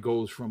 or it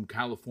goes from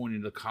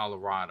California to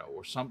Colorado,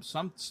 or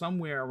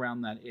somewhere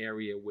around that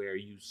area where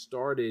you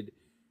started,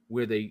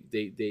 where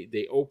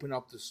they open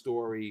up the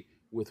story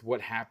with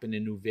what happened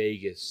in New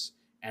Vegas,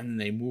 and then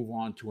they move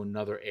on to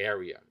another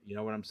area. You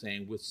know what I'm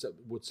saying?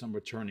 With some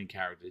returning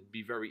characters. It'd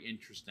be very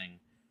interesting.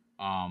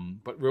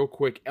 But real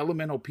quick,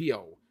 Elemental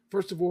Pio.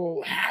 First of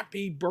all,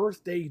 happy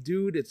birthday,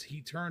 dude. He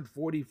turned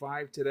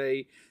 45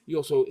 today. He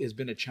also has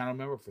been a channel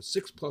member for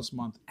 6+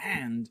 months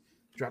and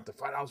dropped a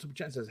 $5 super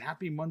chat and says,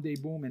 happy Monday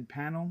Boom and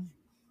panel.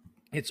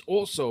 It's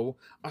also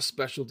a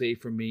special day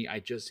for me. I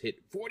just hit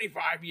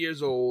 45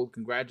 years old.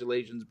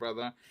 Congratulations,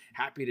 brother.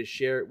 Happy to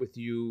share it with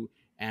you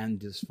and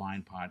this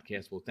fine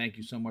podcast. Well, thank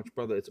you so much,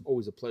 brother. It's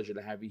always a pleasure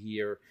to have you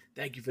here.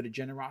 Thank you for the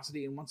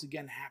generosity. And once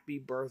again, happy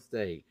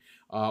birthday.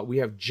 We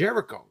have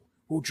Jericho,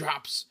 who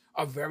drops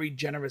a very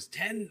generous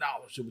 $10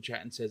 super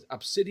chat and says,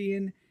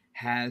 Obsidian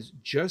has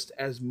just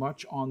as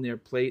much on their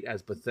plate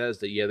as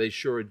Bethesda. Yeah, they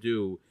sure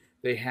do.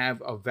 They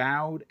have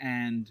Avowed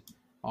and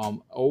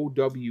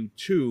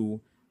OW2,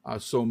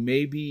 so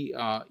maybe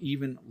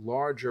even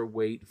larger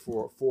weight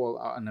for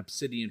an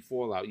Obsidian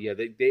Fallout. Yeah,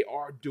 they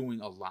are doing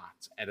a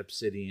lot at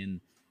Obsidian.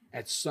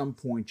 At some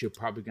point, you're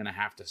probably going to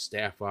have to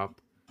staff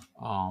up.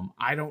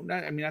 I don't know.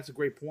 I mean, that's a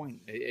great point.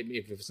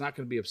 If it's not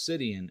going to be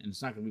Obsidian and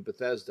it's not going to be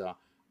Bethesda,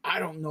 I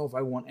don't know if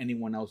I want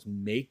anyone else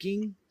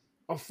making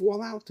a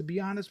Fallout, to be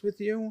honest with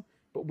you.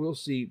 But we'll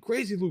see.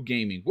 Crazy Lou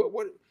Gaming.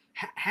 What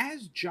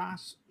has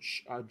Josh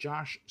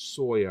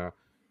Sawyer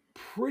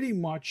pretty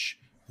much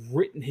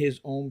written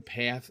his own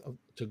path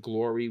to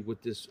glory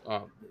with this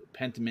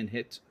Pentiment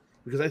hit?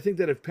 Because I think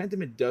that if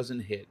Pentiment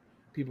doesn't hit,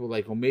 people are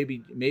like, oh,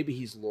 maybe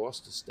he's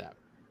lost a step.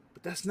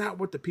 But that's not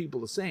what the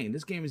people are saying.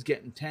 This game is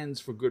getting 10s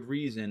for good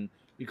reason,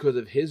 because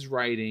of his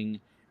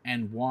writing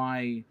and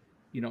why,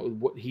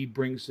 what he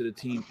brings to the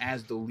team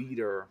as the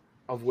leader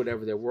of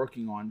whatever they're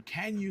working on.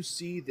 Can you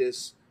see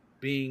this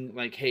being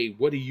like, hey,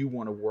 what do you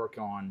want to work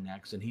on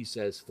next? And he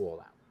says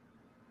Fallout.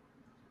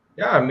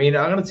 Yeah, I mean,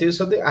 I'm gonna tell you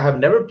something. I have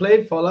never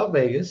played Fallout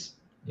Vegas.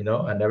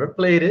 I never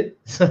played it.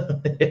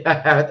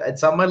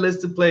 It's on my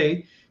list to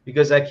play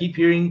because I keep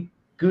hearing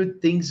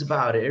good things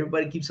about it.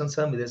 Everybody keeps on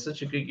telling me that's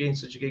such a good game,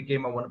 such a good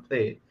game. I want to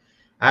play it.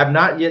 I have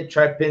not yet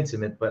tried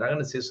Pentiment, but I'm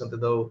gonna say something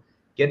though.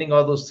 Getting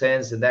all those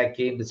 10s in that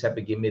game, the type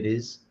of game it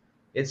is,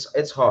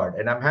 it's hard.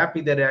 And I'm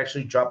happy that it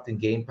actually dropped in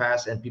Game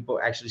Pass and people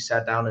actually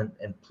sat down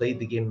and played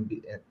the game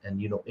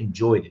and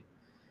enjoyed it.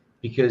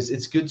 because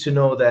it's good to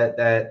know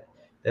that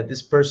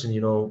this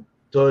person,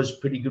 does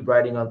pretty good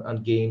writing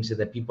on games, and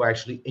that people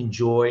actually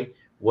enjoy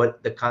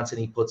what the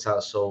content he puts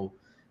out. So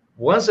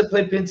once I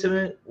play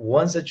Pentiment,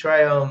 once I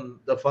try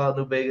the Fallout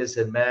New Vegas,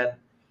 and man,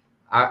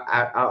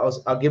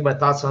 I'll give my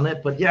thoughts on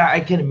it. But yeah, I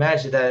can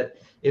imagine that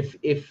if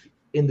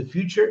in the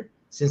future,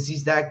 since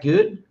he's that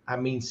good, I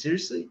mean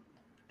seriously,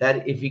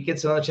 that if he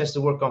gets another chance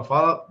to work on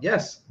Fallout,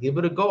 yes, give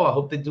it a go. I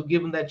hope they do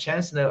give him that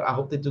chance, and I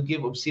hope they do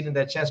give Obsidian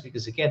that chance,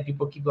 because again,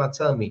 people keep on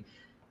telling me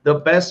the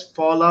best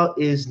Fallout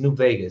is New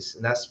Vegas,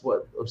 and that's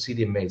what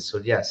Obsidian made. So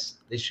yes,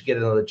 they should get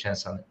another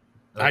chance on it.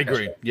 I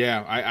agree.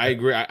 Yeah, I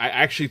agree. I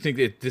actually think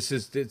that this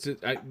is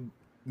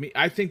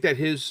I think that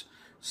his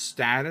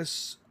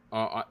status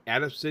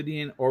at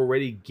Obsidian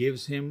already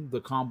gives him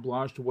the carte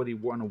blanche to what he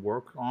want to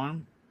work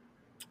on.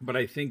 But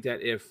I think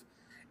that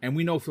and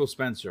we know Phil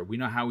Spencer, we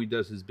know how he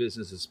does his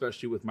business,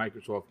 especially with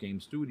Microsoft Game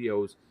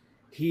Studios.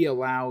 He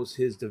allows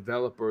his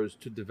developers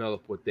to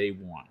develop what they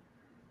want.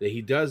 That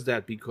he does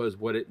that because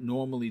what it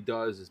normally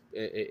does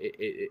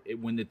is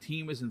when the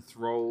team is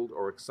enthralled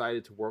or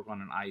excited to work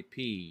on an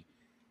IP,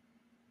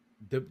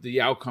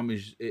 the outcome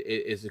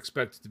is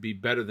expected to be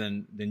better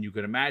than you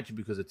could imagine,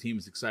 because the team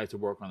is excited to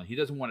work on it. He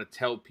doesn't want to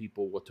tell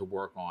people what to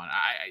work on.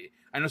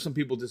 I know some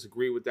people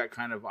disagree with that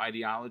kind of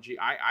ideology.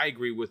 I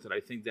agree with it. I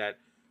think that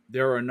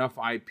there are enough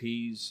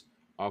IPs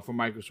for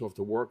Microsoft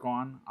to work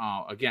on.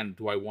 Again,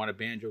 do I want a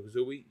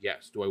Banjo-Kazooie?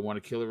 Yes. Do I want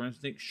a Killer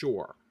Instinct?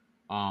 Sure.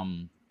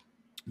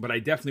 But I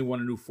definitely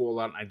want a new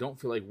Fallout, and I don't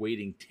feel like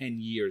waiting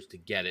 10 years to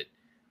get it,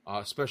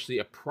 especially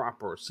a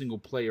proper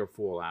single-player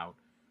Fallout.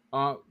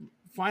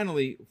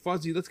 Finally,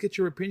 Fuzzy, let's get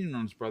your opinion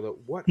on this, brother.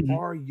 What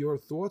are your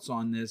thoughts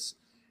on this?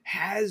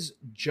 Has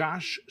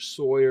Josh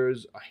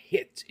Sawyer's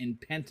hit in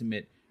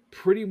Pentiment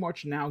pretty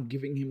much now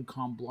giving him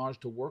carte blanche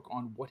to work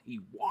on what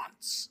he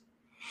wants?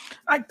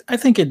 I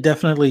think it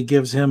definitely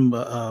gives him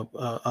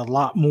a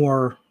lot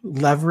more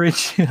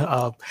leverage.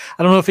 I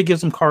don't know if it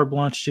gives him carte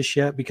blanche just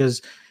yet,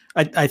 because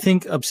I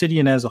think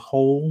Obsidian as a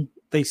whole,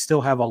 they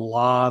still have a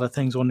lot of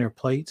things on their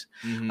plate.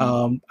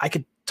 I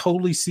could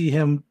totally see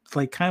him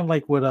kind of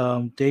like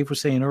what Dave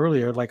was saying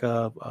earlier, like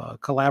a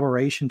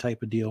collaboration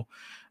type of deal.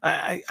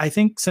 I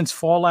think since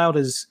Fallout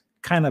is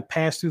kind of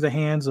passed through the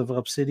hands of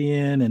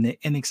Obsidian and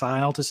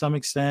inXile to some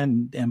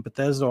extent, and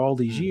Bethesda all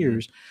these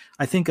years,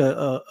 I think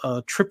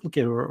a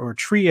triplicate or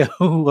trio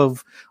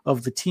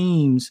of the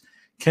teams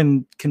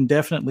can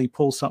definitely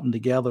pull something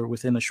together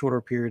within a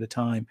shorter period of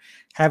time.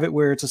 Have it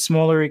where it's a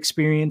smaller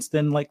experience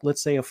than, like,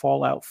 let's say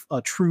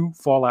a true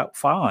Fallout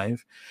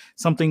 5,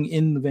 something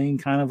in the vein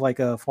kind of like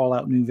a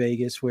Fallout New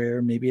Vegas,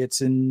 where maybe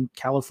it's in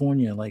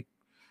California, like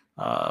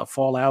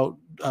Fallout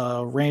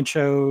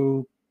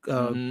Rancho,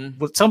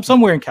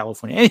 somewhere in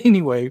California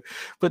anyway.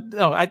 But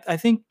no, I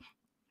think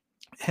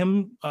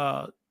him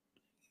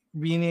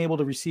being able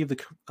to receive the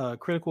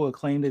critical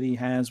acclaim that he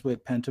has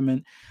with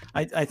Pentiment,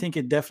 I think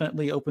it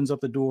definitely opens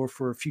up the door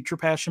for future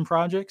passion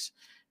projects.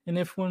 And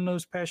if one of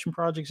those passion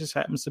projects just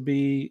happens to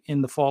be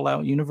in the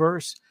Fallout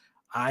universe,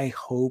 I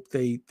hope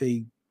they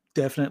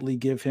definitely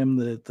give him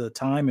the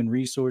time and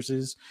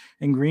resources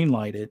and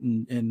greenlight it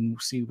and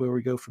see where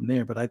we go from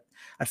there. But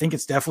I think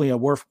it's definitely a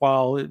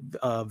worthwhile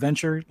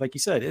venture. Like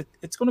you said,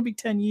 it's going to be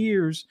 10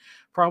 years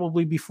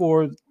probably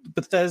before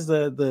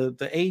Bethesda,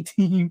 the A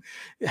team,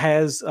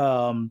 has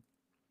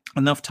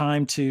enough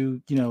time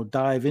to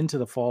dive into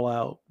the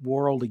Fallout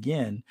world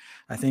again.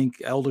 I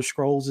think Elder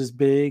Scrolls is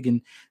big,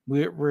 and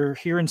we're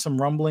hearing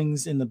some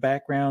rumblings in the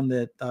background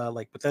that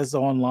like Bethesda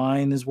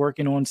Online is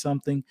working on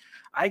something.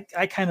 I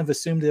kind of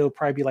assumed it'll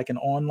probably be like an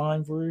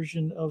online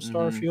version of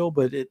Starfield,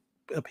 but it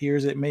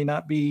appears it may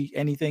not be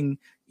anything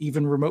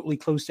even remotely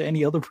close to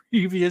any other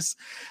previous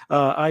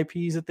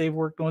IPs that they've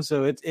worked on.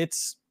 So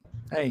it's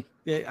hey,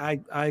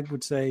 I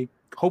would say,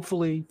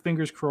 hopefully,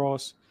 fingers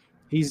crossed,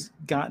 he's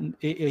got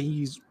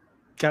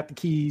the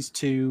keys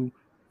to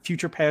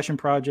future passion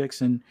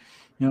projects, and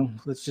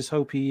let's just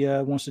hope he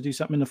wants to do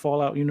something in the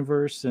Fallout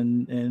universe,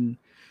 and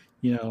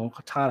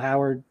Todd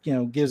Howard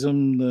gives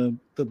him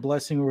the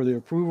blessing or the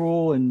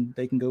approval, and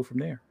they can go from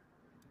there.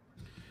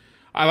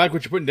 I like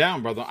what you're putting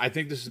down, brother. I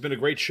think this has been a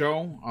great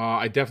show.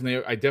 I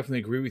definitely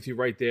agree with you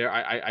right there.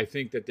 I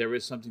think that there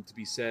is something to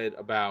be said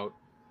about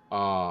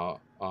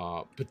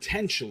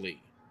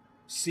potentially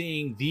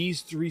seeing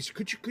these three.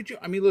 Could you?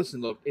 I mean,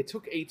 listen, look. It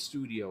took 8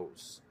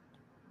 studios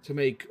to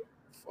make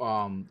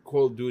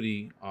Call of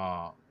Duty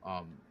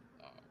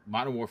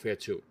Modern Warfare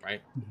 2,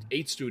 right?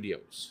 8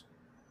 studios.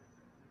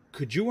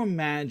 Could you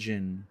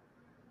imagine?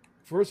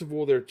 First of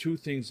all, there are 2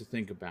 things to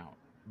think about.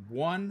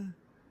 One,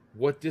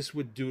 what this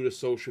would do to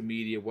social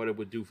media, what it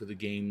would do for the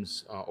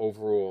game's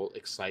overall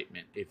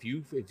excitement. If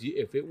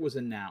it was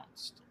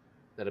announced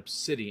that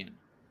Obsidian,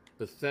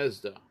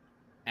 Bethesda,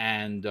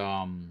 and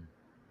oh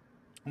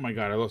my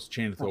god, I lost the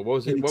chain of thought. What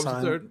was it? What was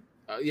the third?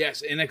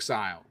 Yes,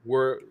 inXile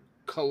were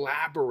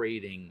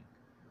collaborating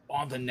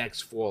on the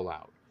next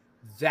Fallout.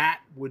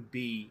 That would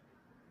be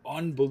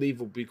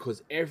unbelievable,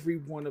 because every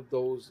one of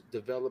those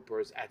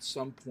developers at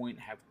some point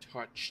have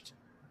touched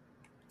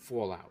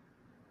Fallout.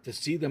 to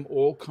see them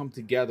all come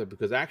together,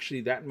 because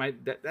actually that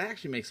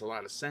actually makes a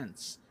lot of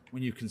sense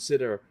when you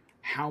consider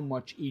how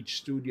much each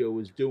studio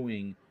is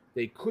doing.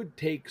 They could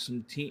take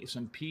some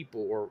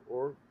people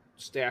or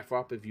staff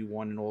up if you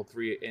want in all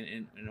three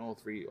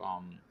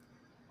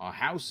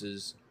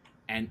houses,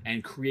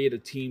 and create a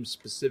team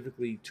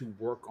specifically to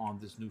work on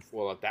this new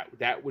Fallout.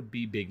 That would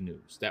be big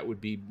news. That would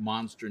be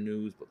monster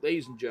news. But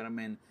ladies and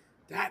gentlemen,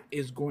 that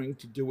is going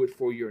to do it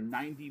for your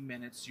 90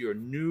 minutes, your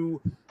new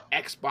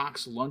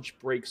Xbox lunch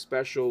break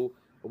special.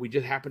 We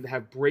just happen to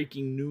have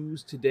breaking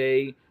news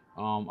today.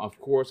 Of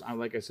course,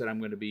 like I said, I'm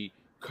going to be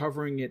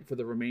covering it for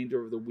the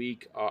remainder of the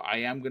week. I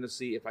am going to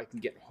see if I can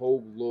get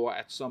Hogue Law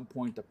at some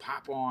point to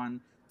pop on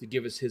to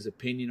give us his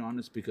opinion on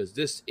this, because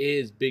this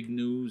is big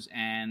news.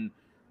 And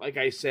like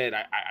I said,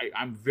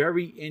 I'm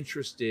very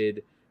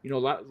interested. You know, a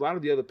lot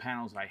of the other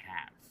panels I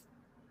have,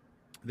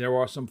 there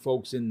are some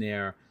folks in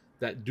there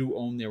that do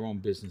own their own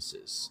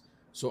businesses.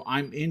 So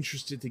I'm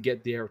interested to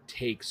get their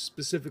takes,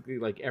 specifically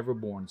like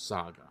Everborn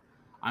Saga.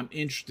 I'm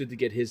interested to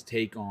get his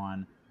take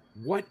on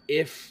what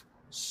if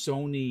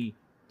Sony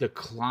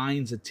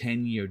declines a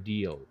 10-year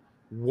deal.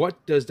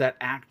 What does that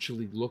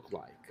actually look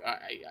like?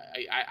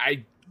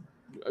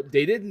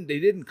 They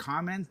didn't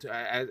comment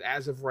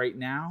as of right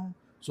now.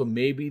 So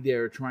maybe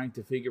they're trying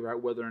to figure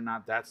out whether or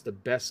not that's the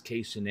best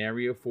case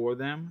scenario for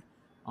them.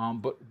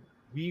 But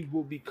we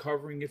will be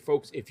covering it,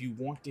 folks. If you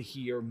want to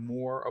hear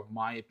more of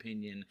my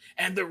opinion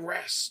and the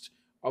rest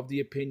of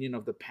the opinion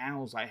of the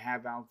panels I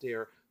have out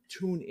there,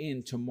 tune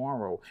in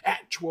tomorrow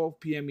at 12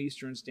 p.m.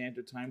 Eastern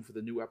Standard Time for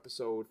the new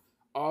episode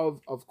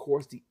of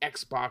course, the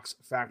Xbox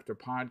Factor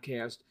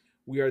podcast.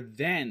 We are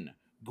then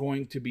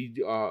going to be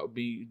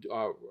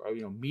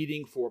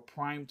meeting for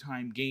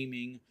primetime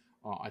gaming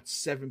at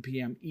 7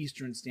 p.m.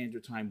 Eastern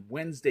Standard Time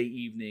Wednesday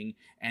evening,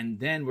 and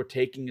then we're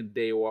taking a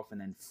day off, and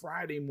then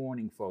Friday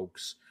morning,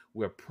 folks,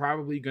 we're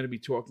probably going to be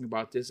talking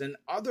about this and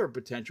other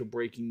potential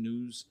breaking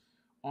news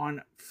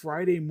on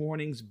Friday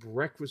morning's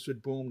Breakfast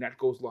with Boom. That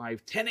goes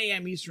live 10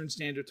 a.m. Eastern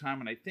Standard Time,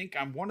 and I think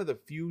I'm one of the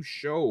few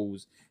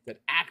shows that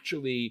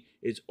actually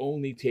is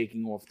only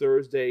taking off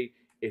Thursday.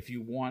 If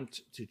you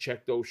want to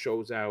check those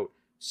shows out,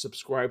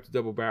 subscribe to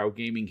Double Barrel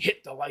Gaming,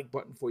 hit the like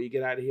button before you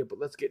get out of here. But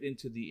let's get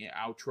into the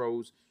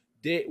outros.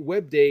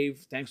 Web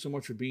Dave, thanks so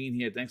much for being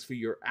here. Thanks for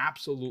your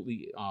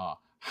absolutely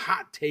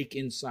hot take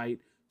insight.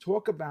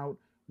 Talk about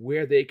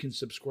where they can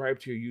subscribe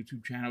to your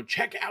YouTube channel.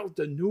 Check out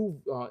the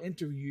new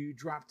interview you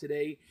dropped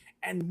today.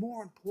 And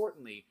more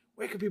importantly,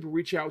 where can people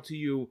reach out to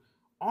you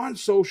on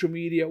social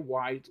media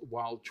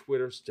while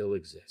Twitter still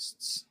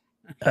exists?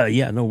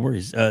 Yeah, no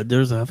worries. I think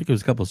there's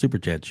a couple of super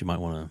chats you might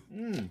want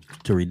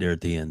to read there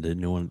at the end.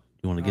 Didn't you want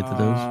to get to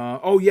those?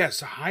 Oh yes,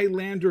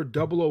 Highlander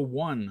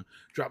 001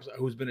 drops,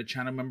 who's been a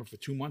channel member for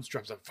 2 months,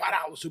 drops a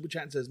 $5 super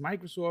chat and says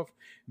Microsoft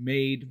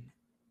made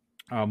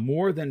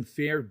more than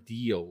fair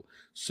deal.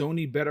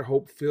 Sony better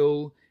hope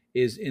Phil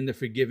is in the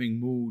forgiving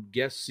mood.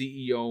 Guest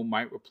CEO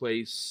might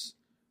replace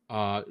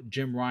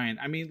Jim Ryan.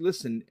 I mean,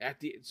 listen,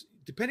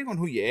 depending on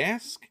who you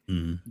ask,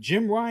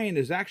 Jim Ryan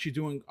is actually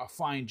doing a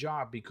fine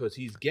job, because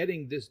he's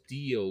getting this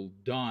deal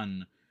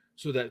done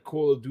so that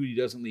Call of Duty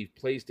doesn't leave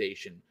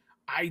PlayStation.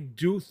 I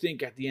do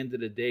think at the end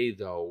of the day,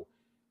 though,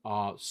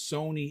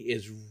 Sony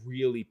is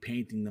really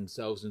painting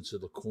themselves into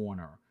the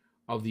corner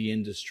of the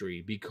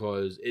industry,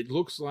 because it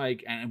looks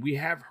like, and we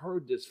have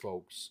heard this,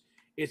 folks,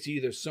 it's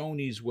either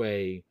Sony's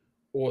way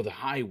or the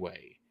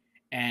highway.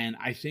 And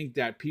I think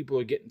that people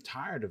are getting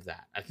tired of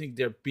that. I think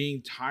they're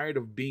being tired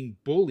of being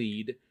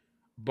bullied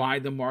by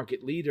the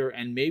market leader,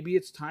 and maybe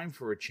it's time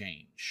for a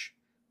change.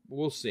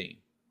 We'll see.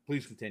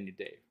 Please continue,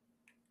 Dave.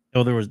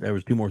 Oh, there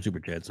was 2 more super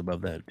chats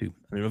above that too.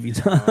 I don't know if you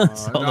saw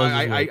those.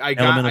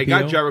 I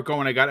got Jericho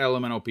and I got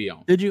Elemental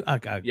PO. Did you? I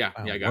got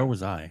where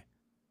was I?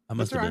 I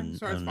must have been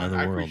in another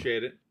world. I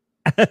appreciate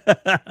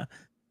it.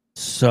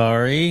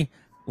 Sorry.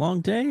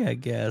 Long day, I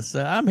guess.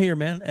 I'm here,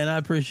 man, and I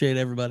appreciate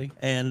everybody.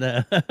 And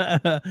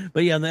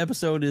but yeah, the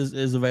episode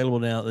is available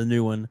now, the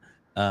new one,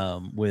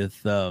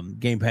 with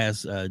Game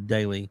Pass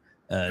Daily.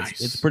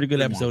 Nice. It's a pretty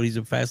good episode. He's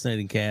a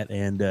fascinating cat,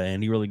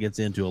 and he really gets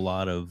into a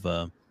lot of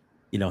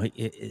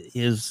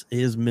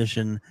his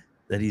mission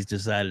that he's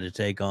decided to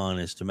take on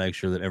is to make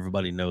sure that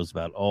everybody knows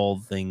about all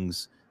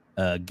things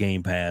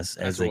Game Pass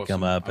as they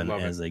come up and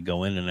as they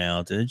go in and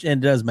out, and it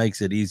does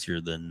makes it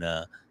easier than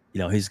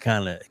he's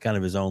kind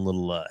of his own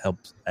little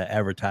helps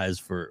advertise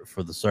for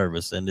the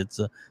service, and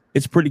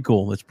it's pretty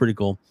cool. It's pretty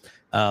cool.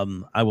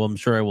 I'm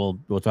sure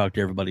we'll talk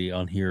to everybody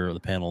on here or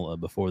the panel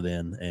before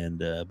then, and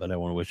but I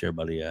want to wish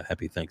everybody a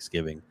happy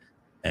Thanksgiving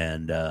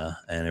and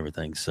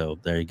everything. So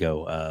there you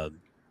go.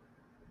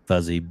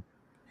 Fuzzy,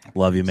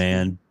 love you,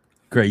 man.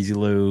 Crazy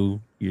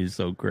Lou, you're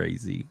so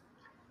crazy.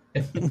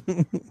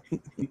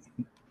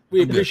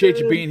 We appreciate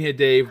you being here,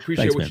 Dave.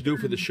 Appreciate Thanks, what man. you do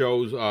for the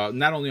shows,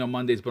 not only on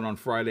Mondays but on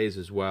Fridays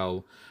as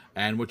well,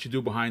 and what you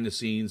do behind the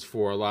scenes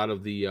for a lot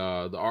of the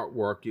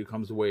artwork. It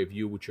comes the way of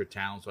you with your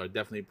talent, so I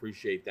definitely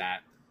appreciate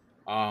that.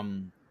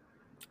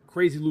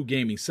 Crazy Lou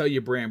Gaming, sell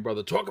your brand,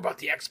 brother. Talk about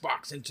the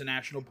Xbox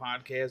International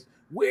podcast,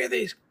 where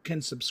they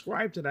can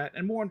subscribe to that,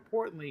 and more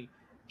importantly,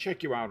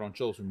 check you out on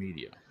social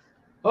media?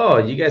 Oh,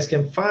 you guys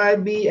can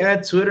find me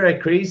at Twitter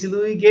at Crazy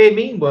Louis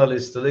Gaming. Well, it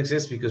still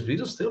exists because we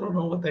still don't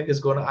know what the heck is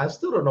going on. I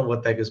still don't know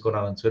what the heck is going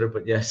on Twitter,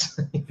 but yes,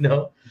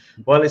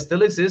 while it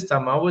still exists,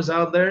 I'm always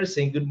out there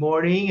saying good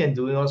morning and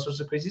doing all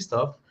sorts of crazy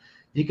stuff.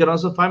 You can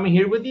also find me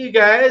here with you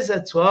guys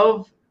at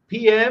 12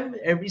 p.m.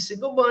 every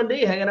single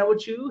Monday, hanging out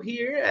with you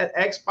here at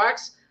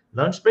Xbox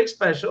Lunch Break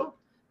Special.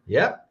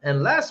 Yep.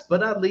 And last but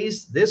not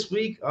least, this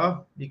week,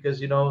 because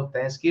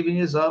Thanksgiving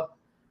is up.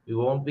 We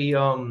won't be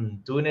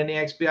doing any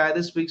XBI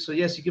this week. So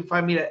yes, you can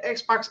find me at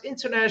Xbox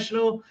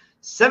International,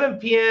 7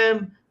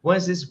 p.m.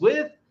 Wednesdays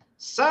with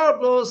Sour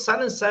Blow,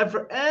 Silent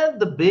Cypher, and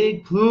the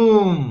Big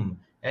Plume.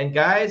 And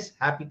guys,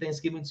 happy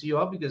Thanksgiving to you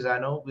all, because I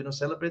know we don't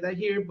celebrate that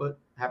here, but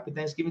happy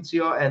Thanksgiving to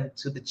you all. And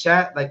to the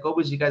chat, like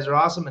always, you guys are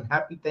awesome, and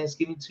happy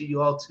Thanksgiving to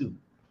you all too.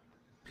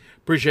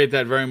 Appreciate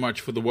that very much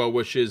for the well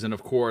wishes, and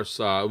of course,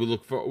 we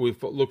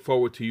look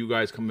forward to you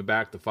guys coming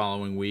back the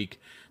following week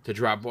to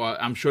drop.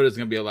 I'm sure there's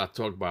going to be a lot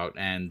to talk about,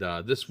 and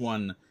this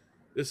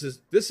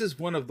is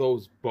one of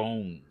those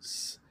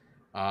bones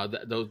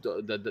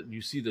that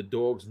you see the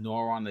dogs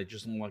gnaw on. They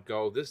just don't let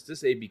go. This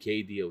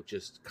ABK deal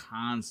just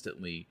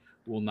constantly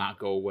will not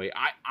go away.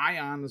 I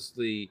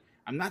honestly,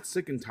 I'm not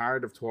sick and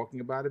tired of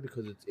talking about it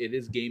because it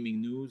is gaming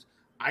news.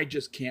 I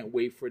just can't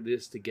wait for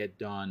this to get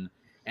done.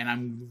 And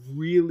I'm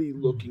really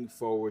looking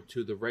forward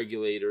to the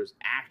regulators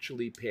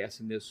actually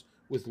passing this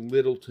with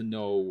little to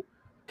no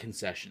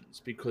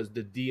concessions, because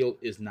the deal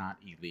is not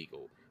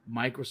illegal.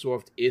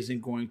 Microsoft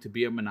isn't going to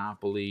be a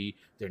monopoly.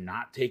 They're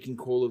not taking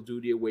Call of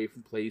Duty away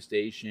from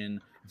PlayStation.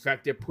 In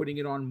fact, they're putting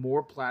it on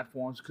more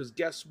platforms because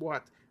guess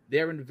what?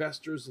 Their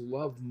investors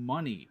love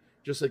money,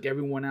 just like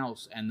everyone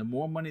else. And the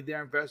more money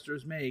their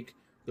investors make,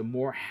 the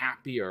more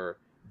happier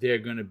they're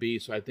going to be.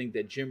 So I think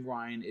that Jim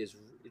Ryan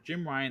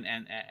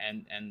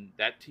and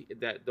that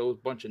those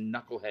bunch of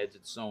knuckleheads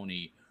at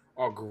Sony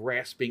are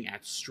grasping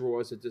at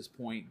straws at this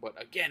point.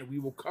 But again, we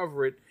will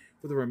cover it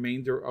for the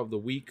remainder of the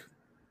week.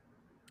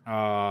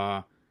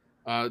 The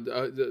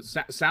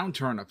sound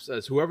turnups,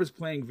 as whoever's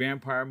playing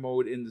vampire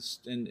mode in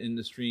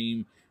the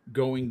stream,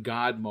 going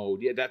God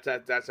mode. Yeah,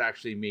 that's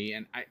actually me,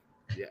 and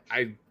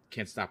I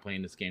can't stop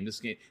playing this game.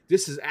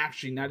 This is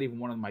actually not even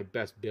one of my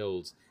best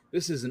builds.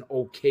 This is an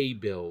okay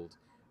build.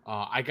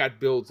 I got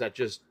builds that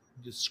just,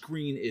 the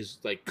screen is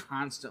like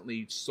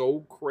constantly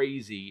so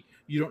crazy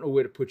you don't know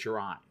where to put your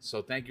eyes.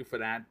 So thank you for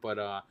that.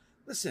 But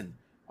listen,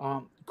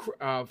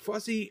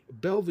 Fuzzy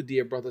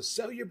Belvedere, brother,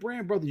 sell your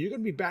brand, brother. You're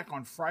gonna be back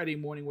on Friday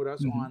morning with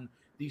us on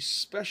the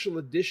special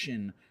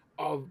edition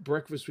of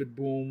Breakfast with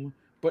Boom.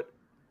 But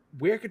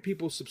where could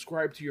people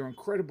subscribe to your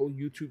incredible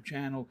YouTube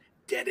channel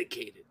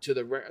dedicated to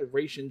the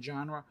Ration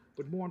genre,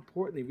 but more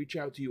importantly, reach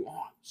out to you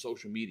on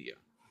social media?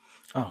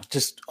 Oh,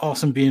 just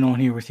awesome being on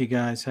here with you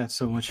guys. Had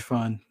so much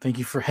fun. Thank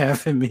you for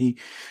having me.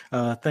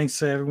 Thanks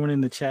to everyone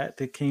in the chat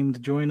that came to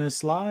join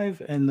us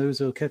live, and those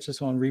who will catch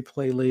us on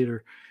replay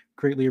later.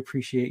 Greatly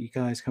appreciate you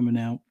guys coming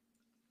out.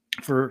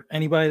 For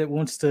anybody that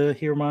wants to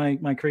hear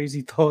my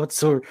crazy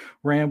thoughts or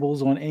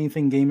rambles on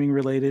anything gaming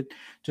related,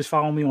 just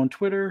follow me on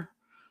Twitter.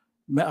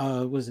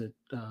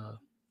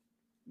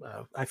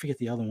 I forget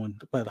the other one,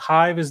 but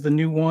Hive is the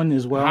new one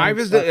as well. Hive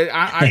is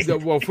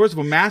well, first of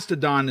all,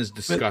 Mastodon is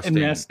disgusting.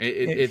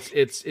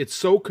 It's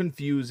so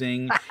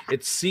confusing.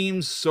 It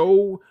seems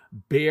so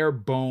bare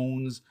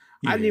bones.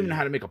 I didn't even know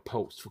how to make a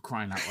post, for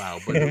crying out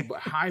loud.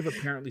 But Hive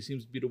apparently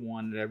seems to be the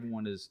one that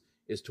everyone is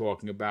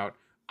talking about.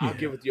 I'll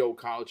give it the old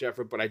college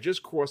effort, but I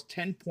just crossed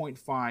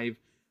 10.5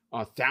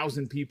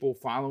 thousand people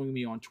following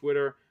me on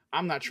Twitter.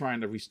 I'm not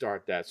trying to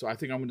restart that, so I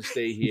think I'm going to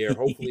stay here.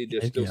 Hopefully,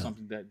 there's still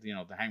something that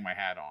to hang my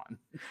hat on.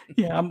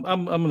 Yeah,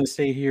 I'm going to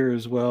stay here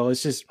as well.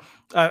 It's just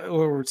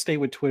or stay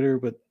with Twitter,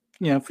 but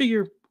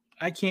figure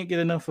I can't get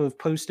enough of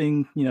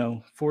posting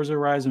Forza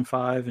Horizon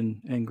 5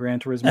 and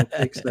Gran Turismo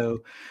picks.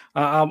 So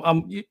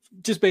I'm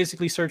just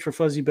basically search for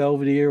Fuzzy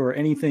Belvedere or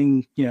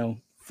anything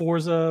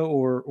Forza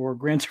or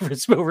Gran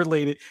Turismo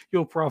related.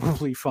 You'll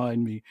probably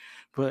find me.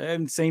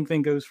 And same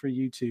thing goes for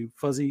YouTube,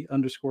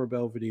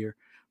 Fuzzy_Belvedere.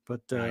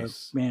 But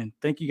nice. Man,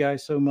 thank you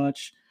guys so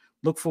much.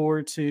 Look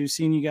forward to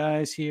seeing you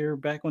guys here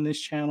back on this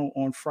channel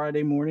on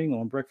Friday morning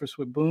on Breakfast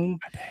with Boom.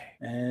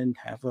 And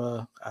have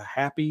a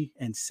happy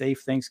and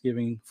safe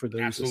Thanksgiving for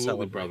those.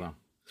 Absolutely, brother.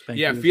 Thank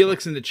you.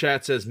 Felix in the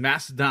chat says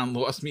Mastodon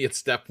lost me at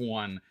step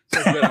 1.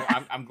 So good.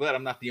 I'm glad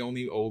I'm not the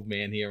only old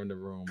man here in the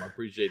room. I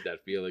appreciate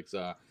that, Felix.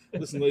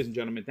 Listen, ladies and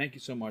gentlemen, thank you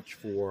so much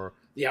for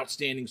the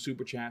outstanding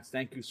super chats.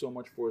 Thank you so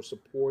much for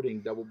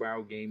supporting Double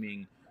Barrel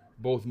Gaming,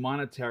 both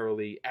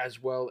monetarily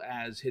as well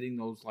as hitting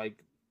those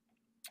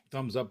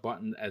thumbs up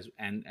button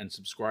and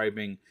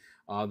subscribing.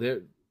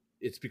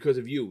 It's because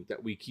of you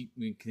that we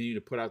continue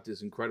to put out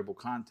this incredible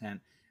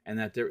content, and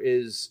that there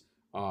is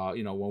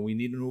when we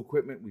need new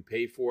equipment, we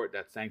pay for it.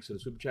 That's thanks to the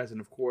super chats, and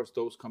of course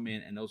those come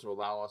in and those will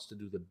allow us to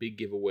do the big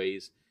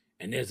giveaways.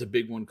 And there's a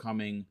big one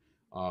coming,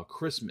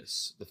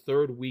 Christmas, the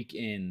third week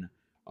in.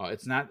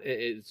 It's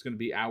going to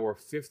be our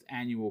 5th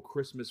annual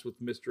Christmas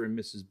with Mr. and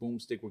Mrs.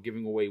 Boomstick. We're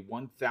giving away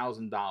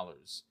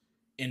 $1,000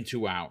 in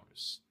 2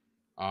 hours.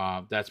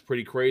 That's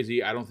pretty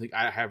crazy.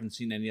 I haven't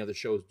seen any other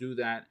shows do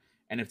that.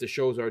 And if the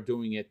shows are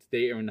doing it,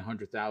 they are in the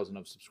 100,000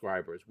 of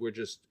subscribers. We're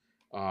just,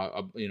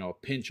 a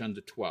pinch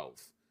under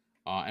 12.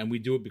 And we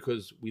do it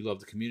because we love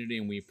the community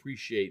and we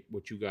appreciate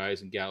what you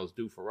guys and gals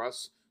do for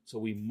us. So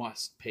we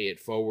must pay it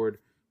forward.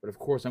 But of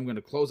course, I'm going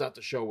to close out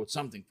the show with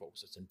something,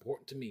 folks, that's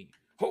important to me.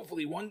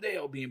 Hopefully one day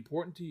it'll be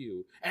important to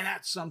you. And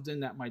that's something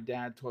that my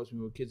dad taught me when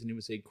we were kids. And he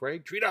would say,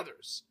 Craig, treat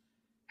others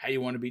how you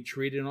want to be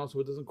treated. And also,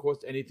 it doesn't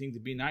cost anything to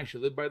be nice. You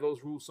live by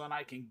those rules, son.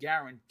 I can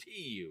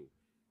guarantee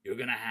you're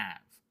going to have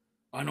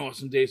an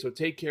awesome day. So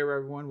take care,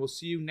 everyone. We'll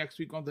see you next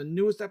week on the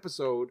newest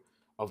episode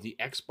of the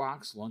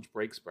Xbox Lunch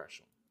Break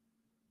Special.